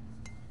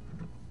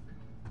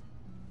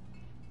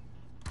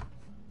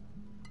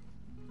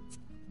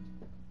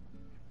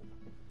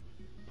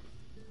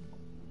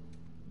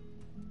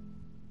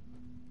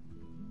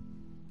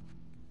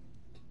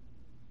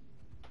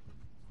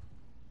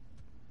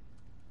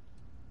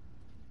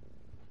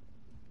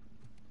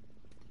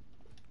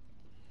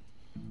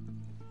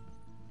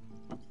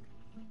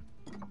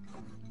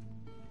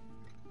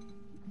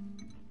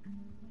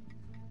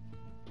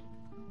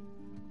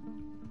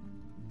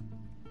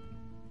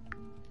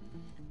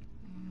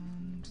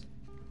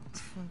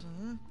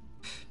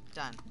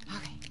 Done.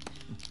 Okay.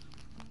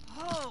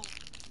 Oh.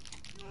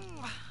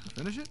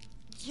 Finish it?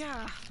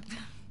 Yeah.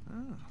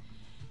 Oh.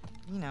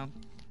 You know,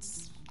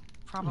 it's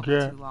probably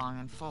Yeah. too long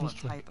and full of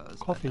Mr. typos,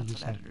 Coffee, but you that's what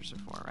said. editors are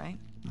for, right?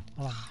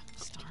 Oh. I'm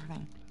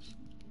starving.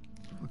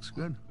 Looks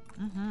good.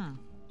 Mm-hmm.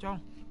 So,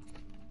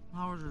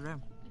 how was your day?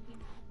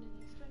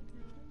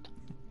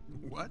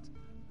 What?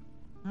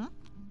 Hmm?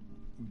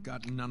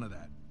 Got none of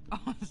that.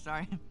 Oh,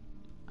 sorry.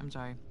 I'm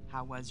sorry.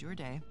 How was your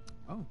day?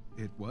 Oh,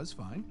 it was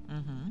fine.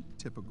 Mm-hmm.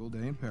 Typical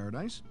day in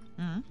paradise.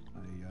 Mm-hmm.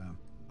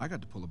 I got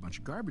to pull a bunch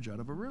of garbage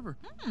out of a river.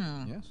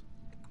 Yes.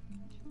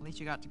 At least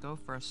you got to go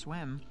for a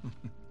swim.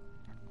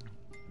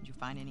 Did you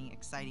find any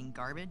exciting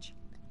garbage?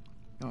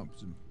 Oh, it was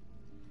some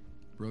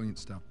brilliant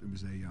stuff. It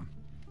was a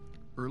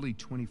early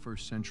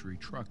 21st century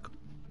truck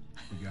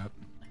we got.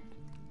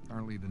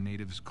 Apparently the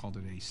natives called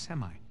it a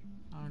semi.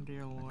 Oh,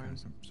 dear Lord. Kind of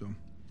stuff. So,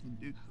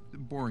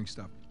 boring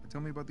stuff.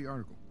 Tell me about the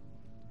article.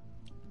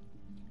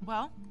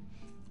 Well,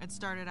 it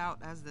started out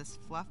as this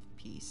fluff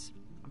piece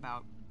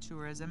about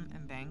tourism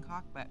in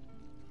Bangkok, but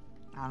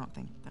I don't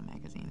think the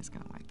magazine is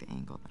going to like the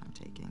angle that I'm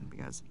taking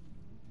because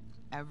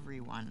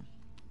everyone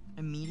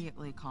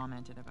immediately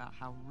commented about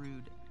how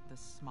rude the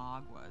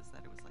smog was,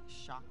 that it was like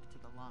shock to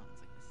the lungs,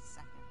 like the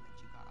second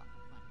that you got off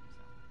the plane.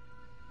 So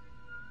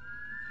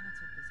we kind of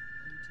took this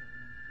U-turn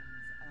and became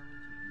this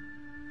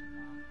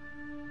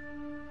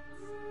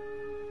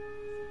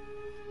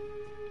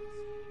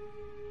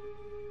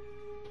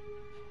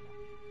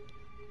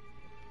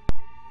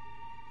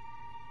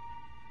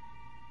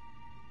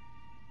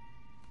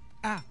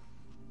Ah!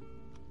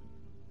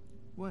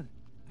 What?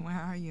 Where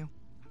are you?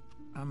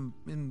 I'm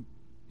in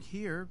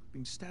here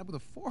being stabbed with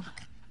a fork.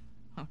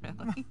 Oh,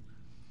 really?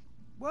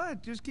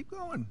 What? Just keep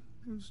going.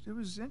 It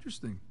was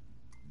interesting.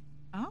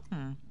 Oh.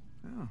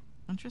 Yeah.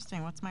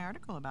 Interesting. What's my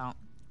article about?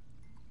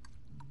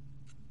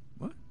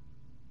 What?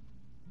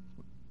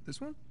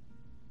 This one?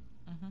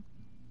 Mm-hmm.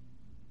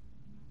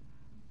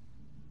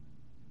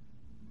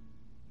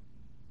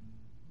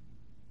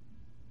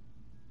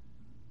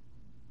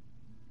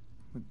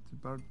 It's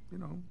about, you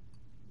know,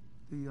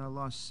 the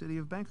lost city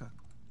of Bangkok.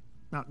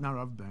 Not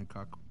of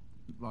Bangkok.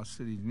 Lost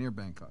city near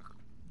Bangkok.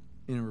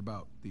 In or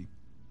about the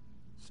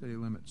city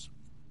limits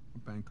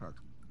of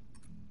Bangkok.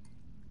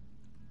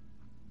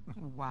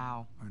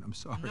 Wow. All right, I'm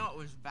sorry. No, it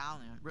was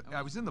valiant.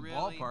 I was in the really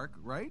ballpark,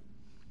 right?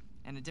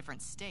 In a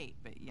different state,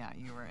 but yeah,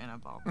 you were in a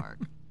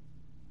ballpark.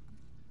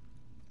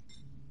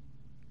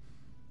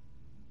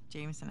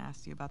 Jameson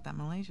asked you about that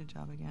Malaysia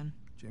job again.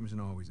 Jameson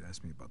always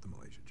asks me about the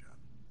Malaysia job.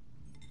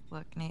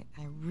 Look, Nate,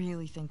 I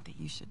really think that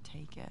you should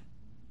take it.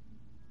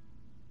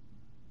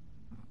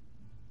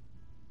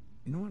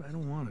 You know what? I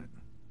don't want it.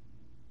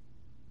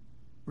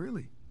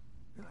 Really.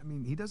 I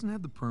mean, he doesn't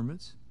have the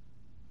permits.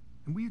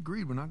 And we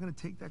agreed we're not going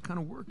to take that kind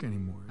of work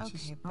anymore. It's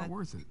just not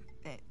worth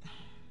it.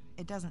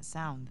 It doesn't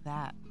sound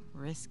that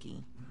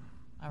risky.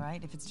 All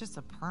right? If it's just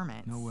a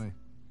permit. No way.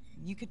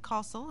 You could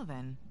call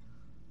Sullivan.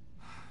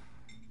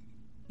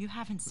 You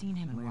haven't seen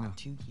him in, what,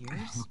 2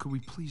 years? Look, could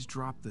we please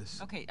drop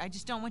this? Okay, I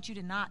just don't want you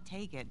to not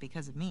take it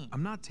because of me.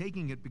 I'm not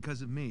taking it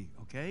because of me,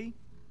 okay?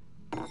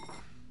 I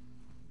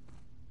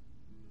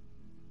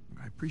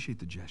appreciate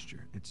the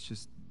gesture. It's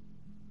just...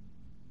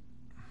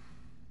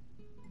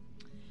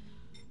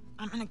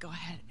 I'm gonna go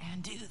ahead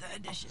and do the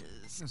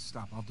dishes. Just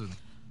stop, I'll do them.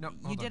 No,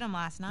 You did them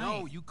last night.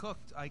 No, you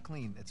cooked. I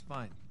cleaned. It's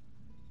fine.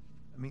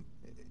 I mean,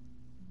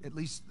 at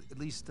least, let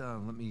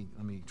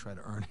me try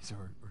to earn it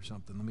or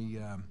something. Let me,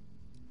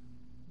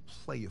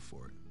 play you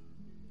for it.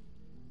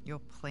 You'll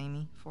play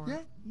me for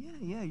it?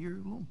 Yeah, your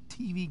little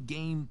TV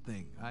game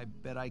thing. I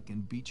bet I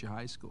can beat your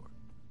high score.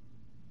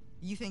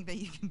 You think that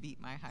you can beat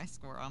my high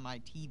score on my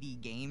TV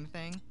game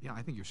thing? Yeah,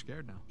 I think you're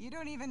scared now. You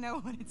don't even know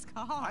what it's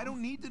called. I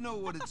don't need to know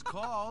what it's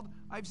called.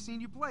 I've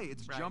seen you play.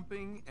 It's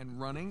jumping and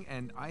running,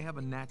 and I have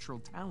a natural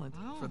talent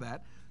for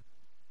that.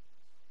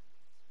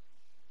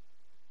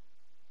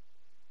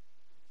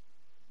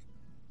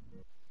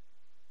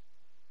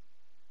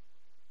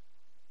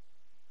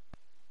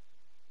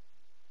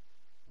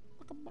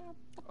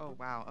 Oh,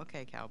 wow.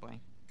 Okay, cowboy.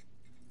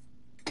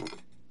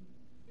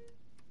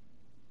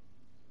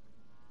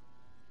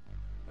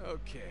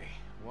 Okay,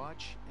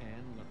 watch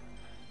and learn.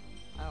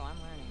 Oh, I'm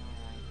learning, all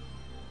right.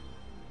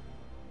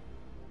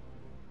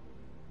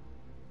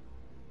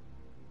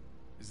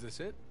 Is this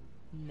it?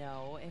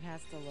 No, it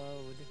has to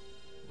load.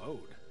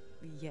 Load?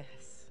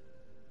 Yes.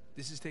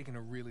 This is taking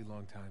a really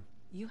long time.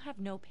 You have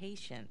no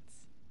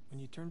patience. When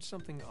you turn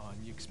something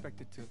on, you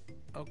expect it to...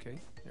 Okay,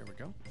 there we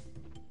go.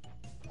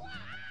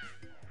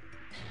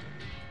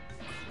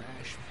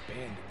 Crash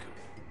Bandicoot.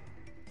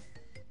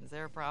 Is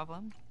there a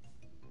problem?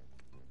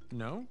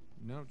 No,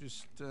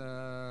 just,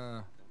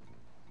 how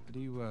do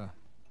you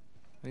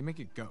make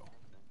it go?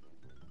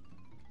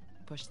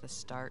 Push the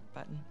start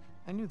button.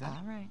 I knew that.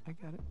 All right. I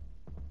got it.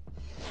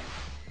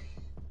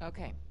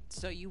 Okay,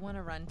 so you want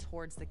to run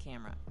towards the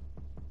camera.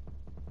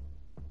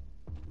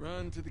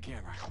 Run to the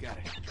camera. Got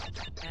it.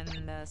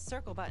 And the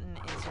circle button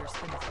is your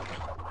spin attack.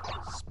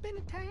 Spin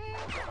attack!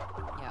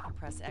 Yeah,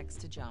 press X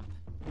to jump.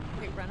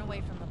 Okay, run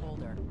away from the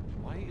boulder.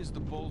 Why is the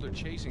boulder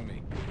chasing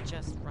me?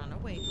 Just run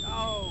away.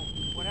 Oh!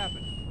 What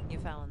happened? You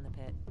fell in the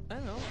pit. I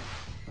don't know.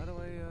 How do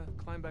I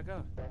climb back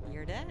out?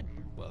 You're dead.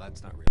 Well,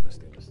 that's not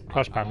realistic.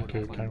 Crash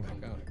Bandicoot, kind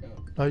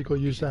of. No, you got to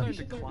use them.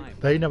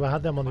 They never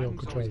had them on the old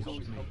controls.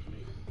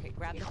 Okay,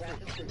 grab the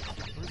fruit.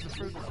 Where's the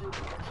fruit?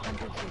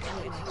 100 gives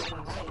you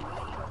an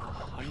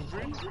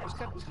 100? Who's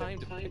got time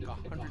to pick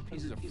 100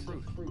 pieces of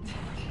fruit?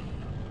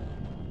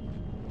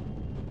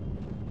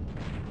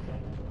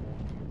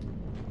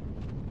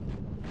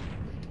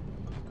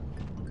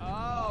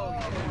 Oh,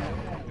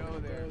 yeah. Go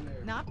there.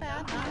 Not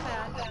bad, not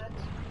bad.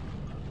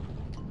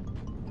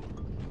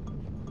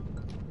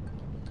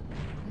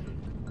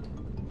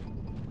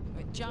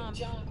 Wait, jump.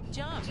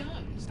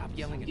 Stop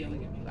yelling at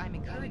me. I'm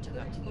encouraging you.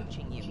 I'm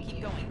coaching you.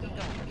 Keep going.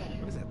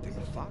 What is that thing,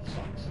 a fox?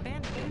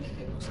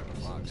 Bandicoot. Looks like a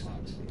fox.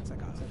 It's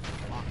like a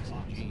fox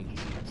in jeans.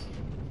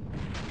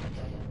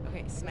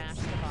 Okay, smash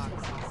the box.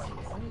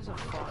 Why is a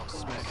fox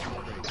smashing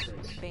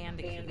crates?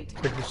 Bandicoot.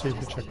 Quick to see the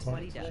That's what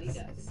checkpoint. he does.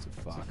 It's a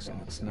fox,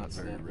 and it's not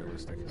very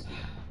realistic.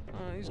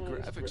 These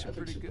graphics are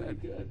pretty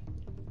good.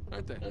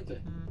 Aren't they?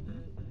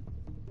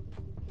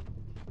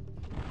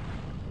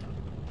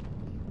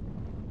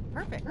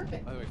 Perfect.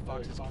 By the way,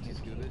 foxes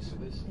can't do this.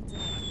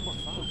 Poor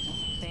fox.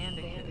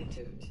 Bandicoot.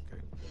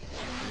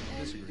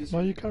 Disagree. No,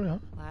 you carry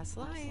on. Last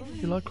life.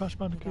 You like Crash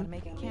Gotta Bandicoot?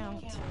 make it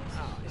count.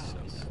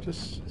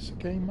 Just, it's a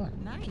game, man.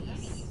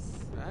 Nice.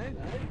 Right?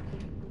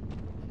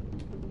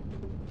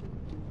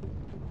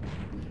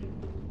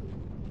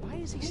 Why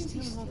is he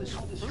stealing all this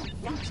fruit?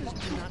 Foxes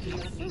do not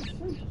eat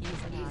fruit.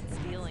 He's not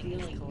stealing,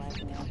 he's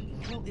collecting.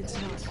 Well, it's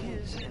not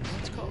his, and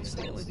that's called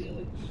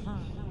stealing. Huh.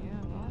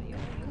 Yeah, well, you...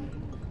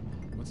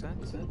 What's that?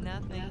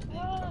 Nothing.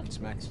 Talking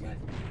smack.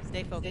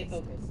 Stay focused.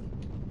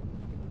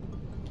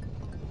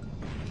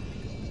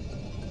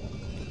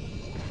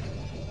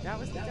 That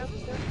was good.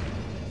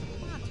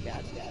 Not too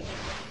bad.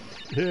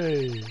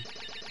 Yay!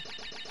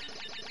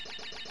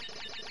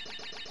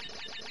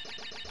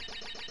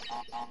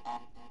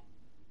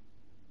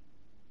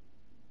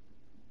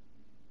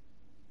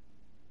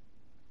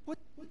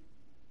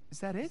 Is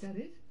that it?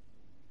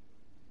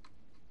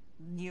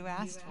 You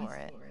asked for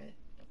it.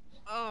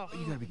 Oh,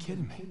 you gotta be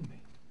kidding me.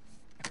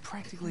 I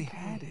practically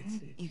had it.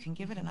 You can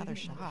give it another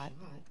shot.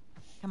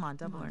 Come on,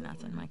 double or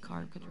nothing. My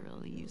car could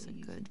really use a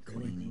good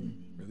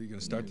cleaning. Really, you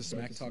gonna start the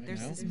smack talking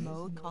There's now? this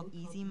mode called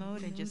easy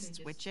mode. I just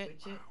switch it.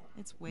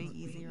 It's way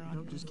easier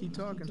on. Just keep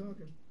talking.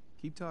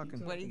 Keep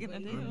talking. What are you gonna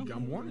do?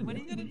 I'm warning What are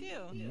you. you gonna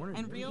do? I'm warning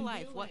In you. real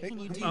life, what can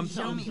you do? I'm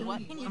Show telling me. you.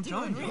 What can you I'm do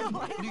telling in you. real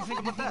life? What do you think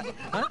about that?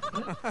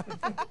 Huh?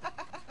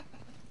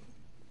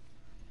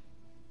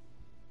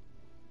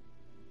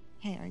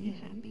 Hey, are you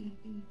happy?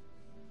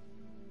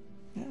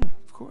 Yeah,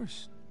 of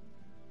course.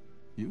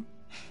 You?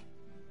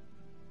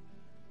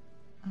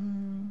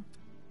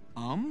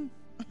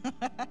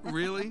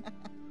 Really?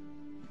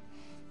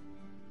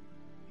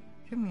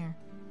 Come here.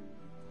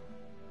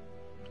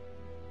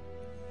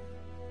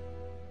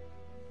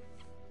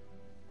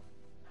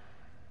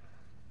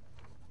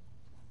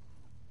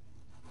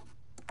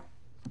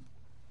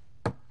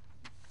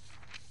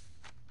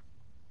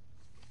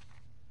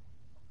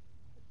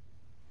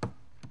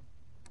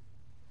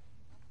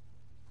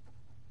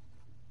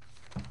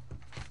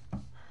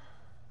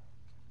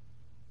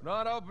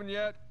 Not open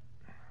yet.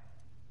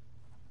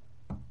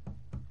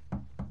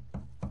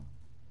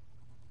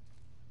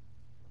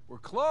 We're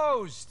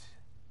closed.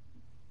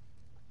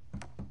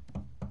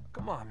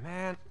 Come on,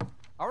 man.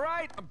 All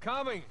right, I'm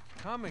coming.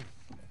 Coming.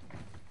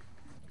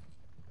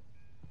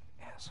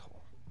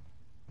 Asshole.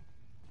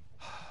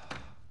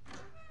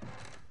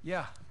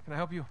 Yeah, can I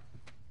help you?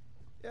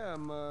 Yeah,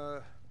 I'm,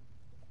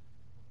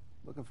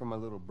 looking for my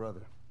little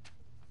brother.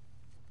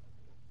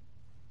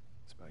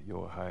 It's about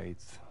your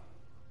height,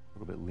 a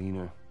little bit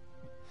leaner.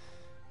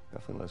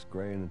 Definitely less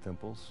gray in the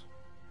temples.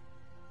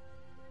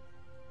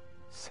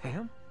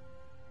 Sam?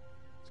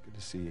 It's good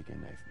to see you again,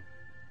 Nathan.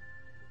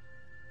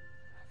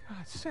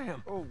 God,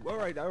 Sam. Oh, all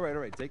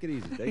right. Take it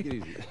easy, take it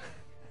easy.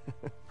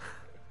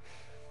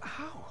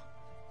 How?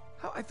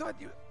 How? I thought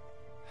you...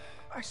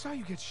 I saw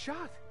you get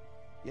shot.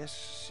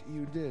 Yes,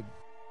 you did.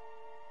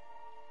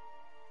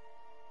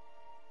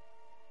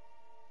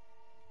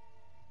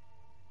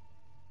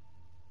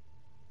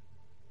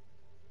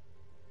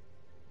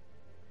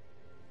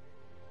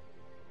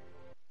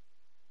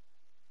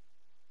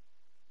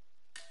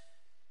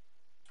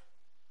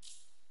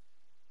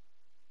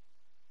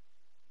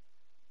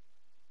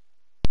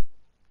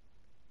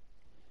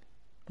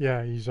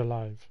 Yeah, he's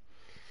alive.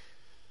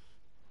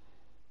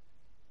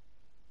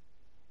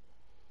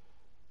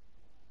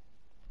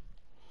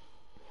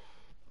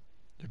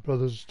 Your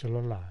brother's still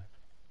alive.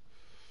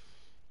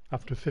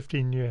 After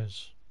 15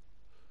 years.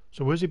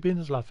 So where's he been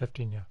this last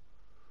 15 years?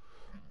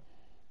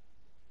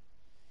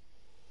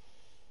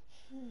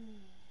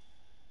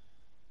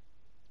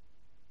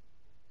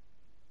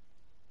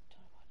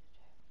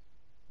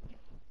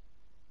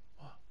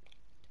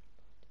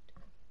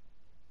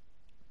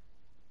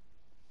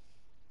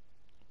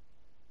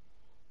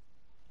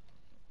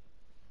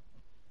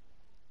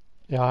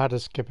 Yeah, I had to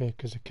skip it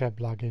because it kept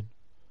lagging.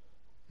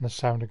 And the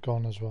sound had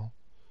gone as well.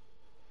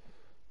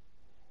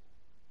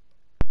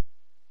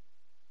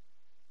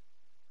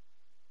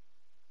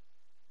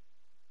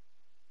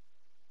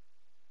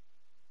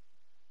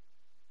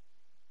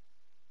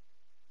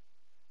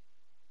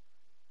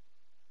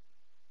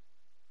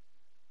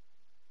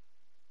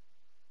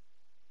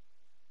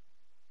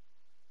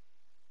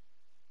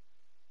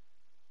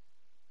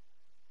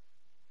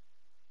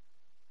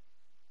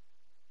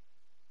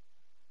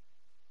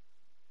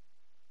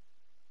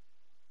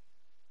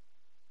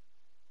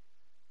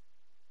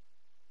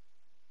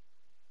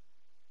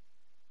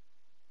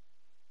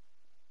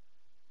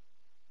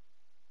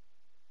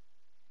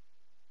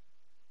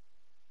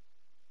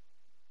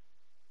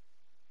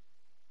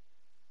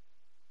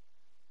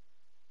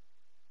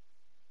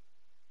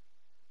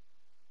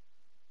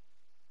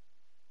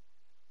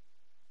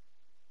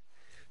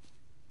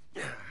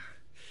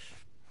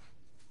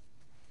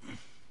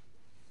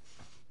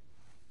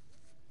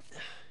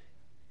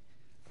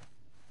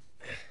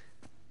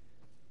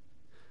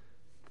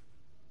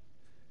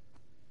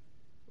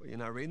 Well, you're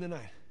not reading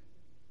tonight?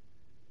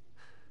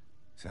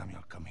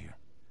 Samuel, come here.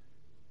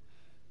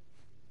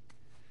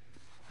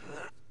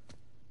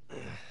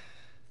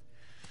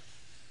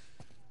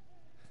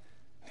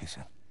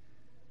 Listen.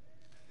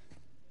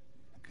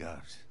 The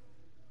guards,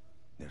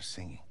 they're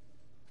singing.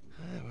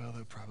 Well,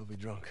 they're probably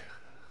drunk.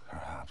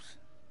 Perhaps.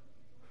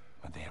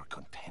 But they are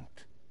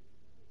content.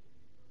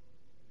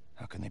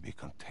 How can they be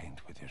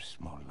content with their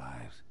small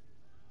lives?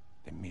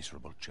 Their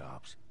miserable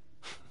jobs?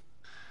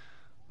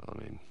 Well,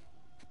 I mean,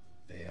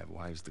 they have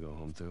wives to go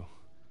home to.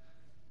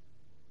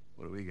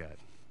 What do we got?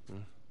 Huh?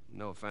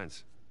 No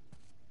offense.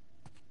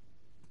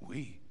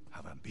 We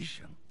have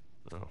ambition.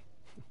 Oh.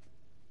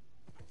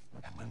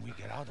 And when we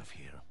get out of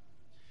here,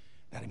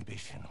 that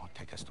ambition will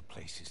take us to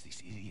places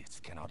these idiots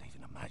cannot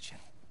even imagine.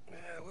 Yeah,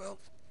 well,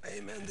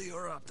 amen to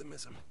your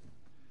optimism.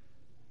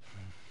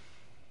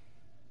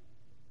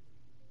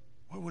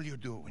 What will you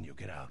do when you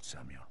get out,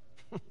 Samuel?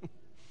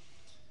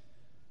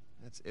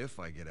 That's if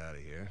I get out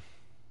of here.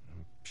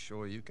 I'm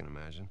sure you can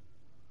imagine.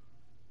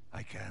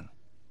 I can.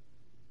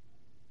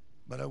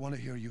 but I want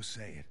to hear you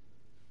say it.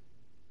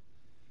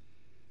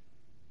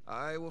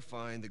 I will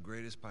find the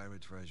greatest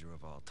pirate treasure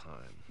of all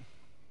time,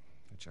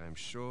 which I am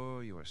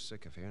sure you are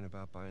sick of hearing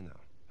about by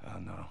now. Oh,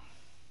 no.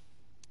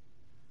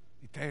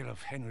 The tale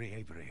of Henry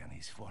Avery and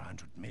his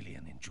 400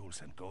 million in jewels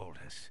and gold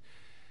has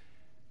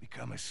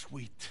become a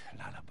sweet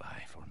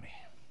lullaby for me.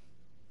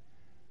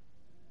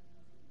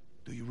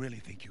 Do you really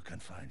think you can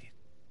find it?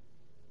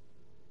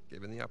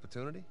 Given the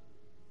opportunity?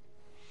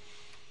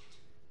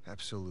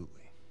 Absolutely.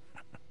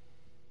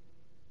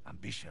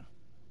 Ambition.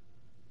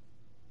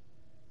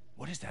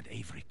 What is that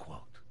Avery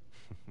quote?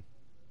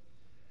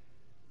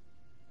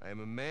 I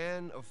am a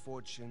man of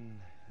fortune,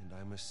 and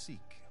I must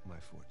seek my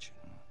fortune.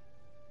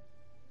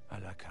 I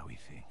like how he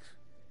thinks.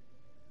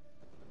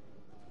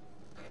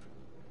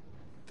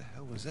 What the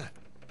hell was that?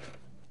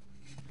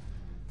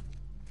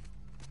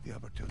 The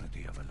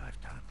opportunity of a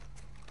lifetime.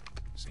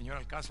 Señor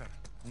Alcázar,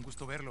 un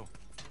gusto verlo.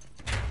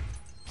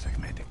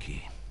 Sáqueme de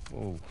aquí.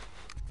 Oh.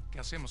 ¿Qué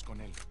hacemos con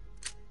él?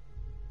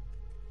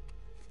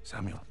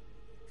 Samuel,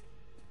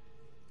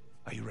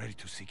 are you ready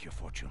to seek your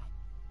fortune?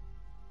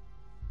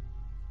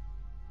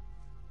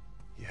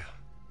 Yeah.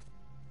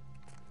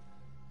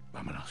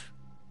 Vámonos.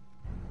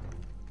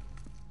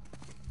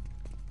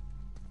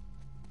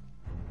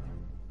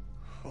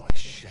 Holy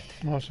shit.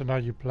 Oh, so now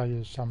you play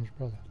as Sam's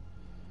brother.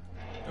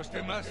 Los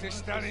demás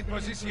están en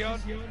posición.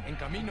 En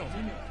camino.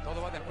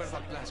 Todo va de acuerdo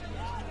al plan,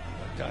 señor.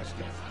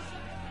 Fantastic.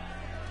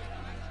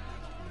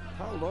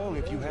 How long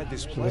have you had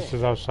this So plan? this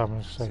is how Sam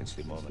is saying. Since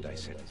the moment I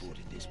set foot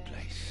in this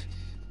place.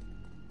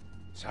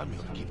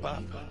 Samuel, keep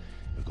up.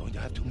 We're going to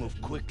have to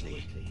move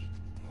quickly.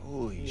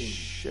 Holy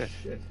shit.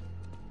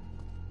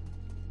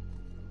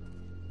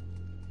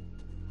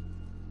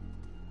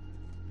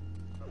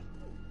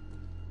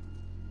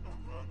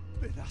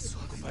 Pedazo.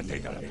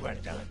 Ocúpate de la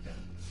puerta.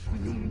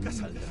 Nunca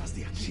saldrás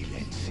de aquí.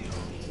 Silencio.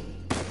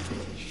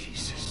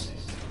 Jesus.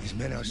 These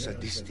men are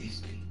sadistic.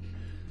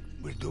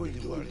 We're doing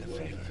the world a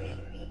favor.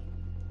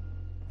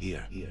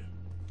 Here.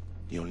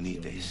 You'll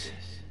need this.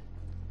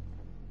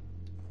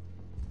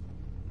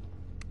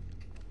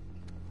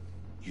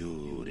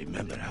 You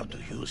remember how to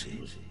use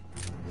it?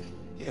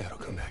 Yeah, it'll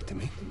come back to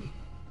me.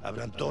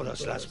 Abran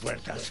todas las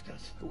puertas.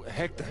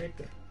 Hector,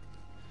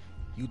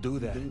 you do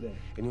that, and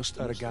you'll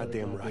start a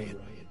goddamn riot.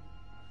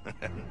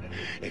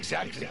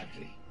 Exactly.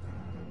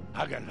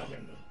 Háganlo.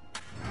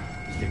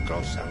 Stay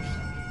close, Sam.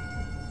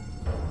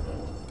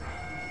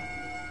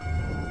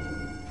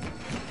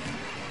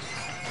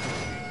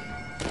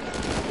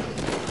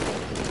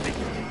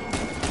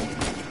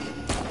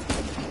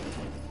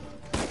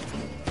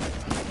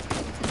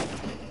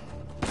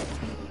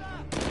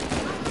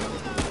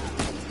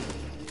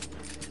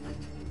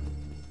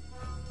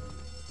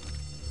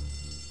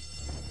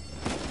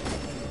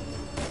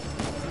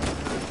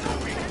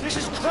 This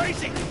is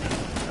crazy! We're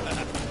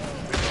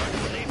going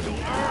to need to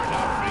earn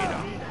our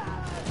freedom.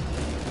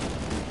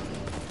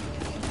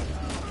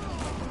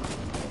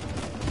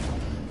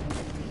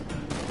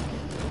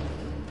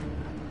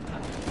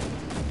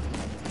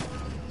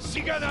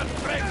 Sigan al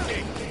frente!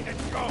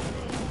 Let's go!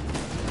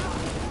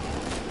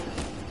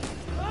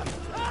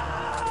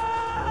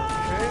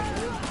 Okay?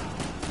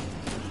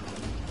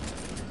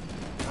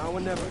 Now or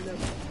never.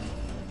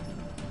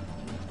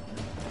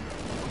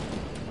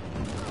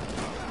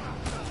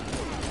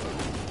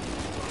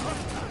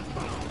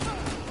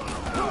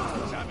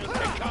 Samuel,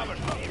 take cover.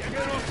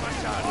 Debemos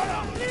pasar.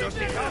 Los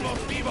dejamos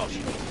vivos.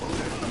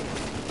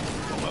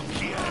 Como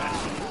quieras.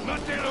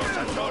 Mátelos a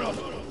todos.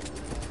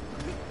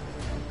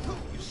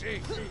 You see?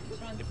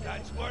 The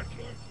plan's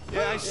working.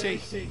 Yeah, I see.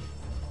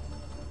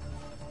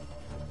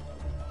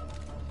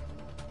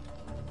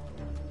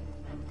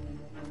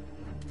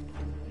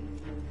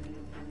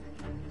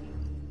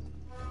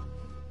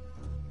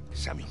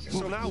 Sammy,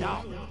 So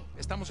now,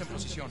 Estamos en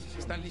posición.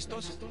 ¿Están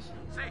listos?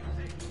 Sí,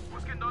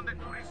 busquen dónde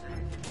cubrirse.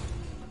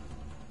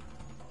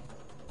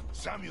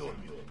 Samuel,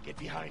 get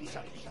behind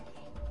Sammy.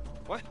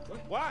 What?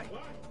 Why?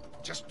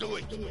 Just do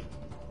it.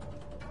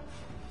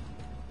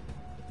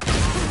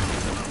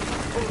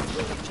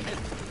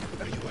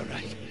 Are you all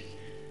right?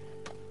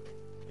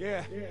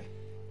 Yeah.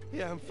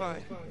 Yeah, I'm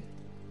fine.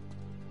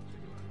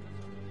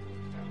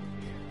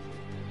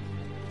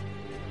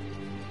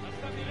 Las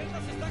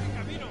camionetas están en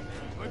camino.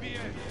 Muy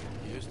bien.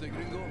 ¿Y este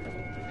gringo?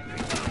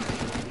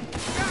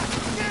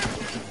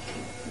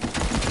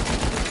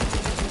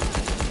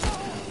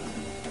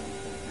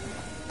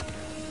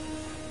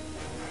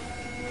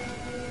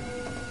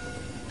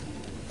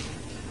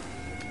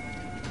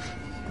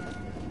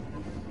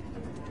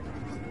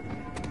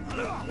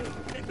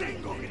 ¡Te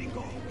tengo,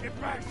 gringo! ¡Get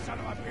back, son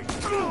of a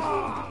bitch!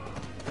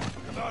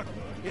 Come on.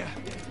 Yeah.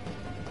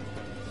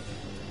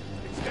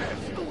 It's dead.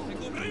 ¡Te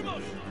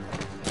cubrimos!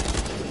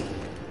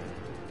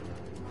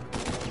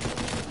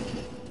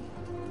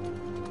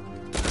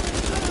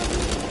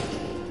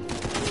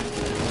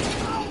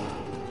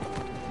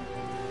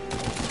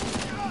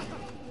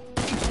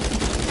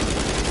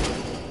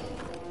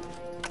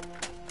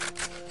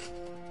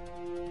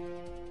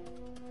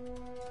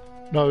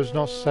 No, it's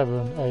not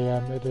 7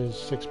 AM, it is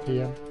 6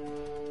 PM.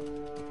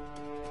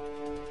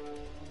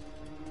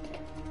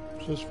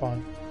 So it's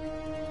fine.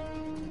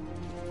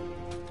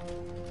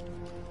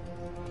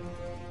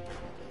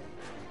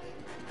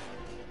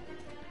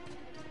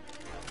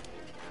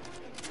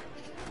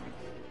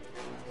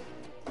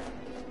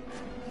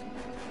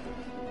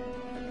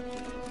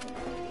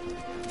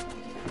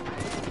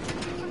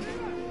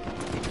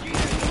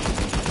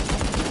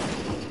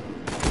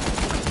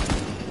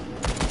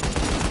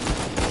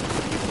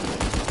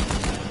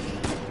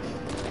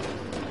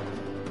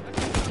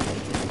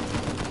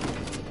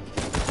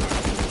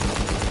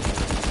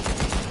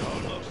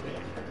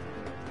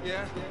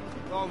 Yeah,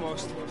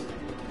 almost.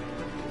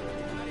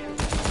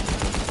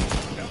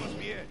 That must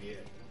be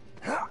it.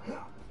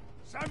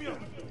 Samuel!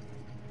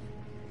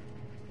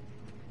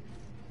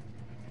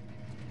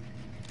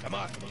 Come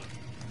on.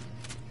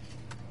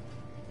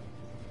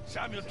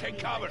 Samuel, take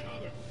cover.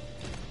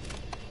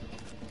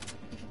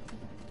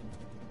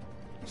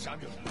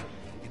 Samuel,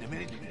 in a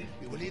minute,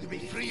 you will either be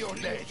free or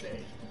dead.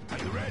 Are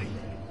you ready?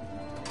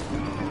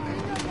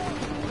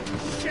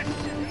 Shit!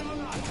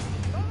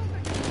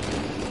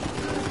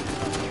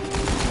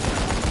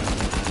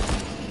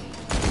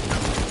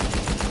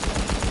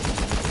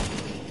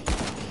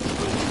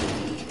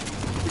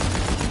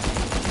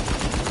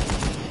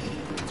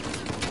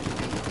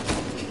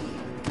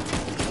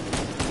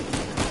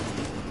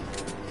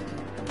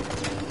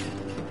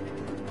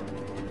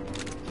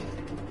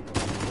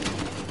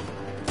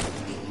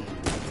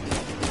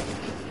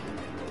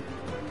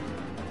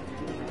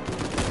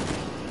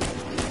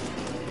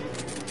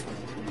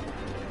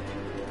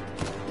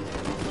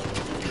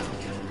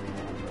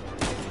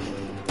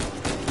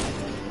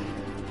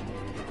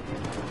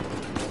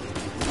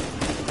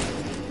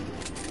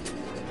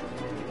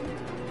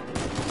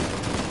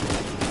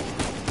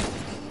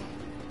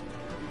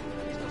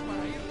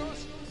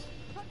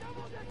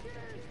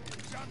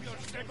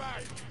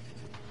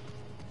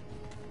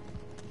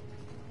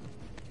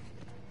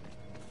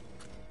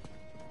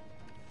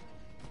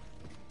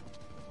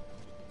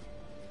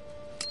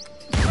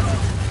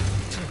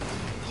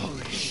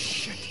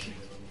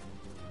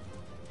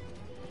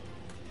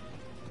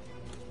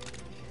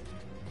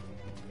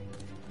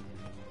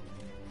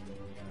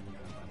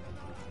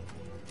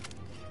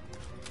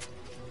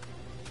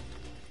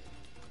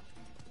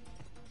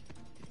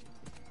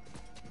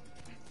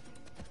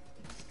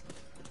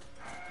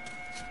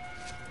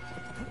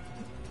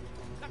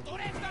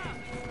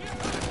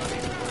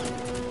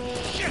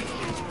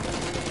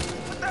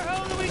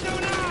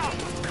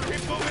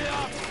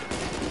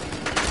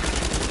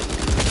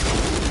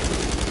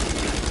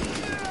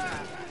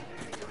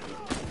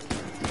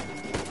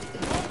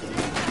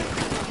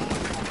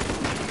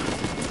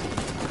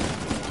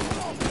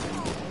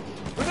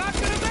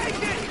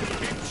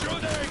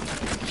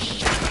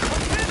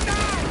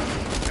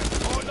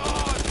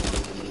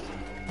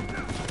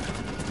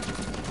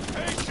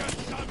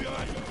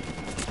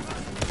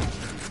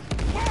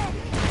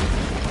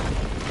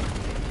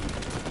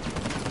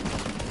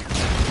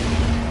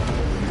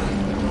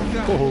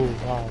 Oh,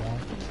 wow.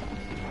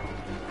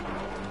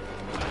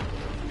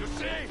 You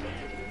see?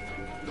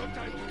 No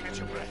time to catch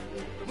your breath.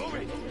 Move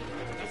it!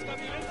 Las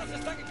camionetas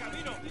están en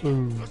camino.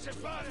 No se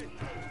paren.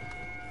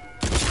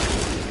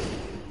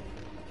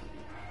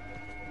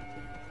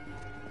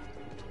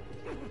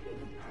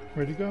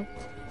 Where'd he go?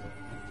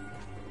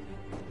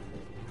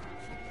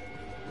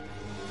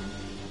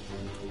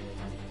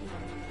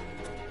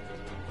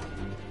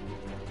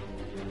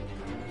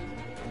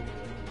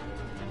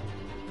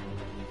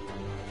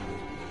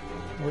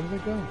 Where did they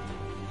go?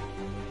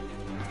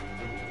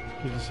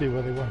 Did you see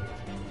where they went?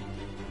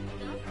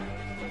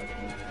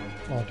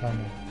 Oh, damn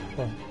it.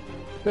 Sorry.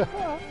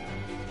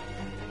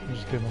 I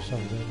just get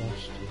myself a bit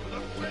lost.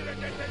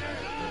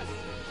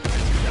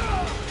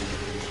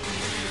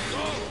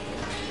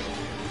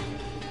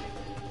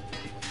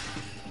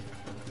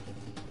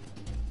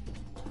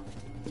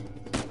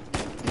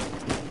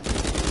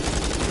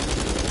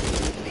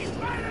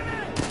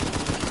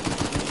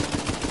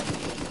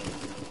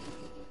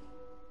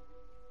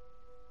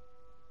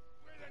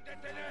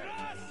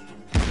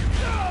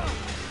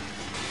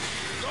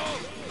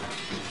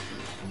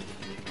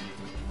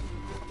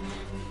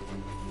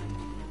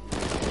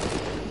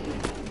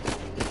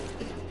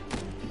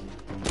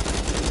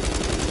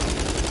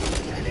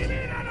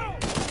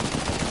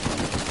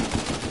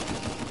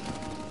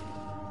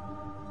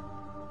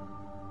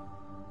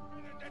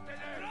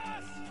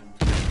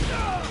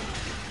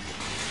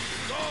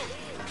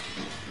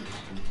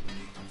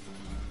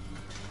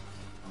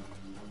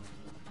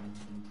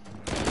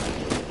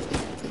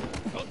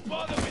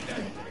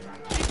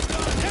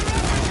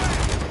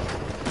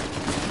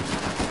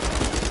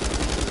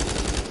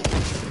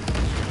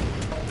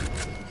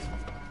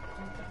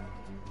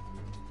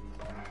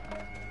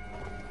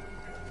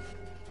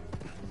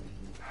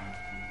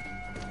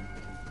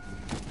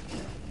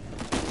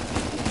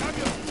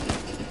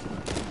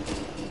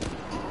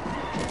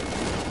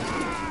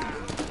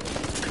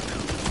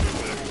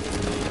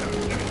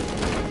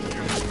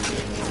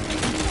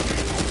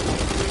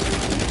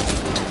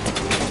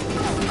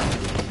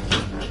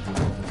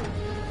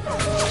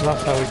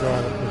 That's how we go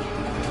out of this.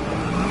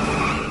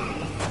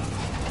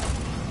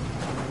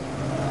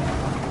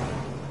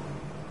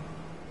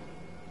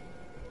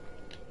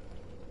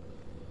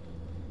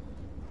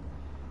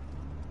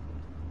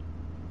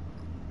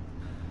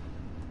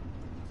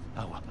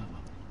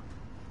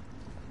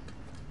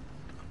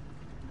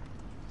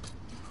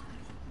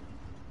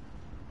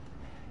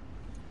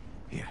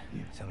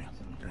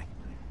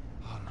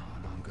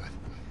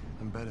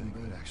 better than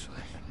good,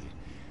 actually.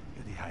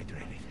 You're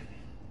dehydrated.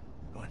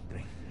 Go on,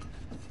 drink.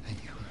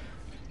 Thank you.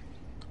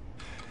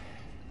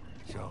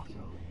 So,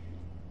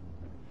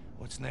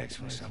 what's next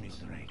for Samuel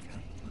Drake, huh?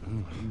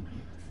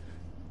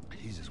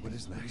 Jesus, what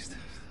is next?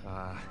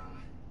 I'm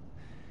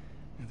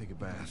gonna take a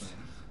bath.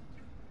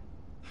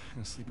 I'm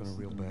gonna sleep on a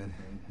real bed.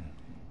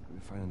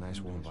 Maybe find a nice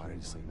warm body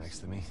to sleep next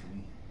to me.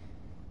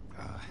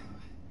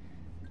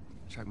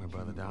 Track my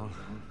brother down.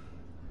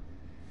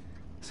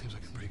 Seems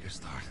like a pretty good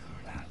start.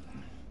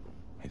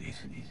 It is.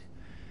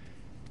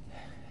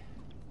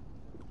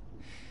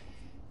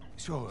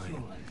 So,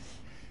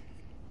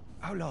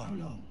 how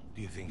long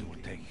do you think it will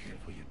take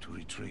for you to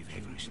retrieve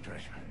Avery's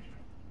treasure?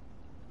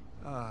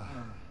 I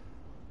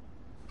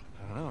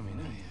don't know. I mean,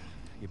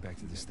 I get back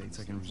to the States,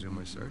 I can resume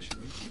my search.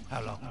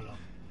 How long?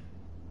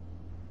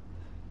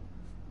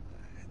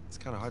 It's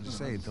kind of hard to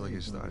say until I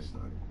get started.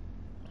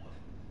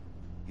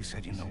 You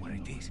said you know where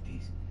it is.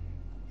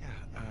 Yeah,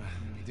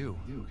 I do,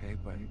 okay,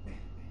 but...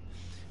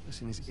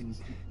 Listen,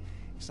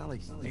 it's not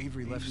like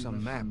Avery left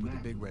some map with a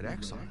big red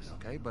X on it,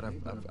 okay? But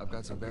I've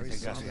got some very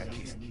solid...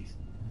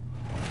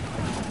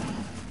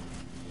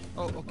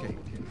 Oh, okay.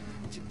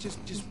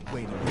 Just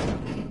wait a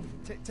minute.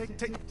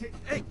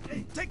 Hey,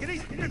 take it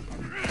easy.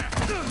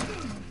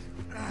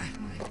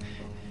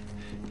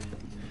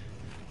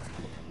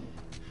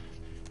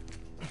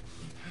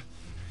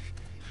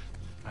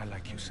 I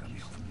like you,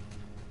 Samuel.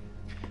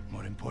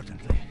 More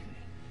importantly,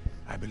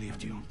 I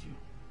believed you.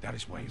 That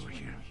is why you were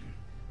here.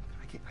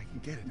 I can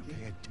get it,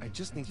 okay? I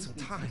just need some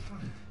time.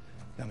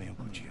 Dame un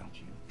cuchillo.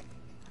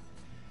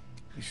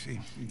 You see,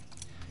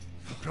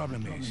 the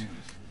problem is,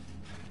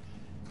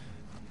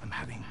 I'm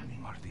having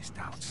more of these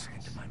doubts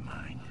into my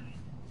mind.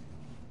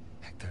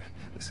 Hector,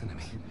 listen to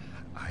me.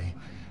 I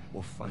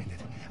will find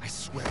it. I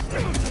swear.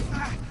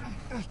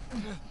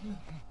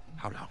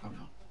 How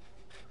long?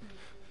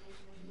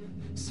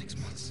 6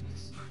 months.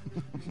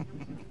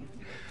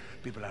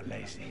 People are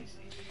lazy.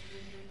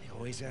 They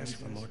always ask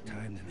for more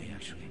time than they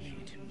actually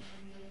need.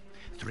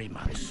 3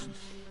 months.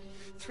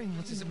 3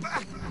 months is a...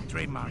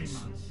 3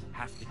 months.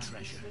 Half the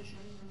treasure.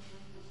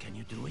 Can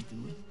you do it?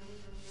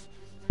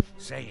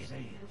 Say it.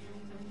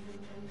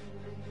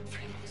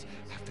 3 months.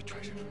 Half the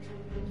treasure.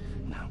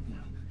 Now,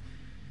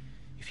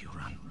 if you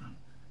run,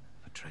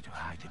 or try to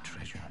hide the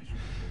treasure,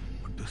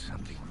 or do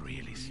something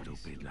really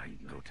stupid like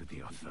go to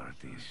the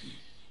authorities,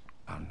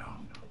 I'll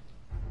know.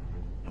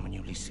 And when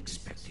you least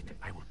expect it,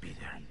 I will be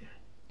there.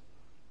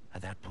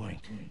 At that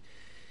point,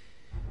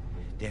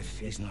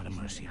 death is not a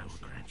mercy I will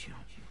grant you.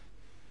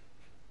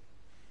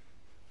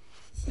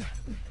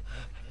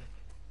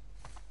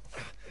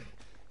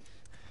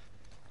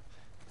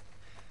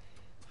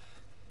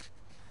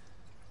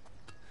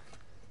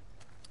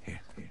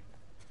 Here.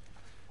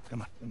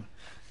 Come on.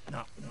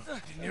 Now,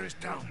 the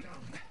nearest town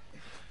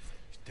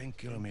is 10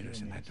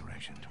 kilometers in that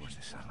direction towards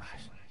the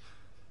sunrise.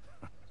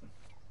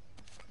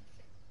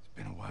 It's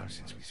been a while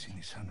since we've seen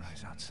the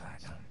sunrise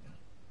outside, huh?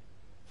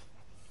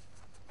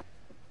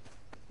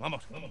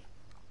 Vamos.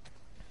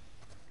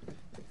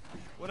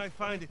 When I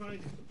find it...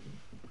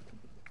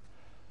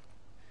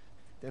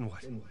 Then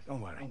what?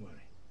 Don't worry.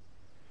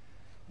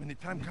 When the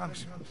time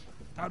comes,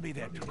 I'll be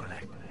there to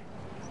collect.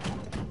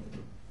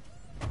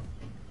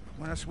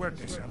 Buena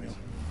suerte, Samuel.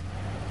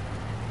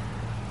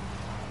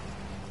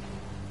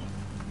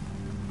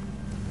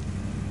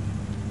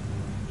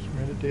 Just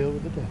made a deal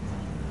with the devil.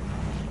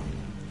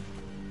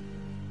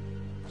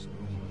 So,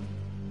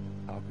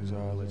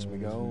 Alcazar lets me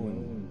go,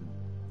 and...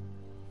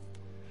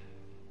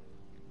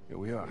 here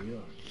we are.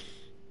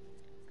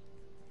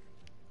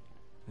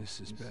 This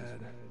is bad.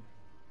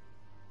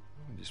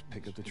 We just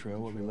pick up the trail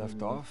where we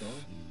left off.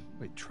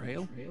 Wait,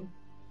 trail?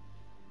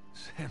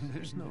 Sam,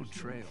 there's no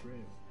trail.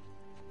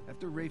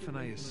 After Rafe and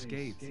I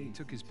escaped, he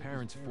took his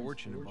parents'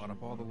 fortune and bought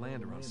up all the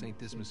land around St.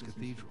 Dismas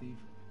Cathedral.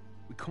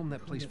 We combed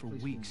that place for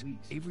weeks.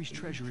 Avery's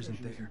treasure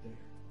isn't there.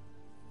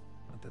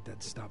 Not that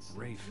that stopped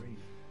Rafe.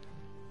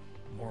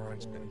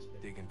 Moron's been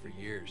digging for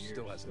years,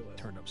 still hasn't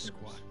turned up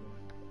squat.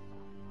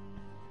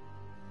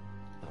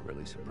 Not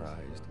really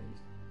surprised.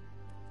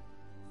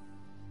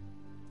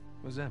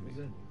 What does that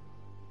mean?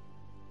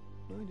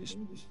 I just,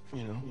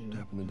 you know,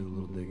 happened to do a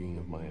little digging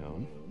of my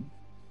own.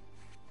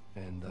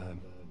 And,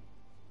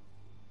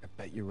 I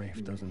bet you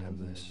Rafe doesn't have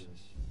this.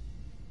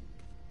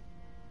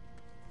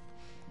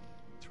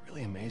 It's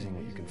really amazing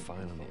what you can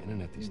find on the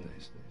internet these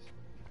days.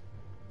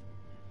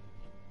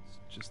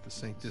 It's just the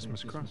St.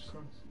 Dismas cross.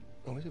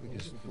 Oh, is it?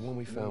 Because the one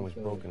we found was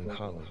broken and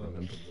hollow,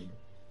 remember?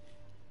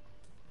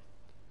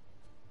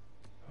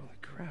 Holy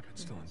crap,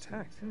 it's still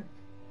intact.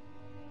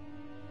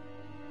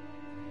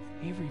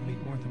 Avery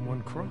made more than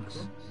one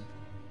cross.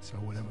 So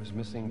whatever's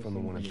missing from the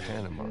one in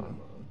Panama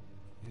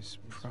is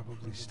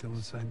probably still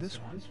inside this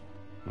one.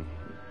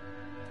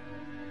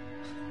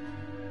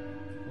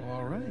 Well,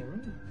 all right.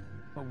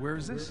 Well, where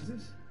is this?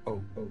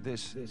 Oh,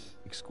 this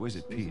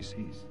exquisite piece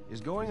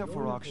is going up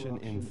for auction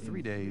in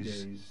 3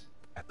 days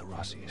at the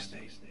Rossi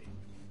estate.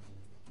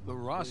 The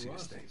Rossi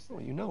estate?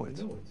 Well, you know it.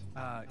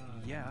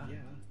 Yeah.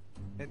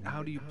 And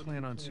how do you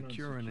plan on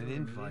securing an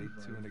invite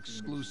to an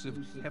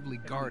exclusive, heavily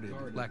guarded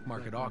black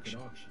market auction?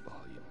 Well,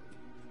 you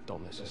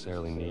don't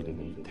necessarily need an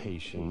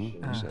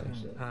invitation, per se.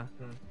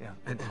 Yeah.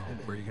 And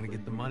where are you going to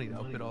get the money to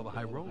outbid all the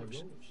high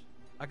rollers?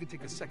 I could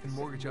take a second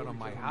mortgage out on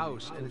my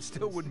house, and it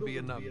still wouldn't be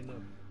enough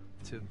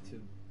to...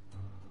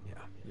 Yeah,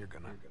 you're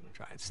going to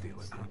try and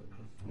steal it, huh?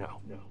 No.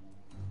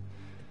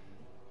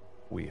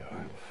 We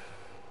are.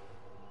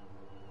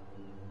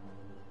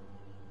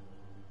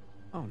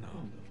 Oh, no.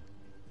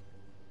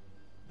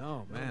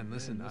 No, man,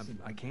 listen,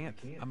 I can't.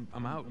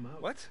 I'm out.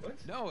 What?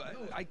 No,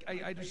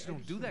 I just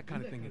don't do that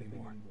kind of thing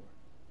anymore.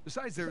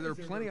 Besides, there are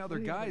plenty of other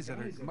guys that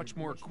are much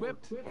more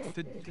equipped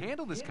to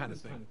handle this kind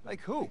of thing.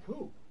 Like who?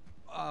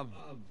 I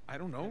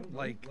don't know,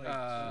 like,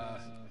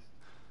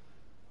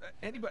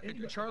 anybody,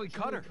 Charlie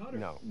Cutter.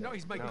 No,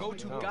 he's my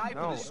go-to guy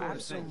for this sort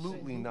of thing.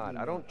 Absolutely not.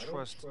 I don't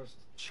trust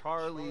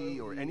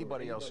Charlie or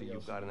anybody else that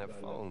you've got on that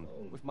phone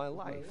with my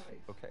life,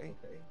 okay?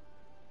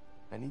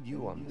 I need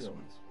you on this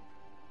one.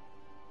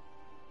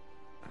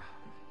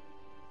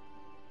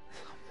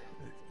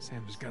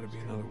 Sam, there's got to be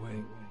another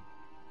way.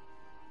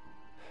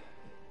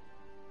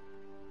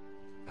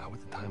 Not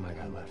with the time I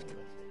got left.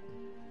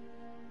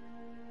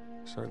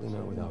 Certainly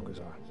not with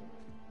Alcazar.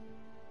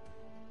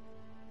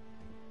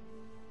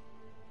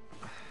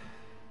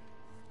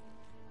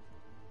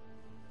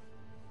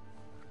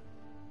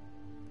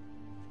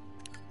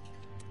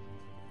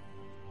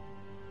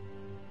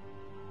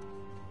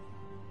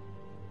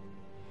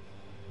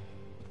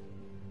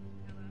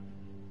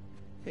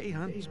 Hey,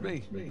 hon, it's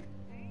me.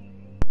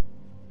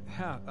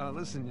 Yeah,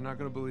 listen, you're not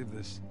gonna believe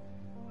this.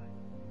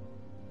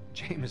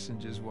 Jameson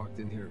just walked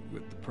in here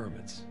with the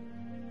permits.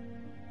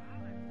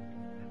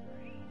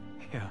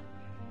 Yeah.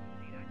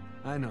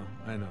 I know,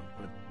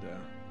 but,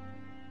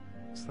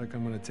 it's like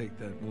I'm gonna take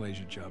that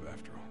Malaysia job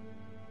after all.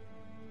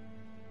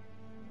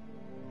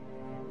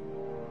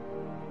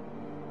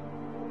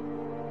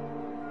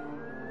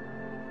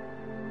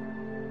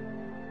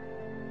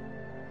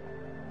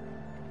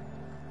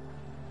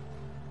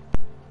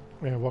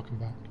 Yeah, welcome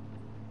back.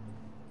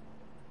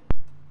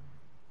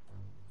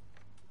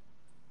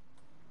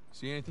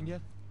 See anything yet?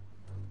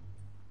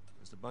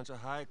 Just a bunch of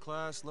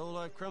high-class,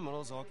 low-life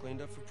criminals all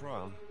cleaned up for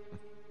prom.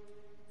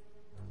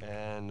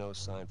 And no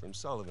sign from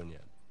Sullivan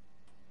yet.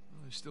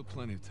 Well, there's still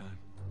plenty of time.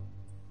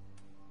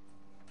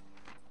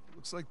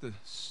 Looks like the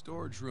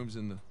storage room's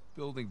in the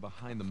building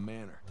behind the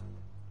manor.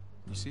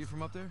 You see it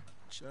from up there?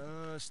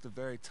 Just the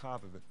very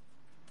top of it.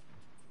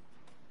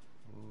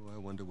 Oh, I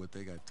wonder what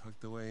they got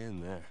tucked away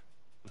in there.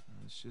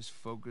 Let's just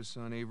focus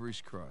on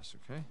Avery's Cross,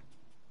 okay?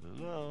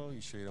 No,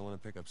 you sure you don't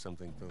want to pick up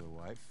something for the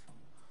wife?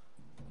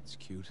 It's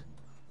cute.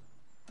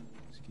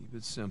 Let's keep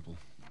it simple.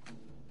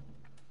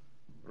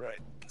 Right,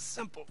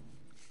 simple.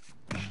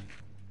 And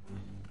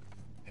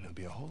it'd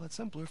be a whole lot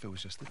simpler if it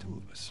was just the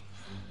two of us.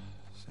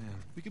 Sam.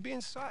 We could be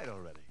inside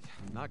already.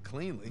 Not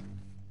cleanly.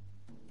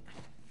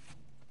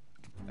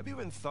 Have you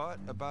even thought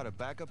about a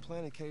backup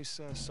plan in case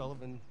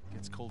Sullivan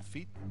gets cold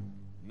feet?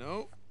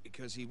 No,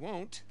 because he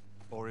won't.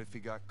 Or if he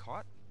got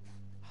caught?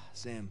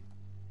 Sam,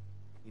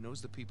 he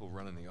knows the people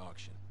running the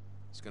auction.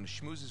 He's gonna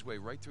schmooze his way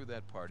right through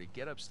that party,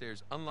 get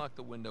upstairs, unlock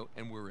the window,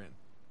 and we're in.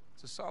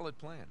 It's a solid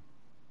plan.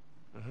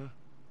 Uh-huh.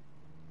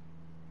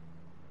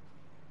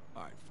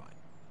 All right, fine.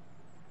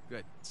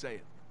 Good, say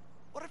it.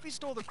 What if he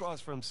stole the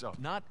cross for himself?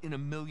 Not in a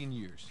million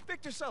years.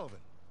 Victor Sullivan.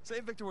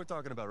 Same Victor we're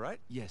talking about, right?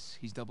 Yes,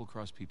 he's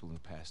double-crossed people in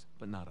the past,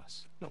 but not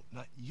us. No,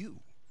 not you.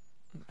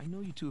 I know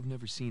you two have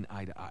never seen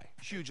eye to eye.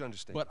 Huge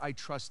understanding. But I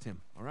trust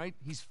him, all right?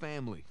 He's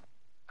family.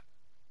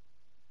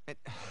 And,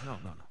 no.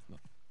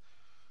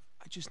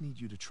 I just need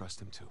you to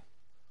trust him, too.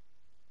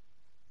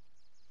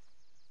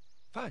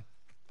 Fine.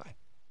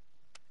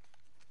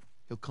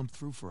 He'll come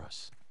through for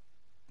us.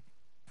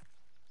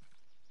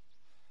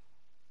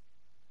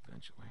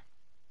 Eventually.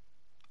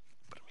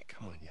 But I mean,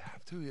 come on, you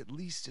have to at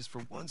least just for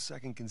 1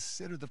 second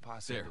consider the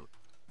possibility.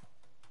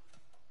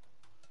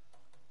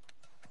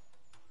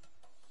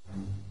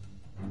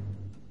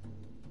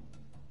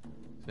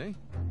 See?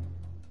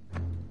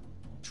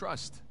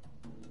 Trust.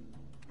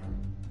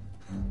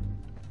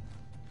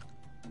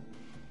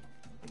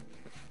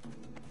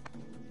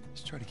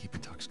 Just try to keep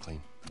your tux clean.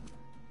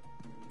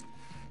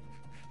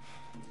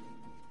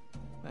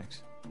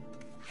 Thanks.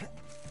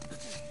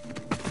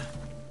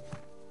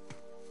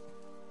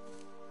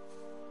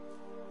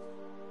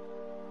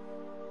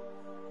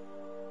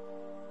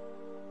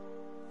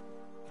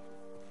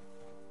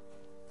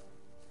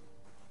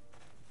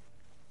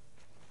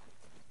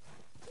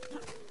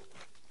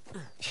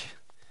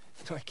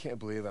 I can't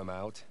believe I'm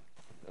out.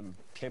 I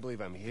can't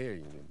believe I'm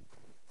here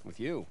with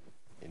you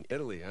in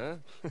Italy, huh?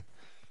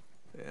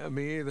 Yeah,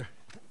 me either.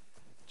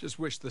 Just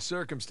wish the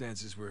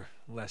circumstances were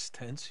less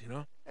tense, you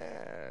know?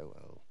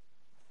 Well.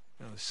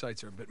 You know, the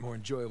sights are a bit more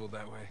enjoyable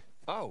that way.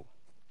 Oh.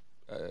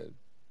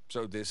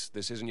 So this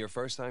isn't your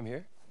first time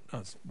here? No,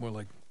 it's more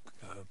like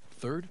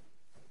third.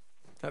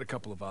 Had a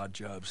couple of odd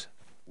jobs.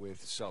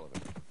 With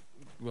Sullivan?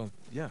 Well,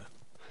 yeah.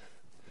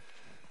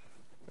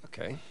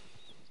 Okay.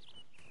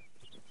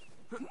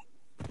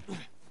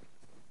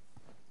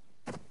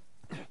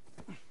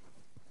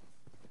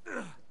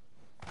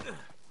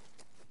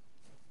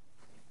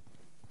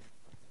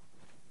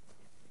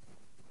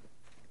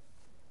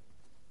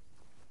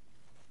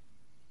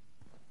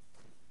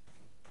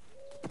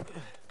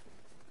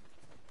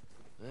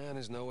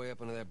 there's no way up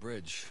under that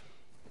bridge.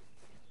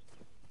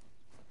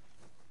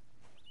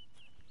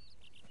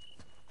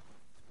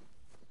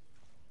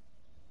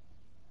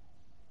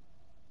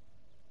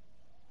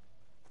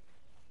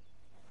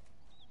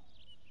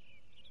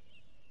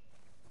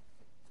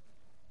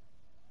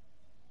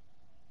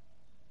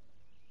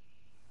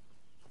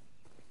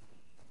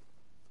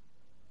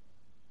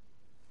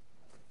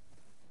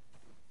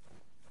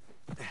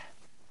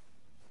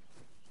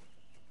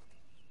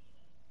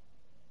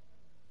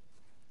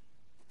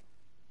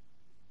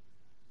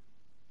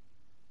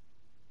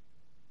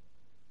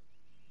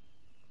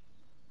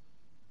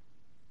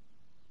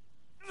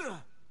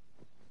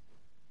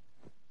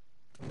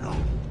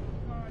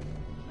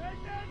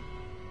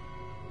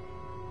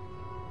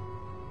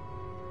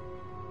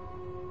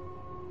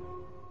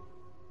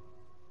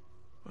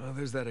 Well,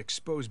 there's that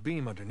exposed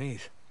beam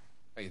underneath.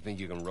 Oh, you think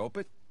you can rope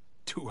it?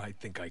 Do I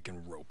think I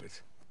can rope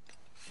it?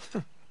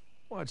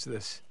 Watch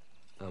this.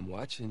 I'm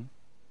watching.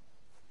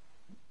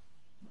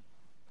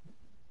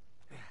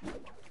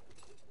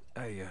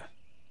 I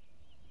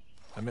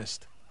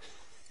missed.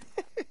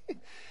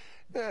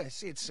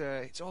 See,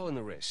 it's all in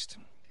the wrist.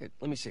 Here,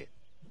 let me see it.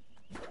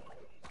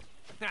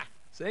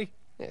 See?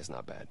 Yeah, it's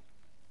not bad.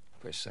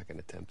 For a second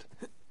attempt.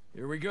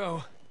 Here we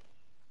go.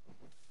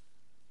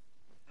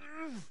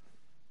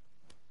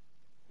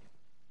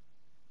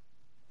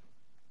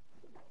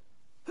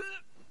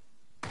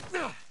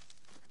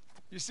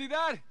 You see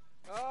that?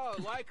 Oh,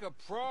 like a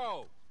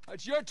pro.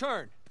 It's your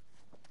turn.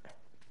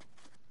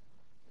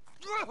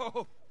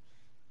 Whoa!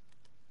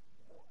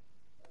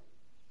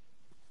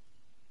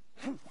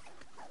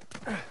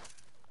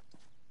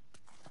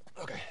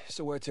 Okay,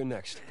 so where to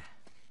next?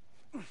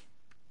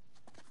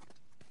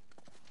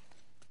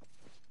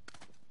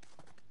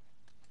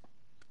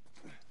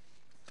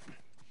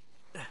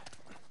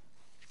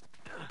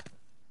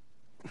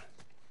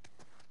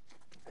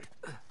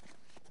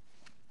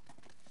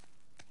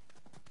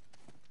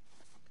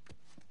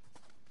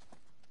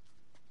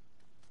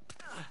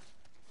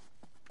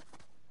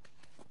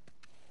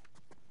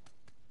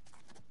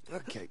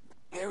 Okay,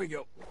 here we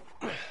go.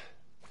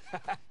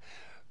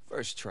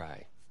 First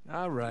try.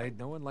 All right,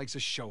 no one likes a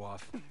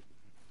show-off.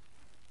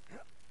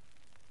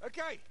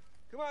 Okay,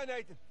 come on,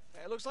 Nathan.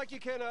 It looks like you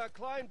can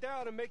climb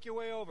down and make your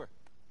way over.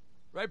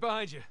 Right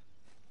behind you.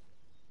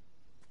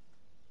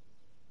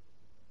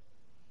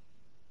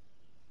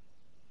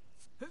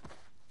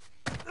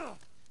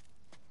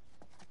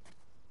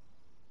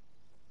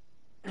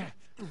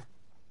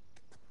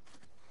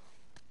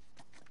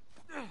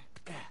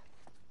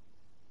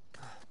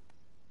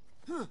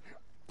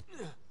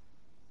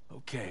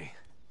 Okay.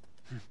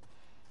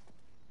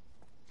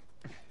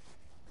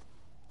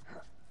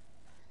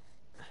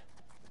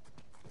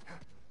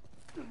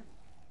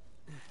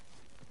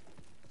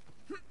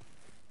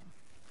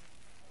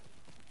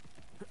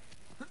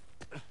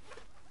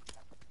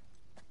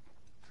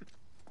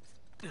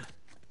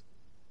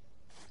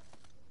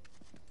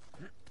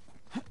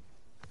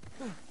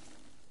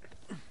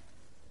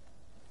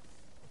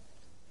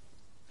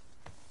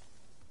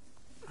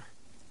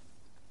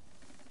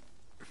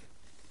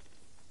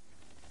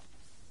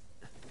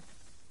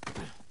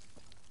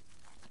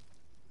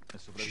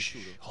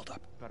 Sopravvissuto? Hold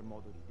up. Per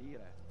modo di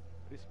dire.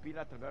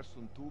 Respira attraverso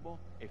un tubo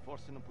e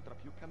forse non potrà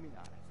più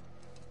camminare.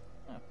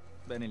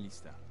 Bene lì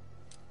sta.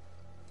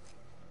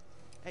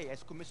 Ehi, hai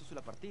scommesso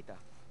sulla partita?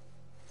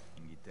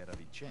 Inghilterra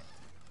vincente.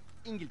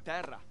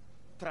 Inghilterra,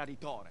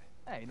 traditore.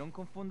 Ehi, non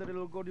confondere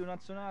l'orgoglio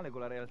nazionale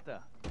con la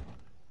realtà.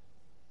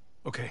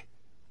 Okay,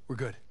 we're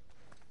good.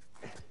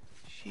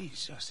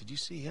 Jesus, did you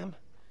see him?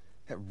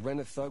 That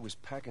Renner thug was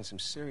packing some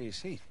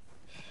serious heat.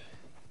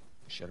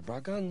 Should have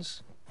brought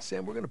guns.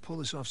 Sam, we're gonna pull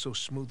this off so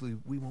smoothly,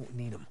 we won't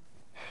need them.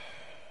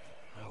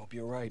 I hope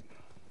you're right.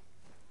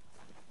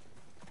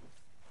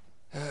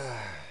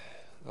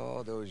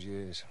 All those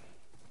years.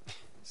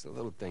 It's the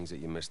little things that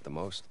you miss the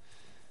most.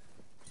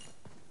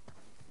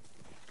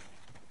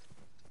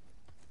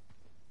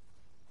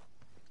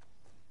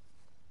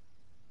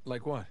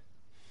 Like what?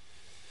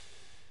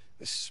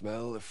 The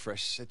smell of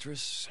fresh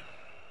citrus.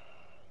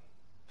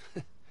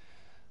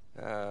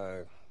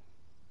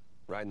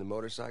 Riding the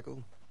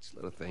motorcycle. It's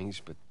little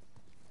things, but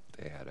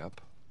they add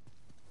up.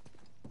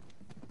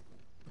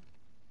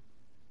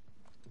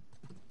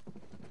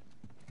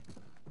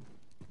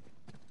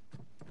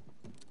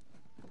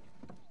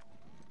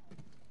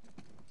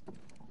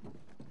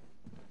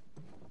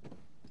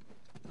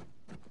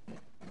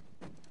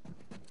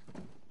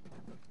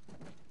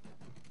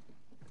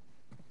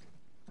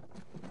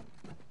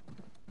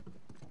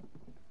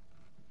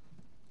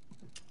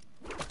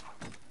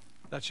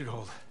 That should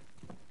hold.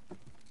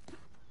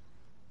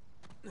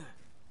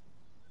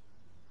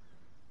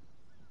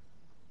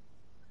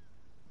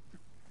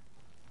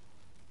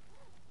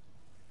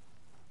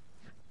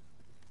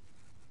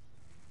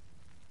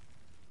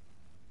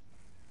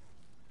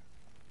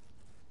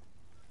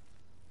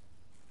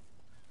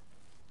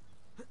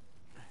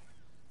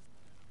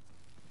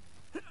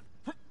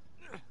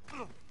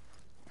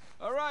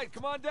 All right,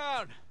 come on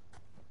down.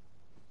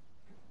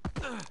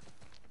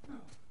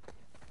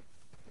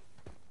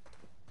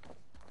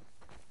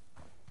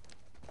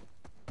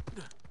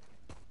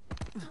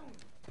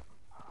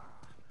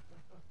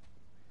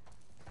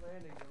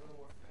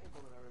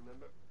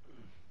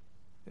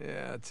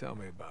 tell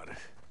me about it.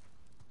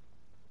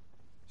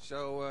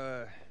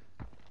 So,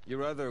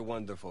 your other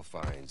wonderful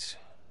finds.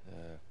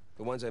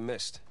 The ones I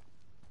missed.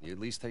 You at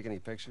least take any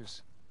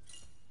pictures?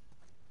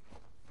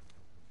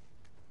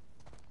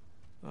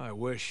 I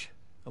wish.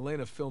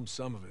 Elena filmed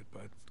some of it,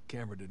 but the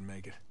camera didn't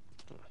make it.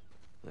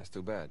 That's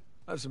too bad.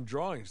 I have some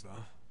drawings,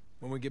 though.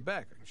 When we get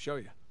back, I can show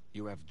you.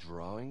 You have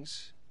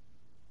drawings?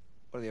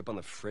 What, are they up on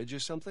the fridge or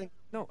something?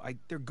 No,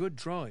 they're good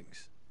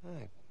drawings.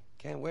 I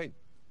can't wait.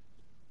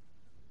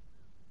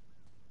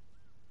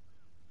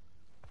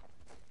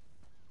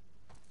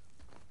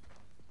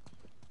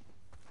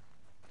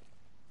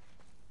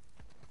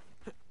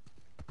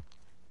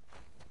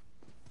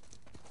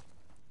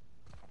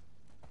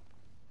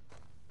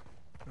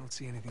 I don't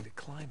see anything to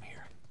climb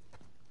here.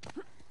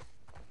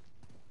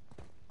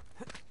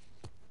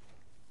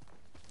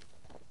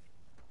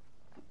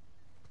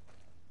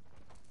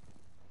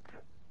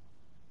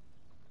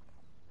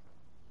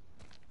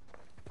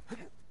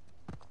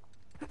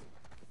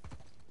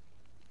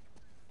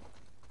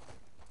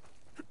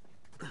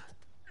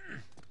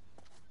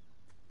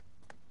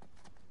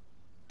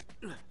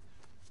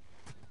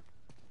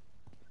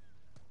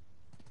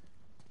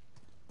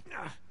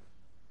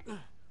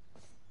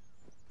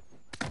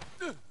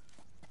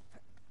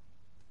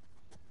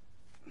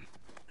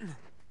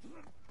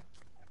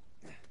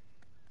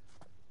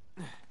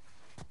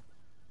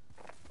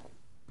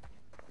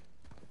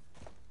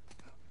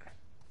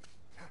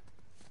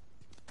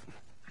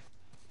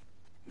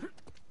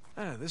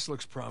 Ah, this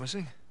looks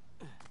promising.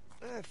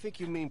 I think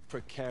you mean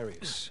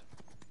precarious.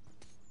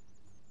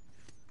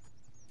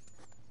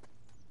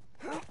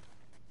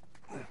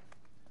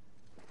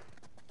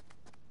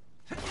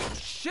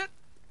 Shit!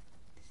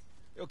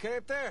 You okay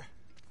up there?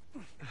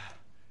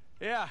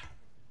 Yeah.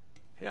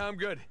 Yeah, I'm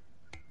good.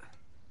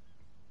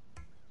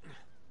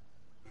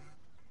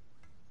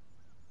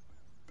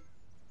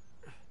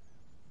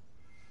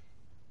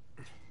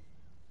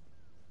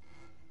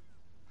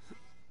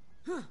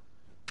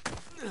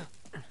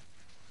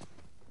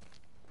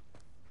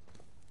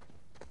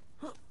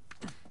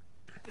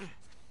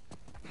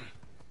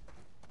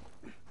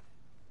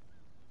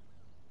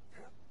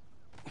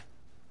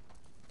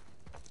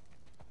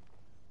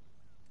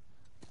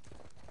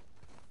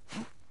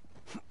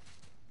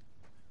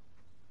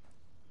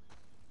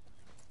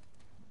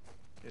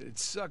 It'd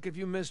suck if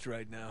you missed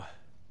right now.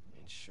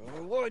 It sure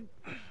would.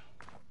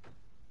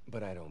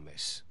 But I don't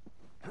miss.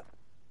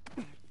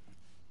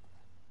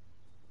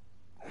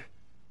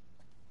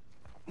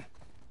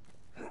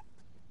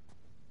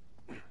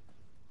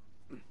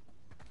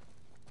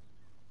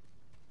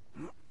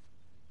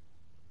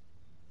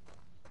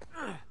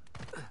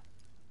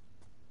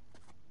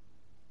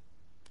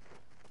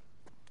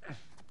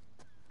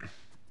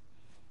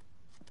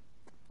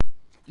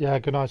 Yeah,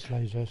 good night,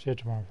 Laser. See you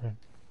tomorrow, friend.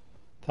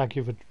 Thank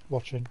you for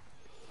watching.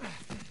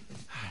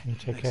 You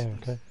take care,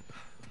 okay?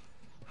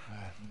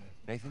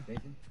 Nathan?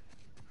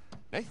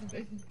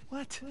 Nathan?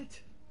 What?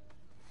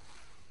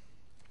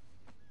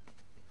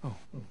 Oh,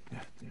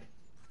 yeah.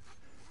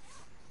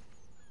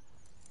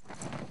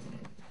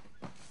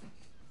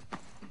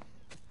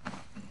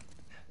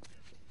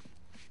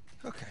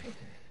 Okay.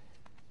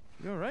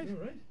 You all right?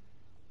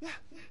 Yeah.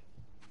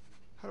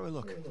 How do I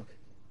look?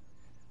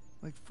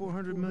 Like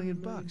 400 million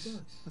bucks.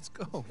 Let's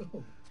go. All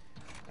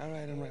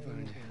right, I'm right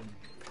behind you.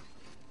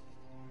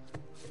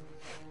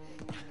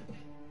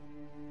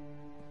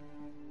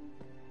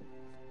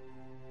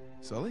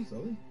 Sully?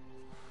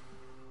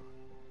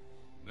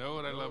 Know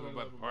what I love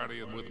about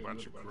partying with a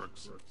bunch of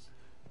crooks?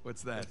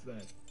 What's that?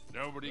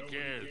 Nobody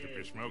cares if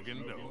you're smoking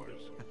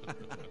indoors.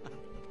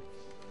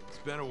 It's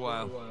been a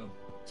while.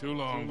 Too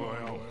long,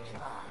 boy.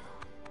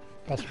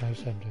 That's my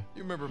MD.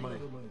 You remember my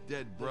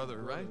dead brother,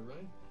 right?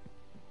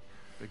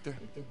 Victor?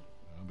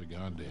 I'll be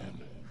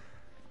goddamned.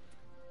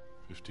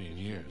 15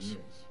 years.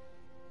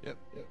 Yep.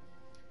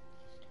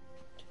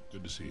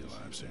 Good to see you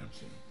alive, Sam.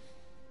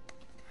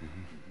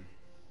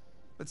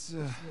 Let's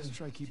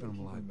try keeping him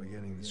alive by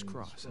getting this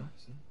cross, huh?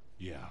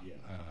 Yeah,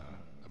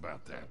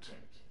 about that.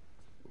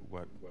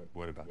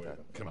 What about that?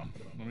 Come on,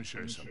 let me show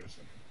you something.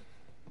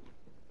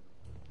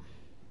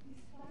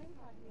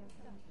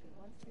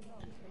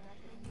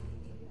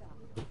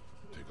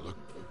 Take a look.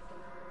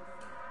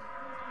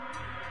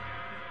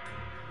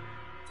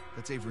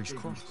 That's Avery's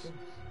cross.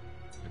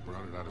 They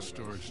brought it out of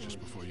storage just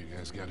before you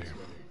guys got here.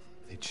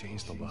 They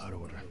changed the lot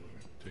order.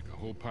 Take a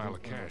whole pile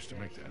of cash to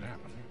make that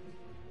happen.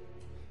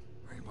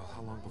 Right, well,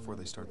 how long before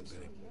they start the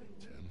bidding?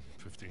 10,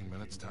 15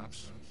 minutes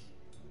tops.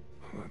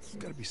 Well, there's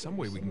gotta be some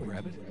way we can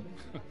grab it.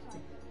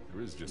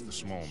 There is just a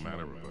small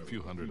matter of a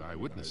few hundred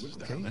eyewitnesses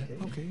down there.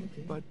 Okay,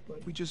 but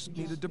we just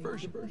need a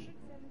diversion.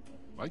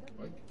 Like?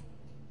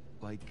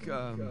 Like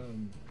I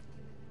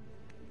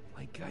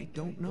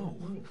don't know.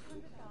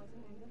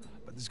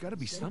 But there's gotta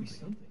be something.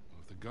 Well,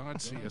 if the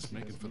guards see us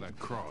making for that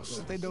cross...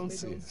 But they don't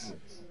see us.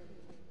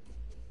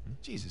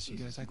 Jesus, you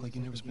guys act like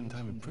you never spend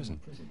time in prison.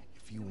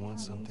 If you want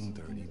something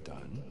dirty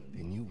done,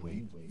 then you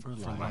wait for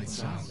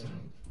lights out.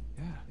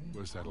 Yeah.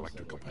 Where's that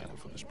electrical panel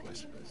for this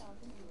place?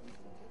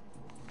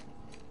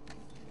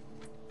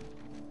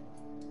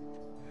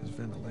 There's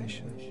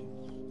ventilation.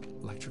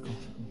 Electrical.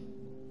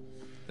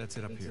 That's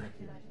it up here.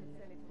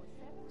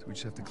 So we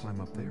just have to climb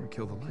up there and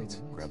kill the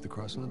lights. Grab the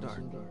cross in the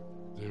dark.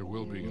 There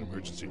will be an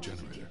emergency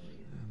generator.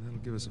 And that'll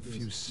give us a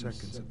few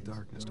seconds of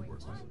darkness to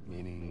work with.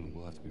 Meaning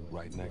we'll have to be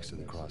right next to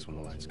the cross when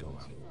the lights go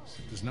out.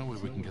 There's no way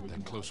we can get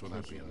that close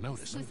without being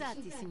noticed.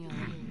 Scusate, signore.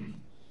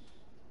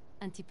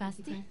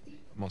 Antipasti?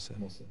 I'm all set.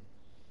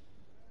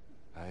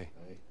 Hi.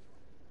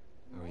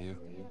 How are you?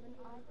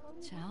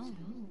 Ciao.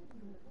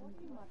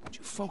 Would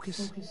you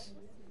focus?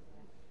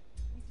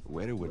 The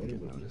waiter wouldn't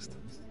get noticed.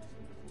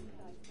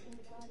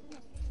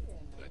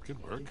 That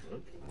could work.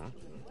 Huh?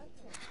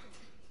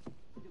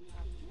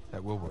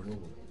 That will work.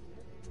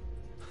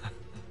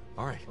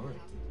 All right.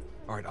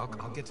 All right,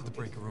 I'll get to the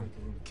breaker room.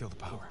 Kill the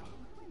power.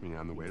 You mean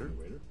I'm the waiter?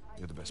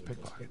 You're the best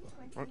pickpocket.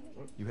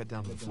 You head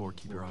down to the floor,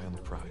 keep your eye on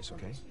the prize,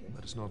 okay?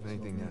 Let us know if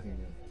anything,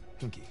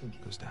 hinky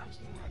goes down.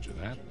 Roger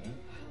that.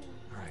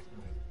 All right.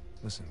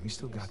 Listen, we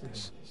still got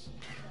this.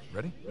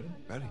 Ready?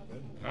 Ready.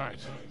 All right,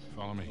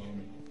 follow me.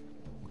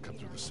 We'll cut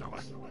through the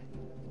cellar.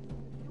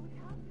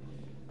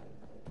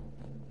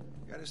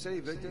 Gotta say,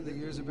 Victor, the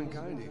years have been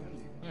kind to you.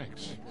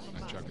 Thanks.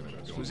 I'm chucking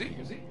it. Susie?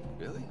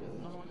 Really?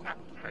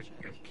 Are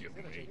you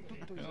kidding me?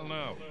 Hell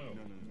no.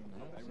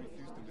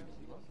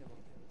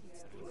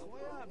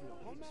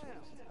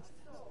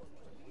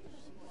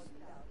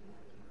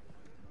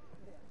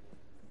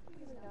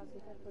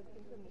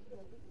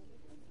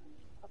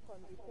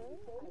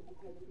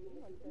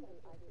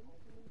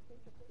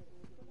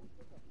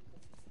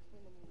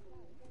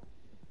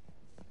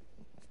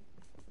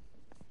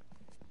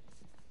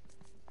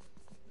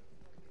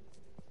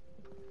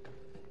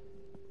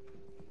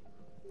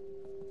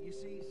 You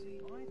see,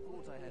 I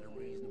thought I had a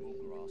reasonable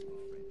grasp of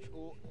French,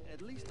 or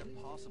at least a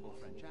passable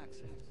French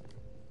accent.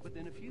 But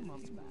then a few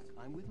months back,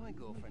 I'm with my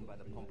girlfriend by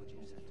the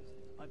Pompidou Center.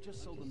 I've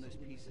just sold them those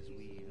pieces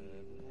we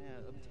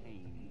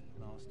obtained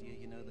last year.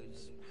 You know,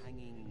 those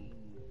hanging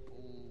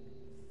ball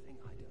thing.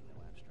 I don't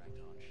know abstract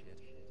art shit.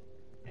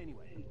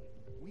 Anyway,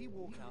 we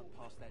walk out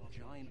past that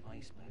giant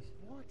iceberg.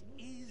 What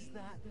is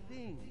that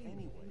thing,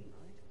 anyway,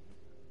 right?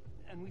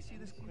 And we see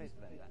this crepe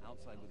vendor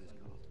outside with his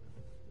cart.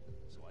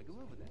 So I go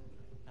over there,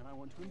 and I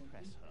want to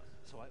impress her.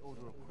 So I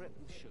order a crepe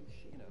with sugar,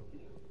 you know.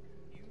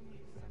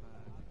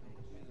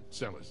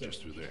 Cellar's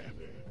just through there.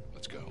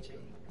 Let's go.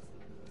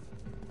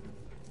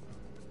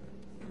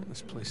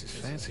 This place is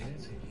fancy.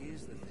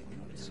 Here's the thing.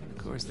 Of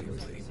course they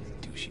play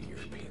douchey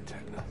European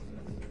techno.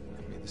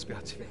 Mi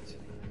dispiace.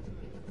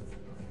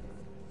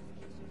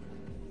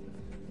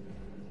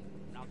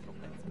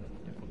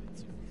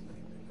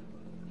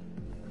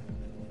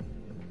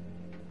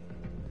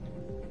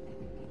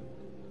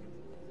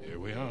 Here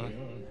we are.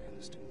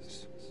 Let's do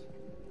this.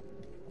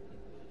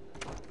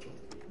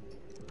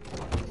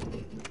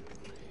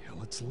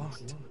 Hell, it's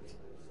locked.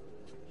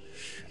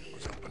 Shit, it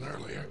was open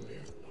earlier.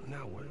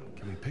 Now what?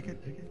 Can we pick it?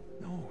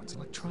 No, it's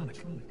electronic.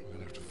 We're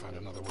gonna have to find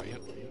another way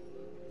in.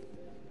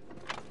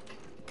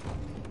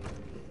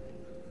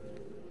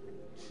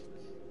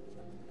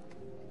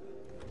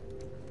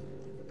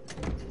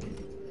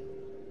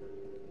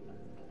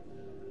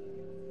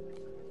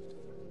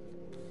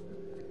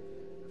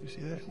 You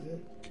see that?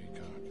 Key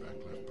card, back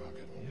left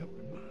pocket. Yep.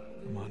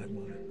 I'm on it.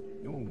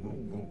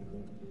 Whoa.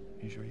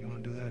 You sure you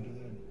want to do that?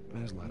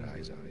 There's a lot of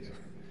eyes out here.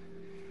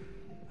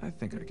 I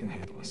think I can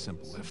handle a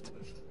simple lift.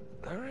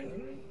 All right.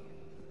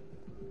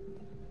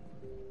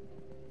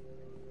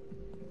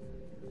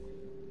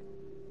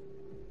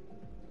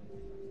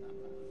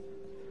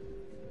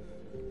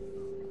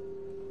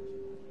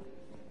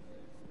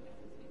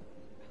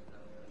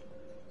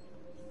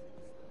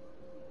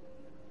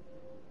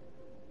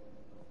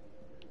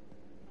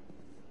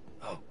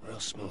 Oh, real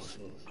smooth.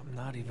 I'm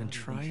not even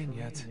trying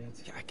yet.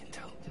 Yeah, I can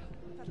tell.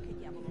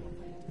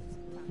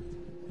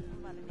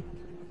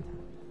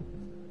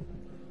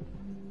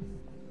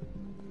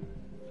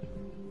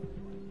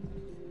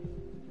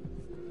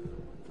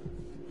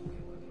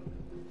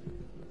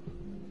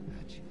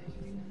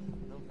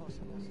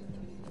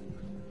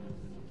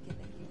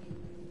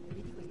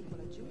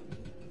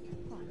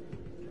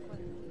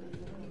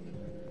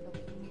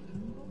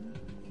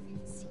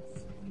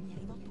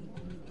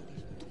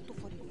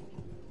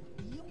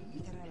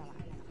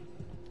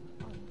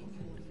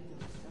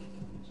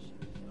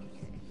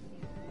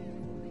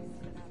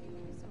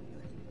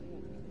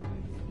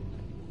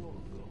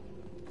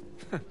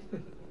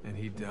 And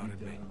he doubted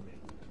me.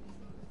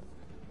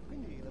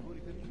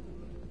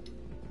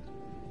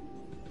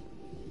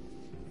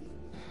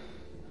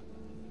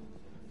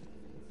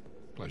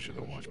 Pleasure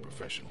to watch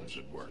professionals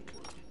at work.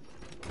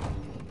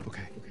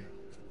 Okay.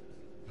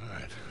 All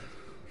right,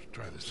 let's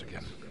try this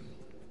again.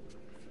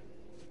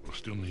 We'll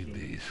still need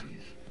these.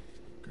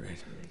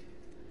 Great.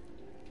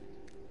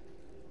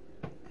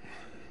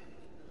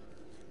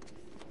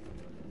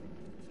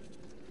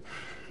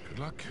 Good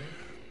luck.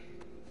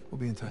 We'll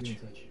be in touch.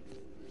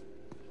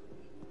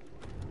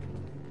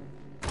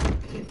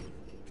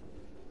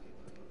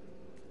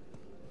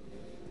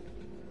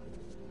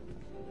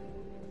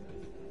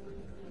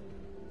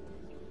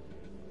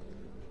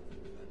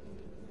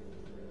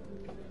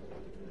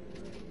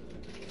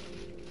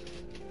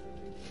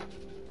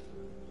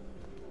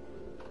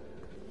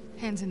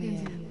 Hands in the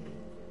air.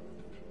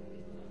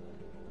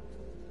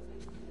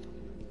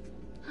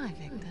 Hi,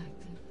 Victor.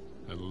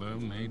 Hello,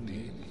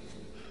 Nadine.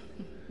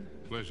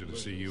 Pleasure to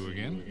see you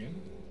again.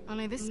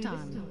 Only this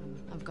time,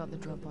 I've got the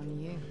drop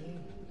on you.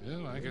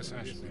 Well, I guess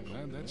I should be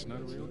glad that's not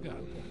a real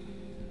gun.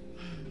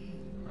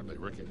 Hardly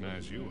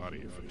recognize you out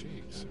of your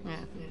fatigues.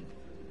 Yeah.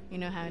 You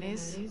know how it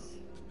is?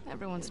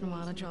 Every once in a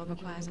while, the job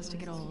requires us to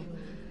get all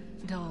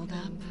dolled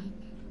up.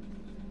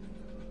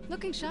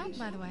 Looking sharp,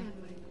 by the way.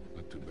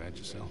 Not too bad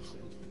yourself.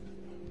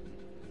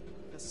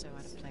 Feel so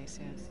out of place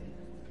here.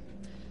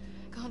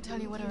 Can't tell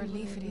you what a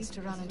relief it is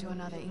to run into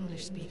another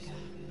English speaker.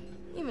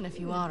 Even if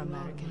you are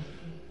American.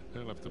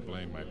 They'll have to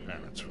blame my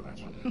parents for that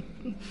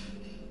one.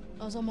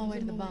 I was on my way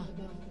to the bar.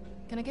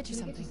 Can I get you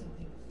something?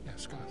 Yeah,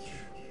 scotch.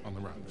 On the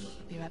rocks.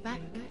 Be right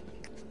back.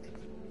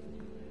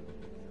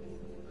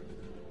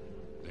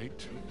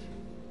 Nate,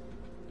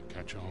 you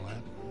catch all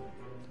that?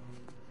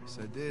 Yes,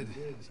 I did.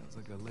 Sounds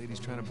like a lady's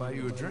trying to buy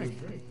you a drink.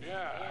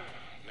 Yeah,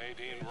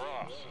 Nadine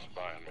Ross is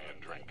buying me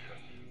a drink.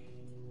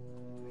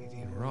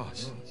 Nadine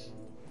Ross?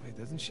 Wait,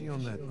 doesn't she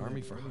own that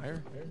Army for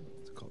Hire?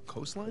 It's called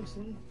Coastline?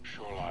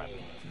 Shoreline.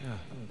 Yeah,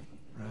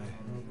 right.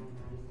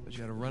 But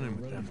you had a run-in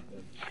with them.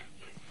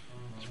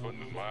 It's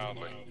putting it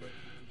mildly.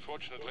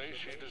 Fortunately,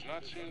 she does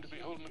not seem to be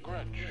holding a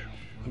grudge.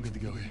 I'm good to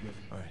go here.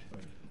 All right.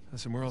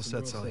 Listen, we're all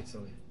set, Sully.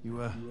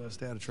 You,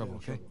 stay out of trouble,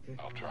 okay?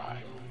 I'll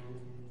try.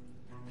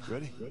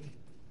 Ready?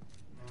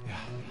 Yeah,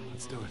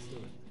 let's do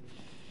it.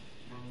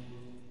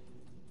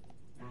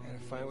 Gotta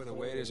find where the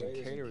waiters and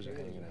caterers are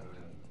hanging out.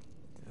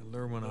 Yeah,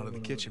 lure one out of the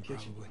kitchen,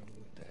 probably.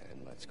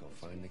 Then let's go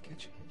find the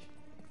kitchen.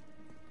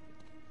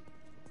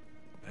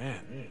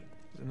 Man,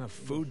 there's enough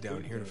food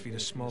down here to feed a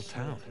small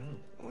town.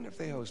 I wonder if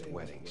they host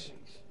weddings.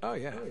 Oh,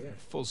 yeah.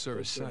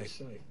 Full-service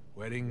site.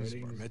 Weddings,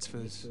 bar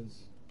mitzvahs,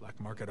 black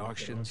market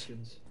auctions.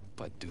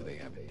 But do they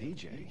have a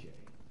DJ?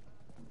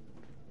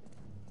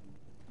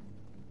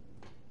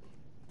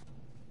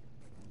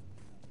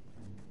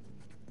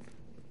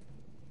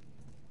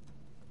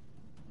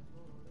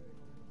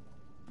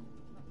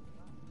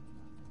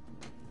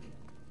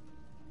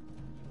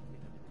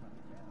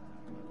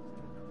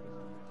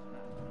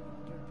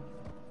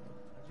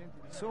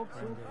 So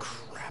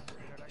crap.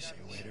 I see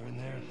a waiter in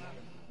there.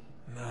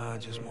 Nah,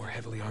 just more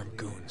heavily armed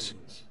goons.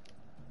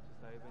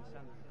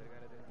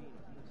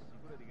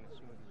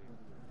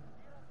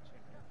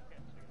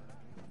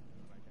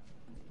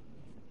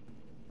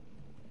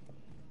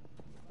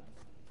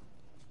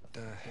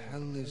 The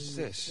hell is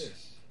this?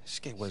 This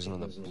gate wasn't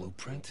on the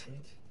blueprint.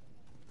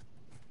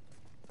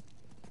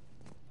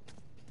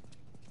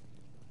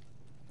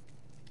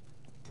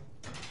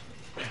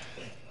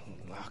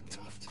 Locked,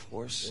 of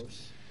course.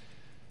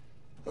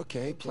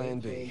 Okay, plan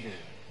B.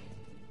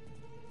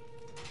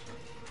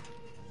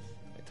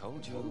 I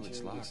told you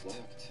it's locked.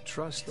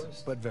 Trust,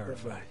 but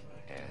verify.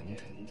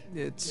 And?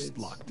 It's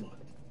locked.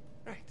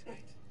 Right. There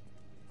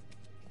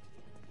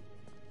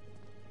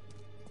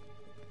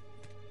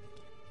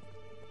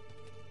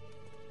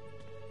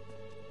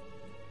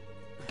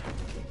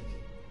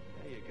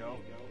you go.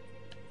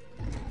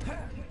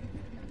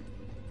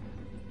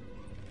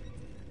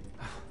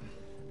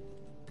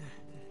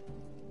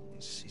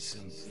 See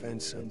some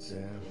fence up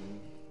there.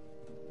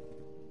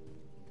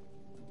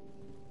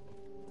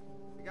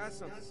 I got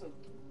something.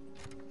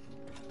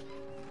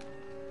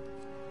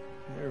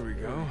 There we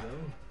go.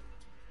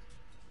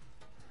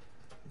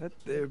 Let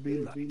there be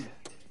light.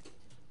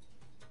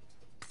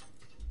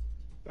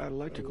 Bad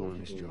electrical in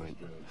this joint.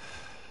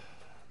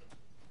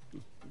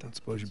 Don't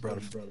suppose you brought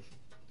a...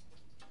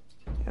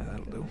 Yeah,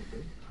 that'll do.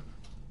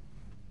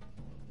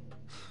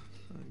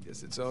 I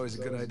guess it's always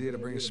a good idea to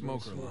bring a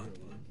smoker along.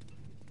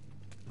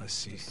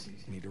 Unless you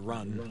need to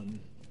run.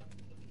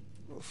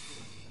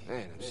 Oof.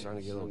 Man, I'm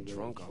starting to get a little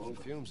drunk off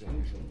the fumes in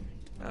here.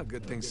 Well,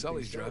 good thing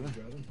Sully's driving.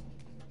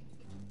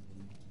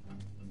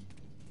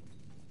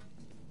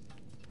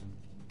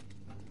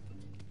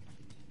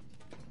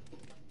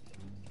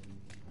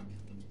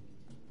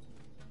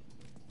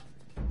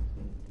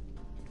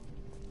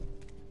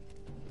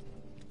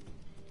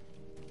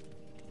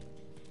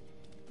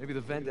 Maybe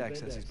the vent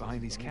access is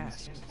behind these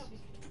casks.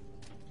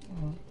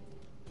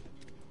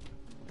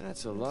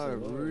 That's a lot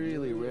of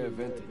really rare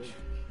vintage.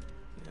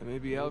 Yeah,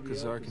 maybe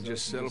Alcazar can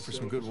just settle for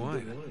some good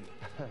wine.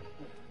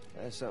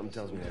 Something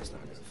tells me that's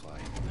not gonna fly.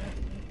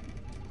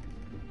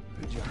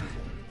 Good job.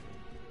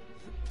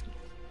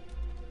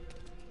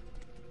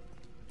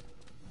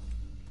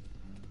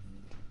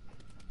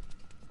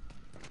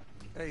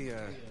 Hey,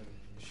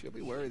 she'll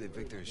be worried that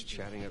Victor's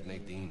chatting up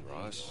Nadine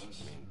Ross.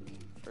 I mean,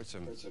 heard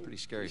some pretty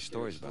scary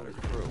stories about her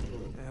crew.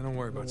 Yeah, don't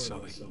worry about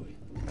Sully.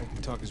 I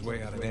can talk his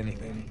way out of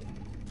anything.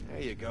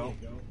 There you go.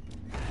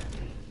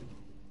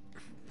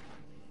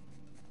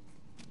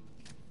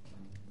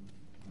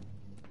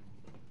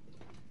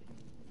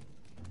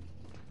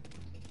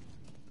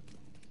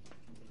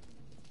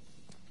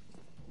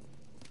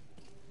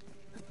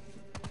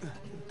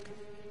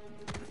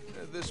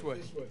 This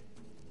way.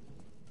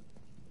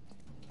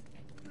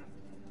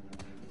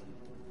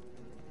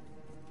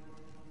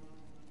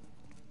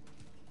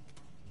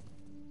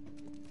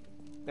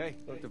 Hey,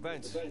 look, the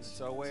vents.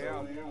 It's our way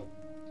out.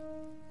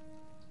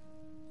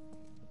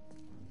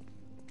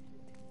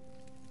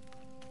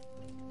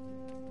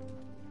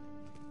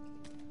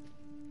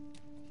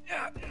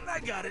 Yeah, I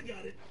got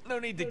it. No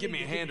need to give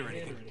me a hand or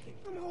anything.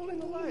 I'm holding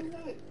the lighter.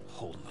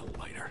 Holding the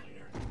lighter.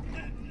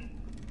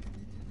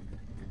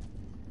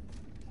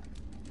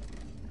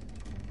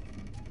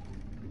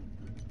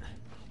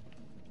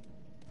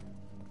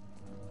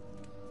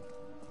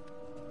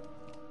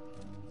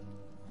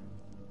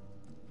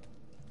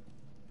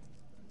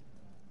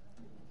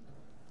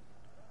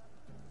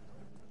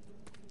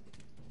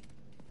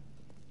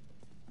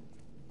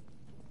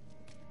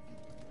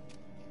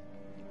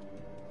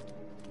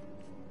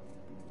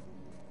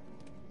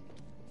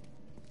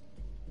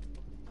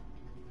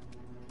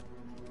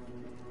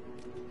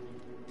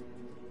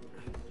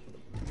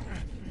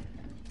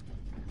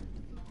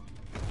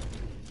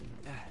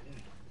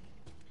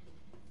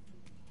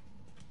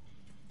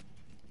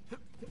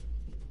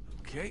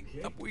 Okay,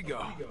 up we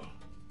go.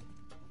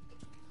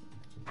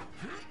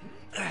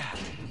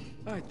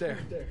 Right there.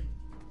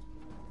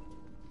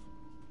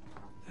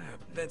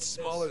 That's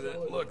smaller than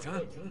it looked,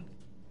 huh?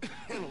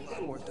 And a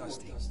lot more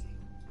dusty.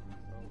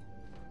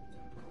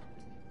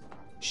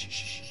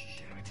 Shh.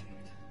 Damn it.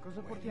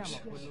 Cosa portiamo a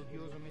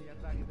quell'odioso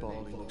miliardario?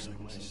 Baldy looks like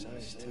my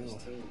size, too.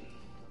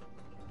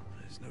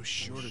 There's no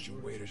shortage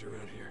of waiters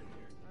around here.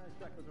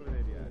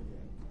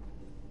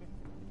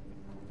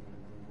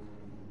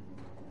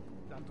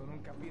 Tanto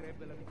non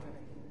capirebbe la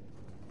differenza.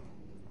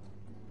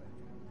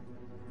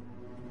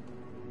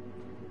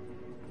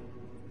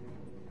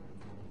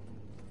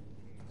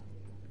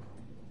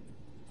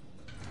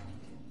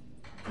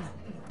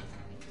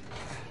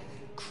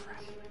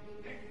 Crap.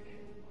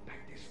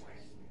 Back this way.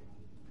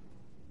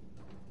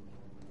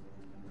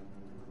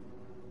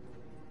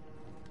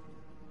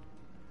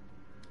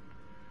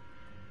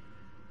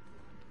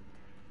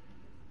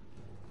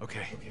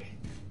 Okay.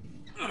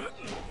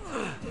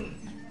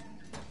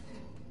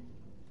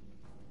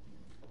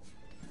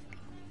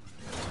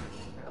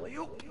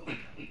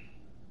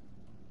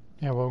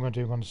 Yeah, what we're going to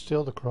do, we're going to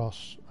steal the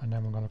cross, and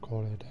then we're going to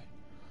call it a day.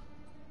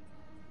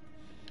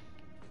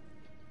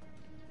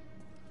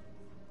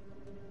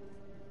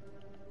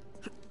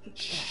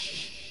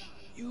 Shh.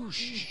 You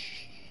shh.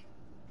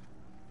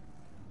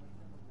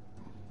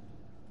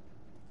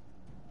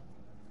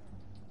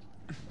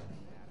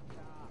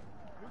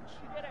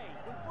 Ucciderei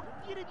quel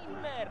portiere di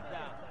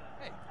merda!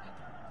 Ehi, un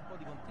po'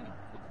 di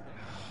contento.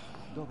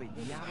 Dove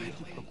diavoli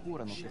si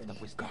procurano tutta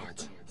questa roba?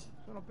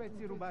 Sono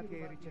pezzi rubati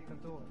ai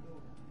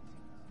ricettatori.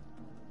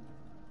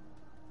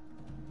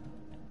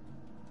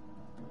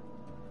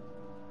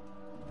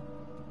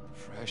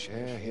 Fresh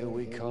air, here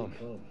we come.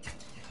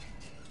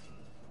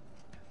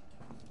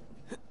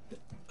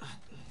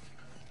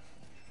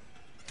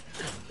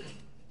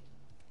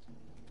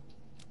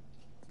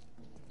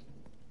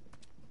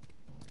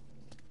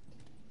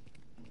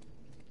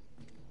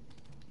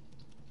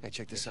 Hey,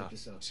 check this out.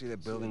 See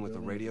that building with the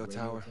radio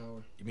tower?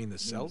 You mean the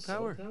cell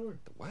tower? The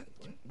what?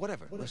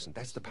 Whatever. Listen,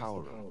 that's the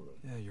power room.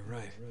 Yeah, you're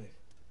right.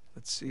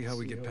 Let's see how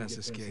we get past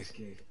this gate.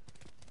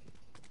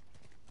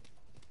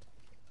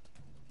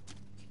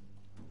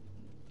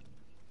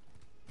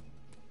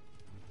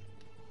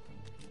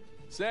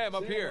 Sam,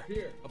 up here.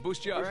 I'll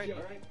boost you up. All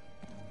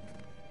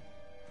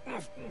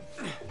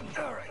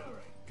right.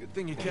 Good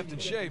thing you kept in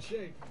shape.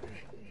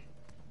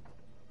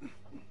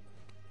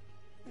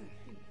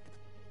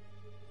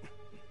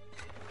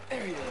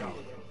 There you go.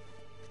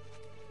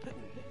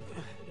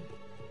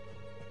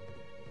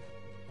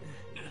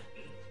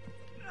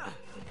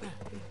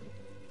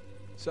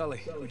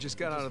 Sully, we just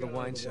got out of the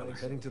wine cellar,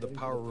 heading to the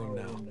power room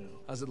now.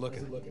 How's it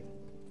looking?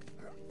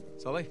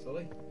 Sully?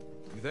 You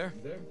there?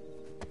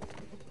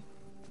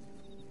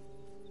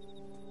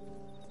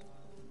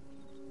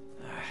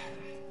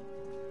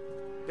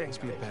 Must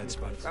be a bad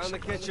spot for Found the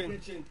kitchen.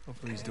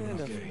 Hopefully he's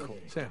doing okay.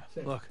 Sam,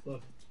 look.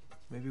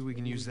 Maybe we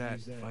can use that,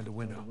 find a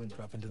window,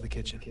 drop into the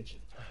kitchen.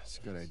 That's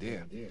a good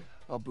idea.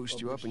 I'll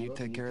boost you up and you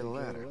take care of the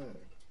ladder.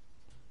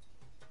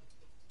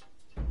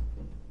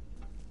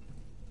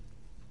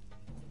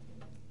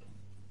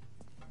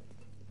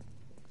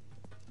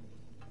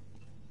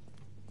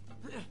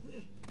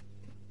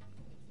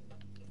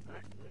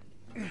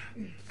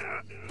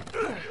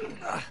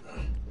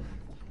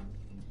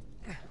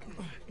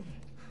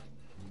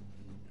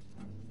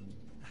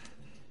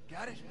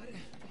 Got it?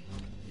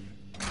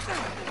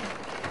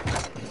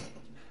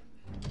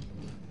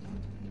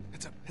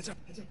 Heads up.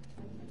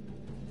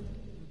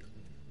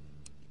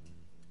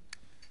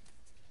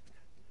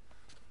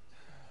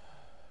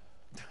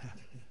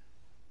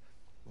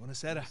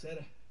 Buonasera.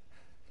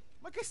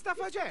 Ma che sta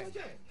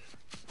facendo?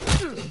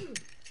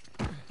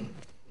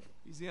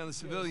 Easy on the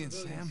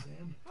civilians, Sam.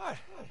 What?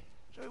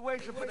 So he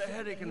wakes up with a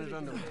headache in his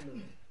underwear.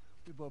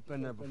 We've both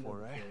been there before,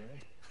 right?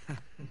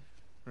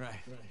 Right.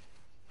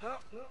 Oh,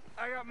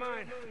 I got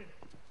mine.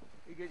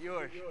 You get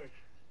yours.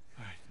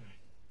 All right.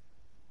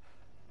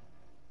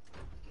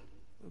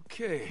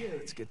 Okay,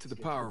 let's get to the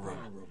power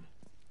room.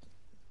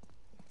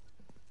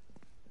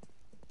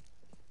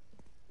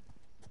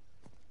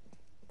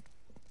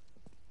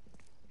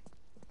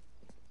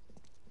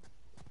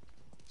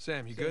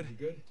 Sam, you good?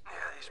 Yeah,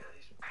 these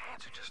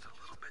pants are just a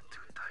little bit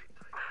too tight.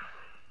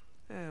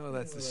 Yeah, well,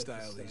 that's the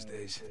style these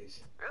days.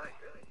 Really?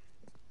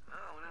 Oh,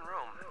 when in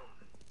Rome.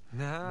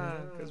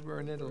 Nah, because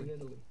we're in Italy.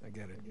 I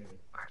get it. All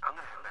right, I'm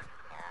gonna head back.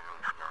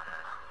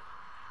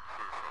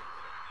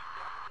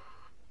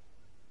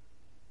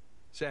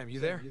 Sam,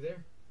 you there?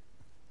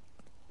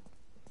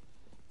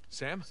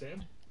 Sam?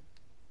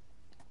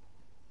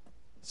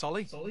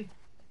 Sully?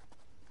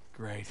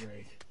 Great.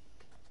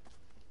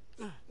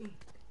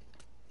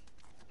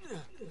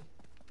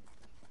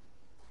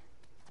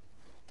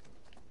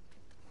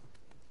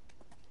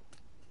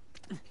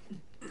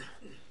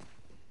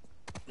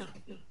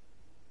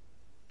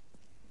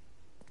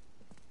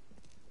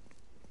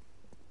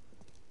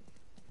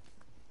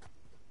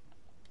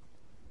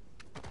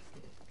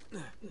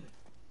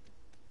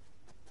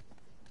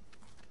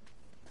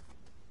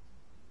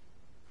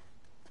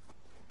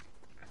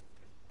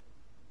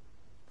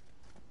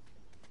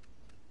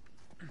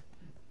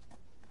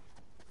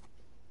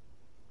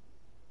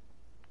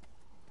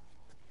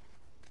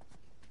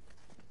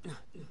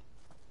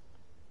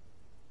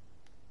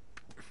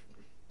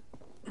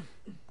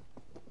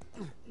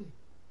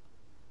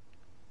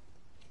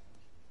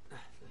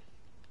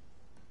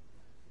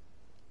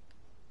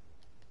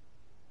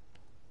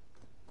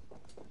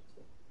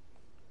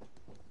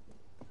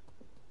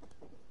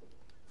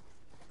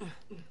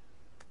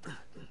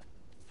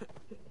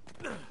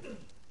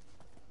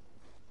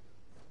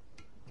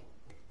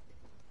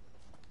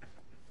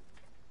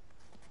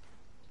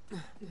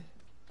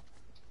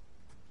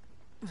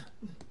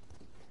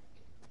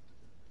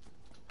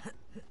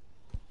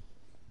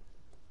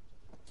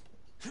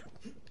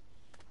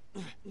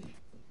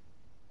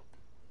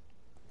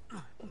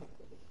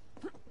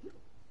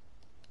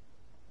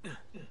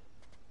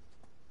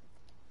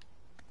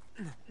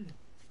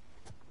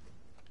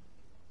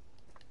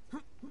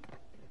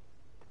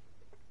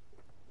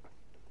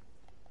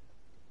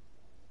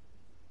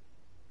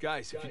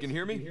 Guys, if you can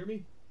hear me,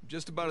 I'm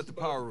just about at the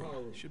power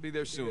room. Should be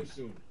there soon.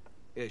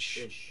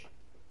 Ish.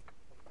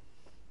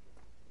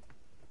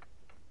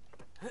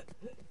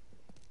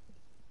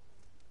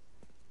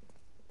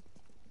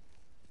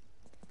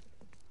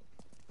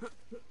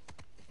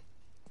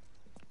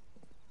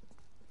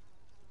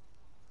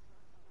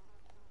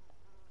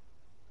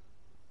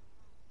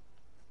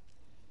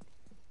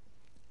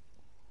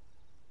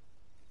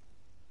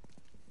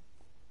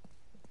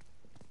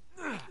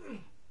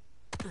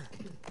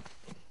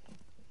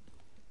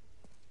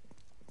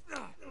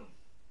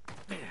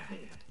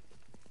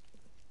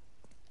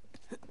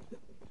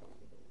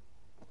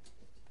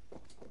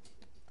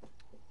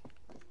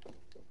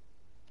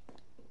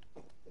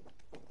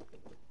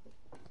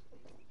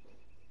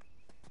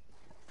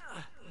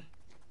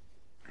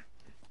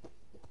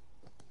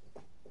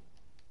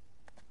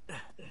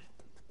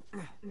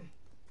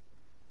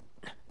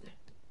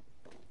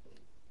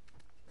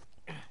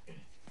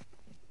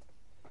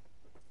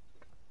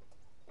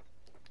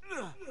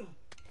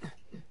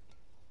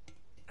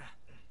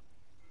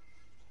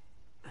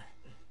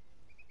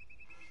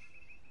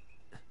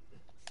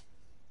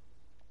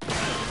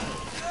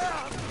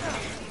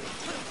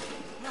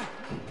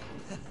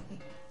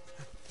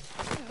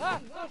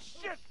 Oh,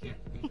 shit!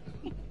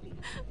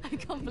 I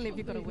can't believe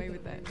you got away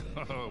with that.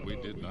 Oh, we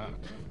did not.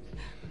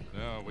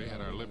 No, we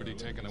had our liberty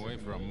taken away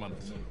for a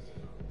month.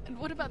 And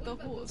what about the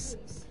horse?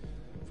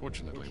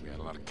 Fortunately, we had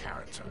a lot of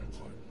carrots on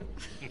board.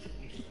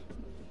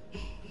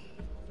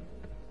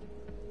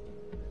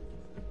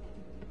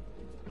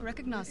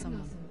 Recognize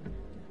someone?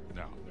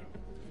 No.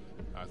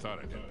 I thought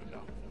I did, but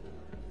no.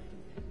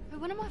 Hey,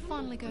 when am I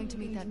finally going to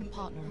meet that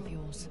partner of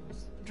yours?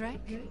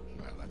 Drake?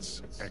 Well,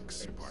 that's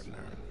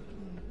ex-partner.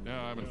 No,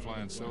 I've been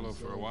flying solo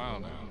for a while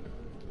now.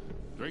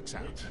 Drake's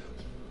out.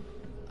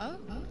 Oh?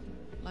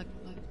 Like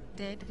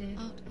dead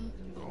out?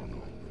 Oh,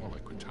 no. More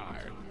like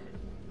retired.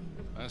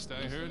 Last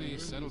I heard, he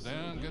settled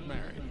down, got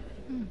married.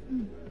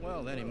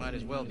 Well, then he might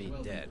as well be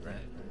dead, right?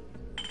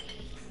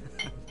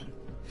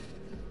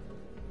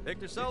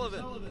 Victor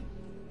Sullivan. How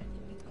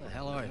the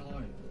hell are you?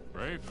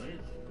 Rafe?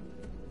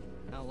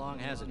 How long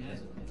has it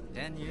been?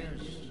 10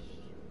 years?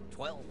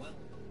 12?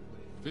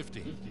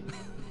 50.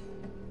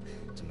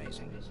 It's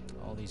amazing.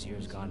 All these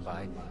years gone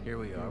by, here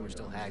we are, we're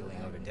still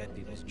haggling over dead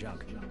people's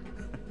junk.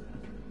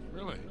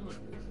 Really?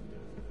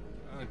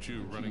 Aren't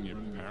you running your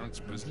parents'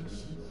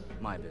 business?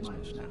 My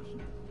business now.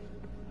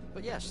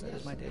 But yes, that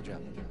is my day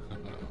job.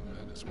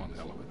 That is one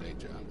hell of a day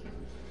job.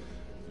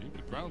 You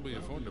could probably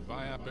afford to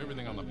buy up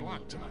everything on the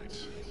block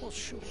tonight. Well,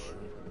 sure.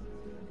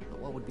 But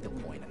what would be the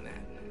point in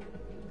that?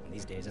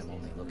 These days, I'm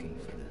only looking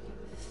for the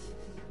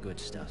good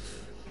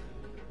stuff.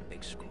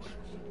 Big score.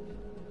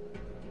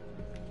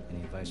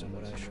 Any advice on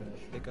what I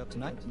should pick up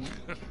tonight?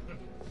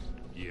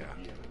 Yeah.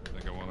 I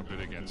think I want to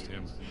bid against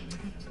him.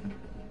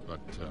 But,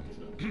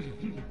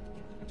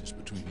 just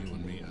between you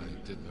and me,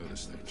 I did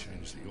notice they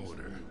changed the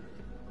order.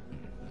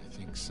 I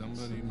think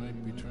somebody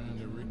might be trying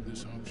to rig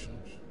this auction.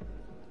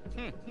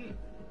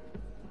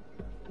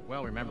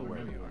 Well, remember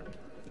where we are.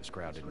 This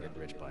crowd didn't get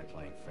rich by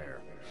playing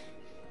fair.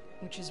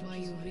 Which is why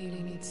you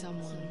really need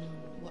someone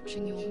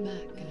watching your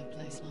back in a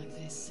place like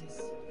this.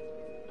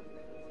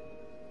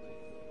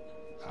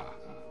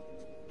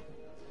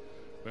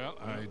 Well,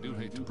 I do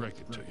hate to break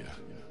it to you.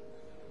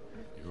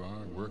 You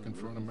are working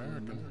for an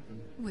American.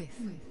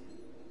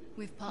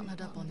 We've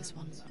partnered up on this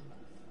one.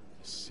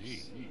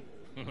 See?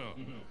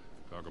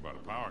 Talk about a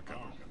power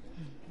couple.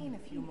 In a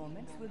few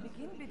moments, we'll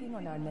begin bidding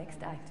on our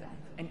next item.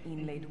 An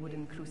inlaid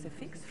wooden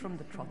crucifix from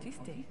the Trot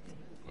estate.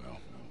 Well,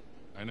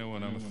 I know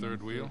when I'm a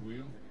third wheel.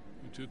 You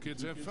two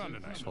kids have fun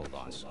tonight. Hold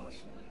on,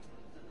 Sully.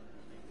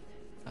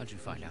 How'd you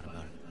find out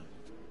about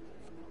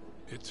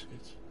it? It.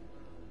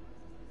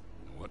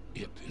 What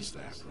it is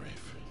that,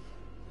 Rafe?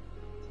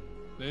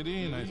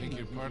 Nadine, I think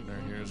your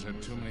partner here has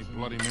had too many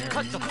Bloody Marys.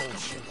 Cut the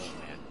bullshit, old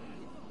man.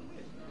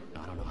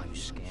 I don't know how you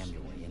scam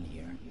your way in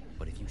here,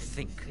 but if you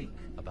think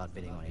about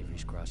bidding on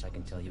Avery's Cross, I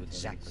can tell you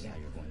exactly how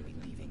you're going to be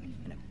leaving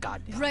in a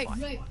goddamn Right.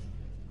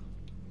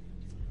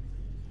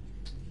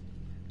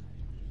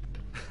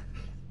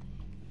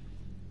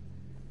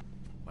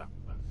 Well,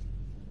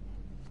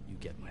 you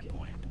get my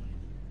point.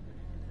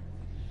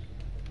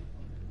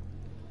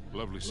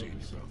 Lovely seeing you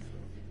both.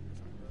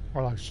 I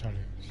like Sully.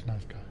 He's a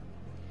nice guy.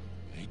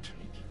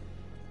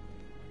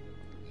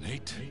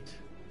 Nate? God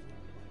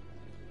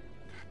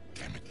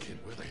damn it, kid.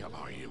 Where the hell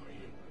are you?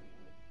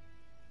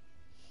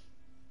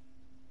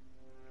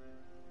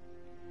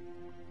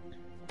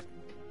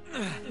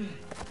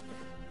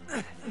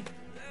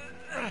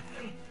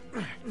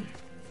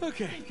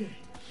 Okay.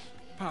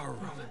 Power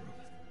room.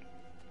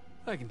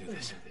 I can do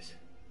this.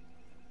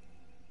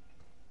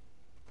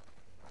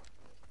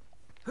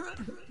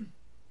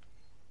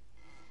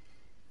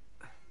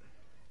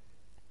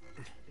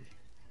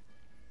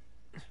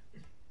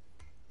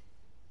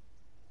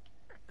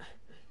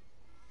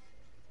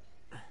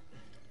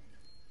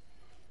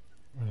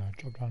 Well, I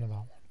dropped down to that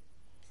one.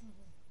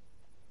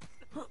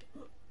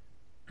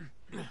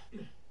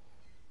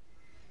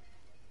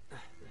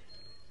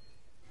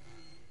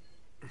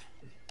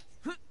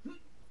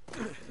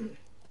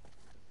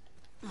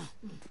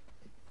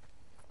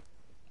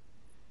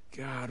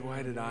 God,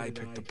 why did I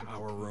pick the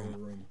power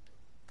room?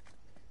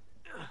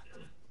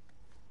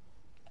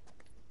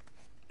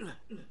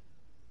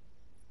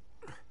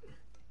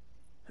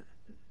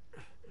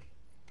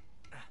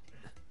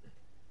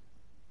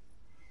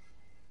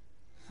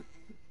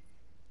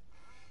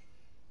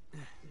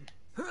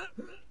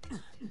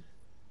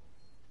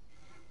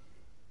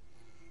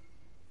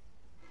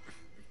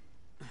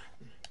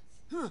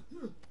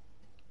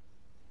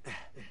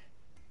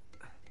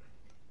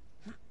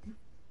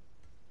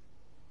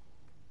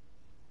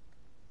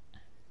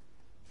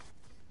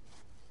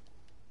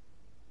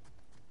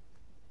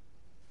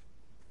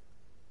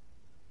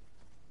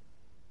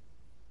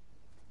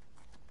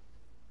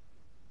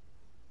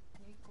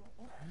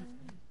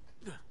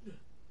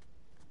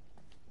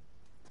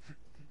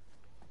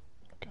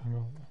 Can't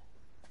go there.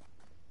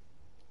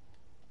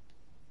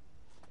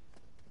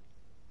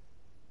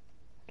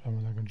 Don't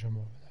think I can jump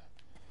over there.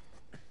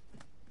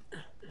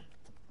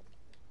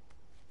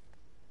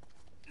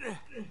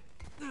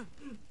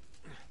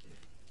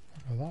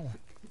 I'll go that way.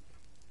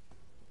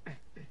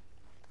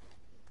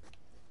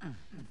 There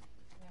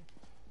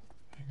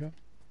you go.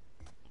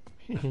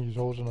 He's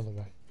always another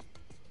way.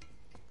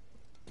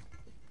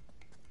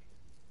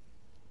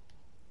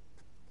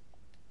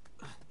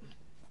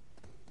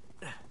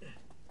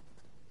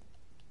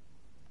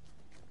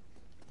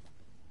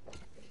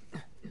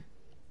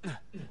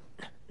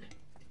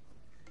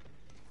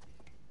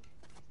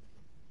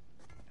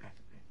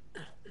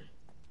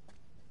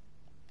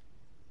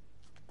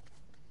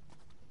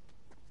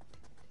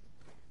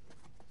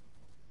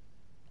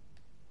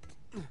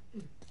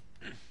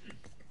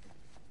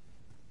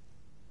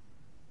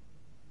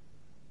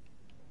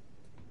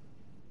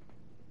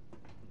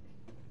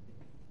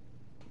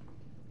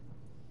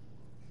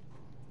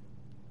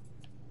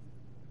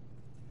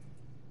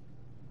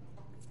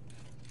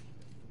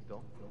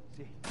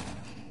 Sì.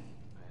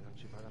 Non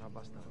ci pagano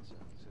abbastanza.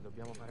 Se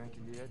dobbiamo fare anche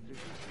gli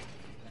elettrici...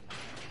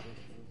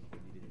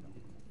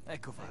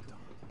 Ecco fatto.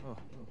 Oh,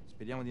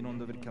 speriamo di non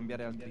dover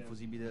cambiare altri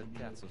fusibili del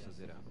cazzo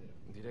stasera.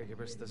 Direi che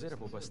per stasera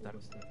può bastare.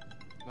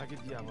 Ma che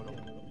diavolo?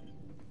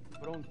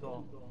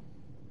 Pronto?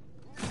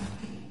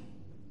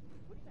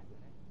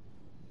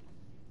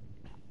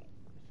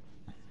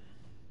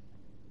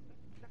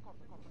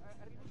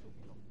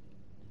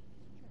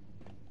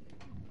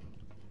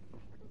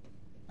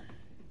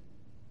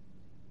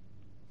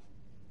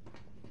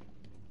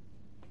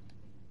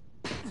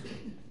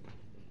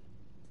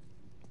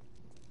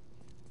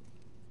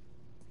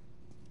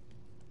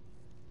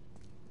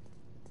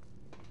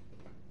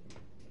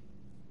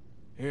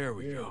 Here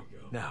we go.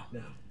 Now,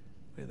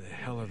 where the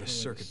hell are the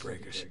circuit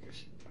breakers?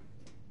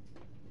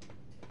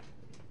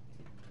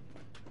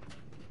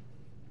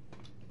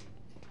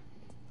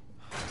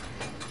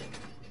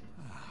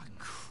 Ah,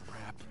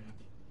 crap.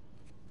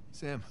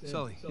 Sam,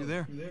 Sully, you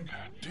there? God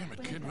damn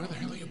it, kid. Where the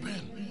hell have you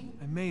been?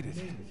 I made it.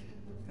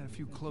 Had a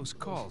few close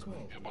calls, but...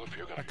 Yeah, well, if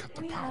you're gonna cut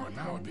the power,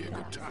 now would be a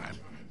good time.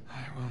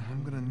 Well,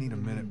 I'm gonna need a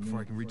minute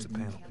before I can reach the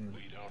panel.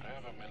 We don't have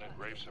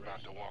Rafe's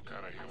about to walk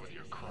out of here with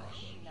your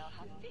cross.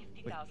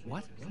 Wait,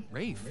 what?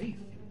 Rafe?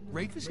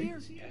 Rafe is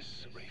here?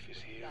 Yes, Rafe is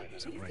here, and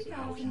as of right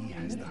now, he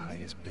has the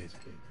highest bid.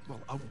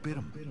 Well, outbid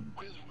him.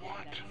 With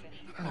what?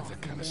 I don't have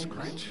that kind of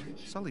scratch.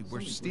 Sully,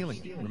 we're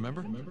stealing,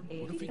 remember?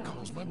 What if he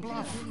calls my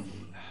bluff?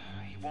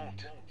 He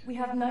won't. We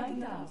have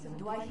 90,000.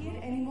 Do I hear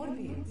any more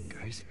bids?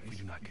 Guys, if we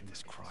do not get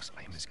this cross,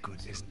 I am as good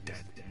as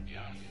dead.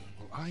 Yeah.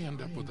 Well, I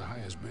end up with the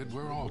highest bid.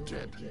 We're all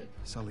dead.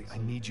 Sully, I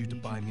need you to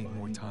buy me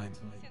more time.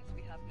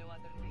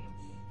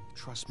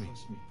 Trust me.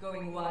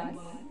 Going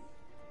once.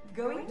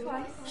 Going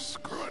twice.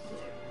 Screw it.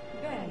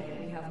 Then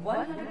we have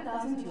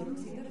 100,000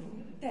 euros in the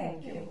room.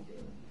 Thank you.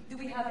 Do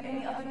we have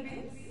any other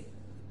bids?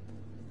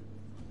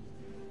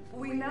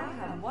 We now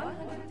have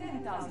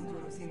 110,000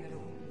 euros in the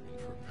room.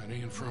 For a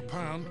penny and for a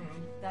pound.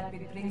 That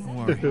bid brings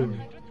Don't us... worry.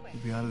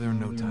 We'll be out of there in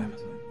no time.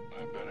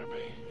 I better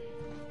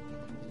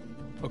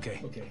be.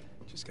 Okay.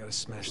 Just gotta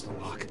smash the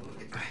lock.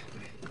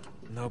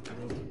 Nope.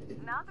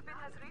 Now the bid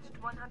has reached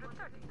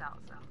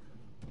 130,000.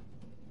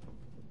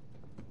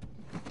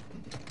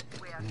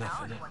 We are now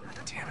Nothing. at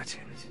 100. Damn it.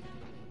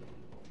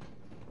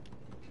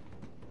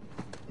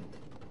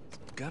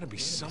 There's gotta be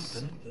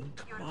something.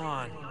 Come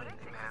on. Man,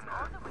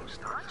 I'm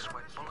starting to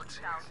sweat bullets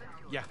here.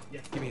 Yeah,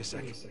 give me a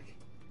second.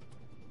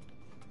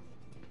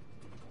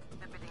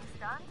 The bidding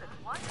stands at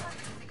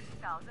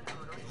 160,000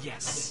 euros.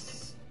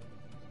 Yes.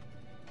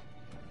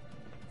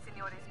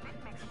 Signore's bid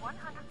makes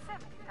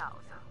 170,000.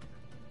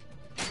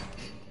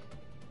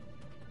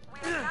 We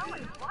are now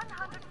at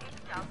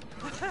 180,000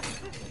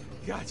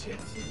 euros. Gotcha.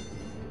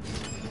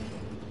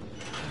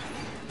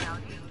 Now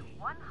need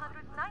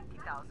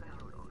 190,000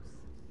 euros.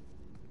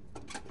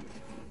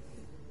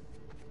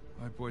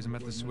 All right, boys, I'm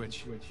at the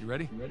switch. You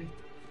ready?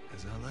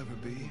 As I'll ever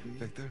be,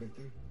 Victor.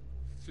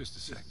 Just a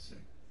sec.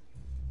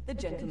 The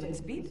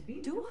gentleman's bid,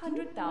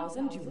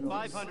 200,000 euros.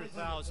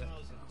 500,000.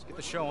 Let's get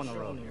the show on the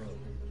road here.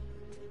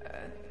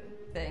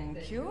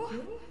 Thank you.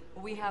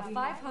 We have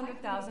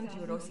 500,000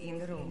 euros in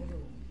the room.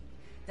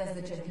 Does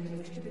the gentleman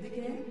wish to bid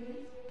again?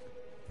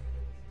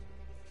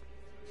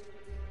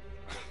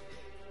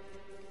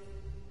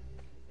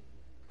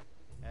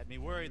 Had me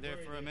worried there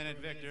for a minute,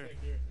 Victor.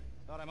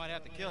 Thought I might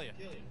have to kill you.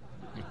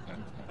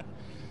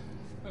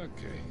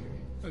 Okay,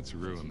 let's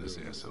ruin this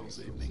asshole's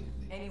evening.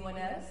 Anyone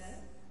else?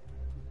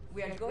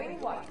 We are going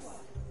once.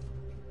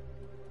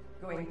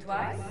 Going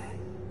twice?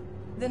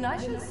 Then I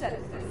shall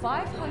settle for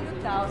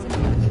 500,000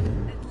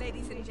 euros.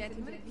 Ladies and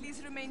gentlemen,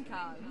 please remain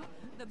calm.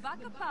 The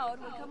backup power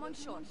will come on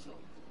shortly.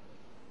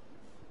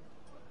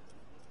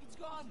 It's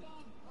gone!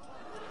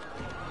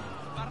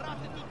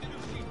 Sbarrate tutte le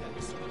uscite!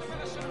 Nessuno deve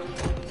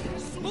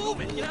lasciare...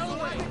 Move it! Get out of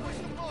the way!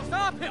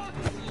 Stop him!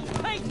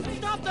 Hey!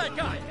 Stop that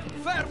guy!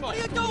 Fermo! What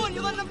are you doing?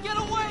 You letting him get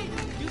away!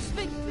 You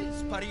speak...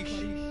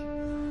 Sparisci.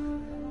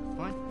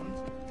 Fine.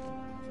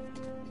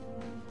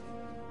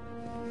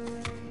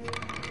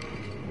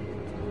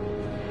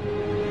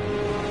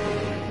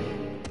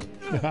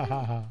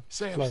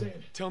 Sam,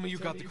 tell me you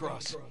got the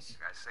cross. Got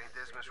St.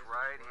 Dismas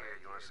right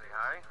here. You want to say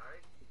hi?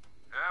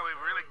 Yeah,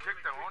 we've really kicked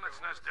the hornet's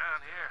nest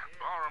down here.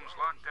 Ballroom's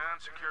locked down,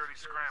 security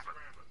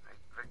scrambling. Hey,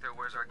 Victor,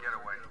 where's our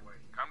getaway?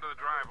 Come to the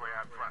driveway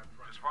out front.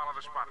 Just follow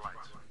the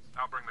spotlights.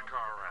 I'll bring the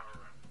car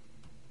around.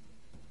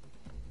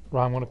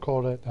 Right, I'm going to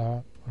call it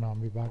that, and I'll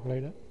be back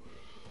later.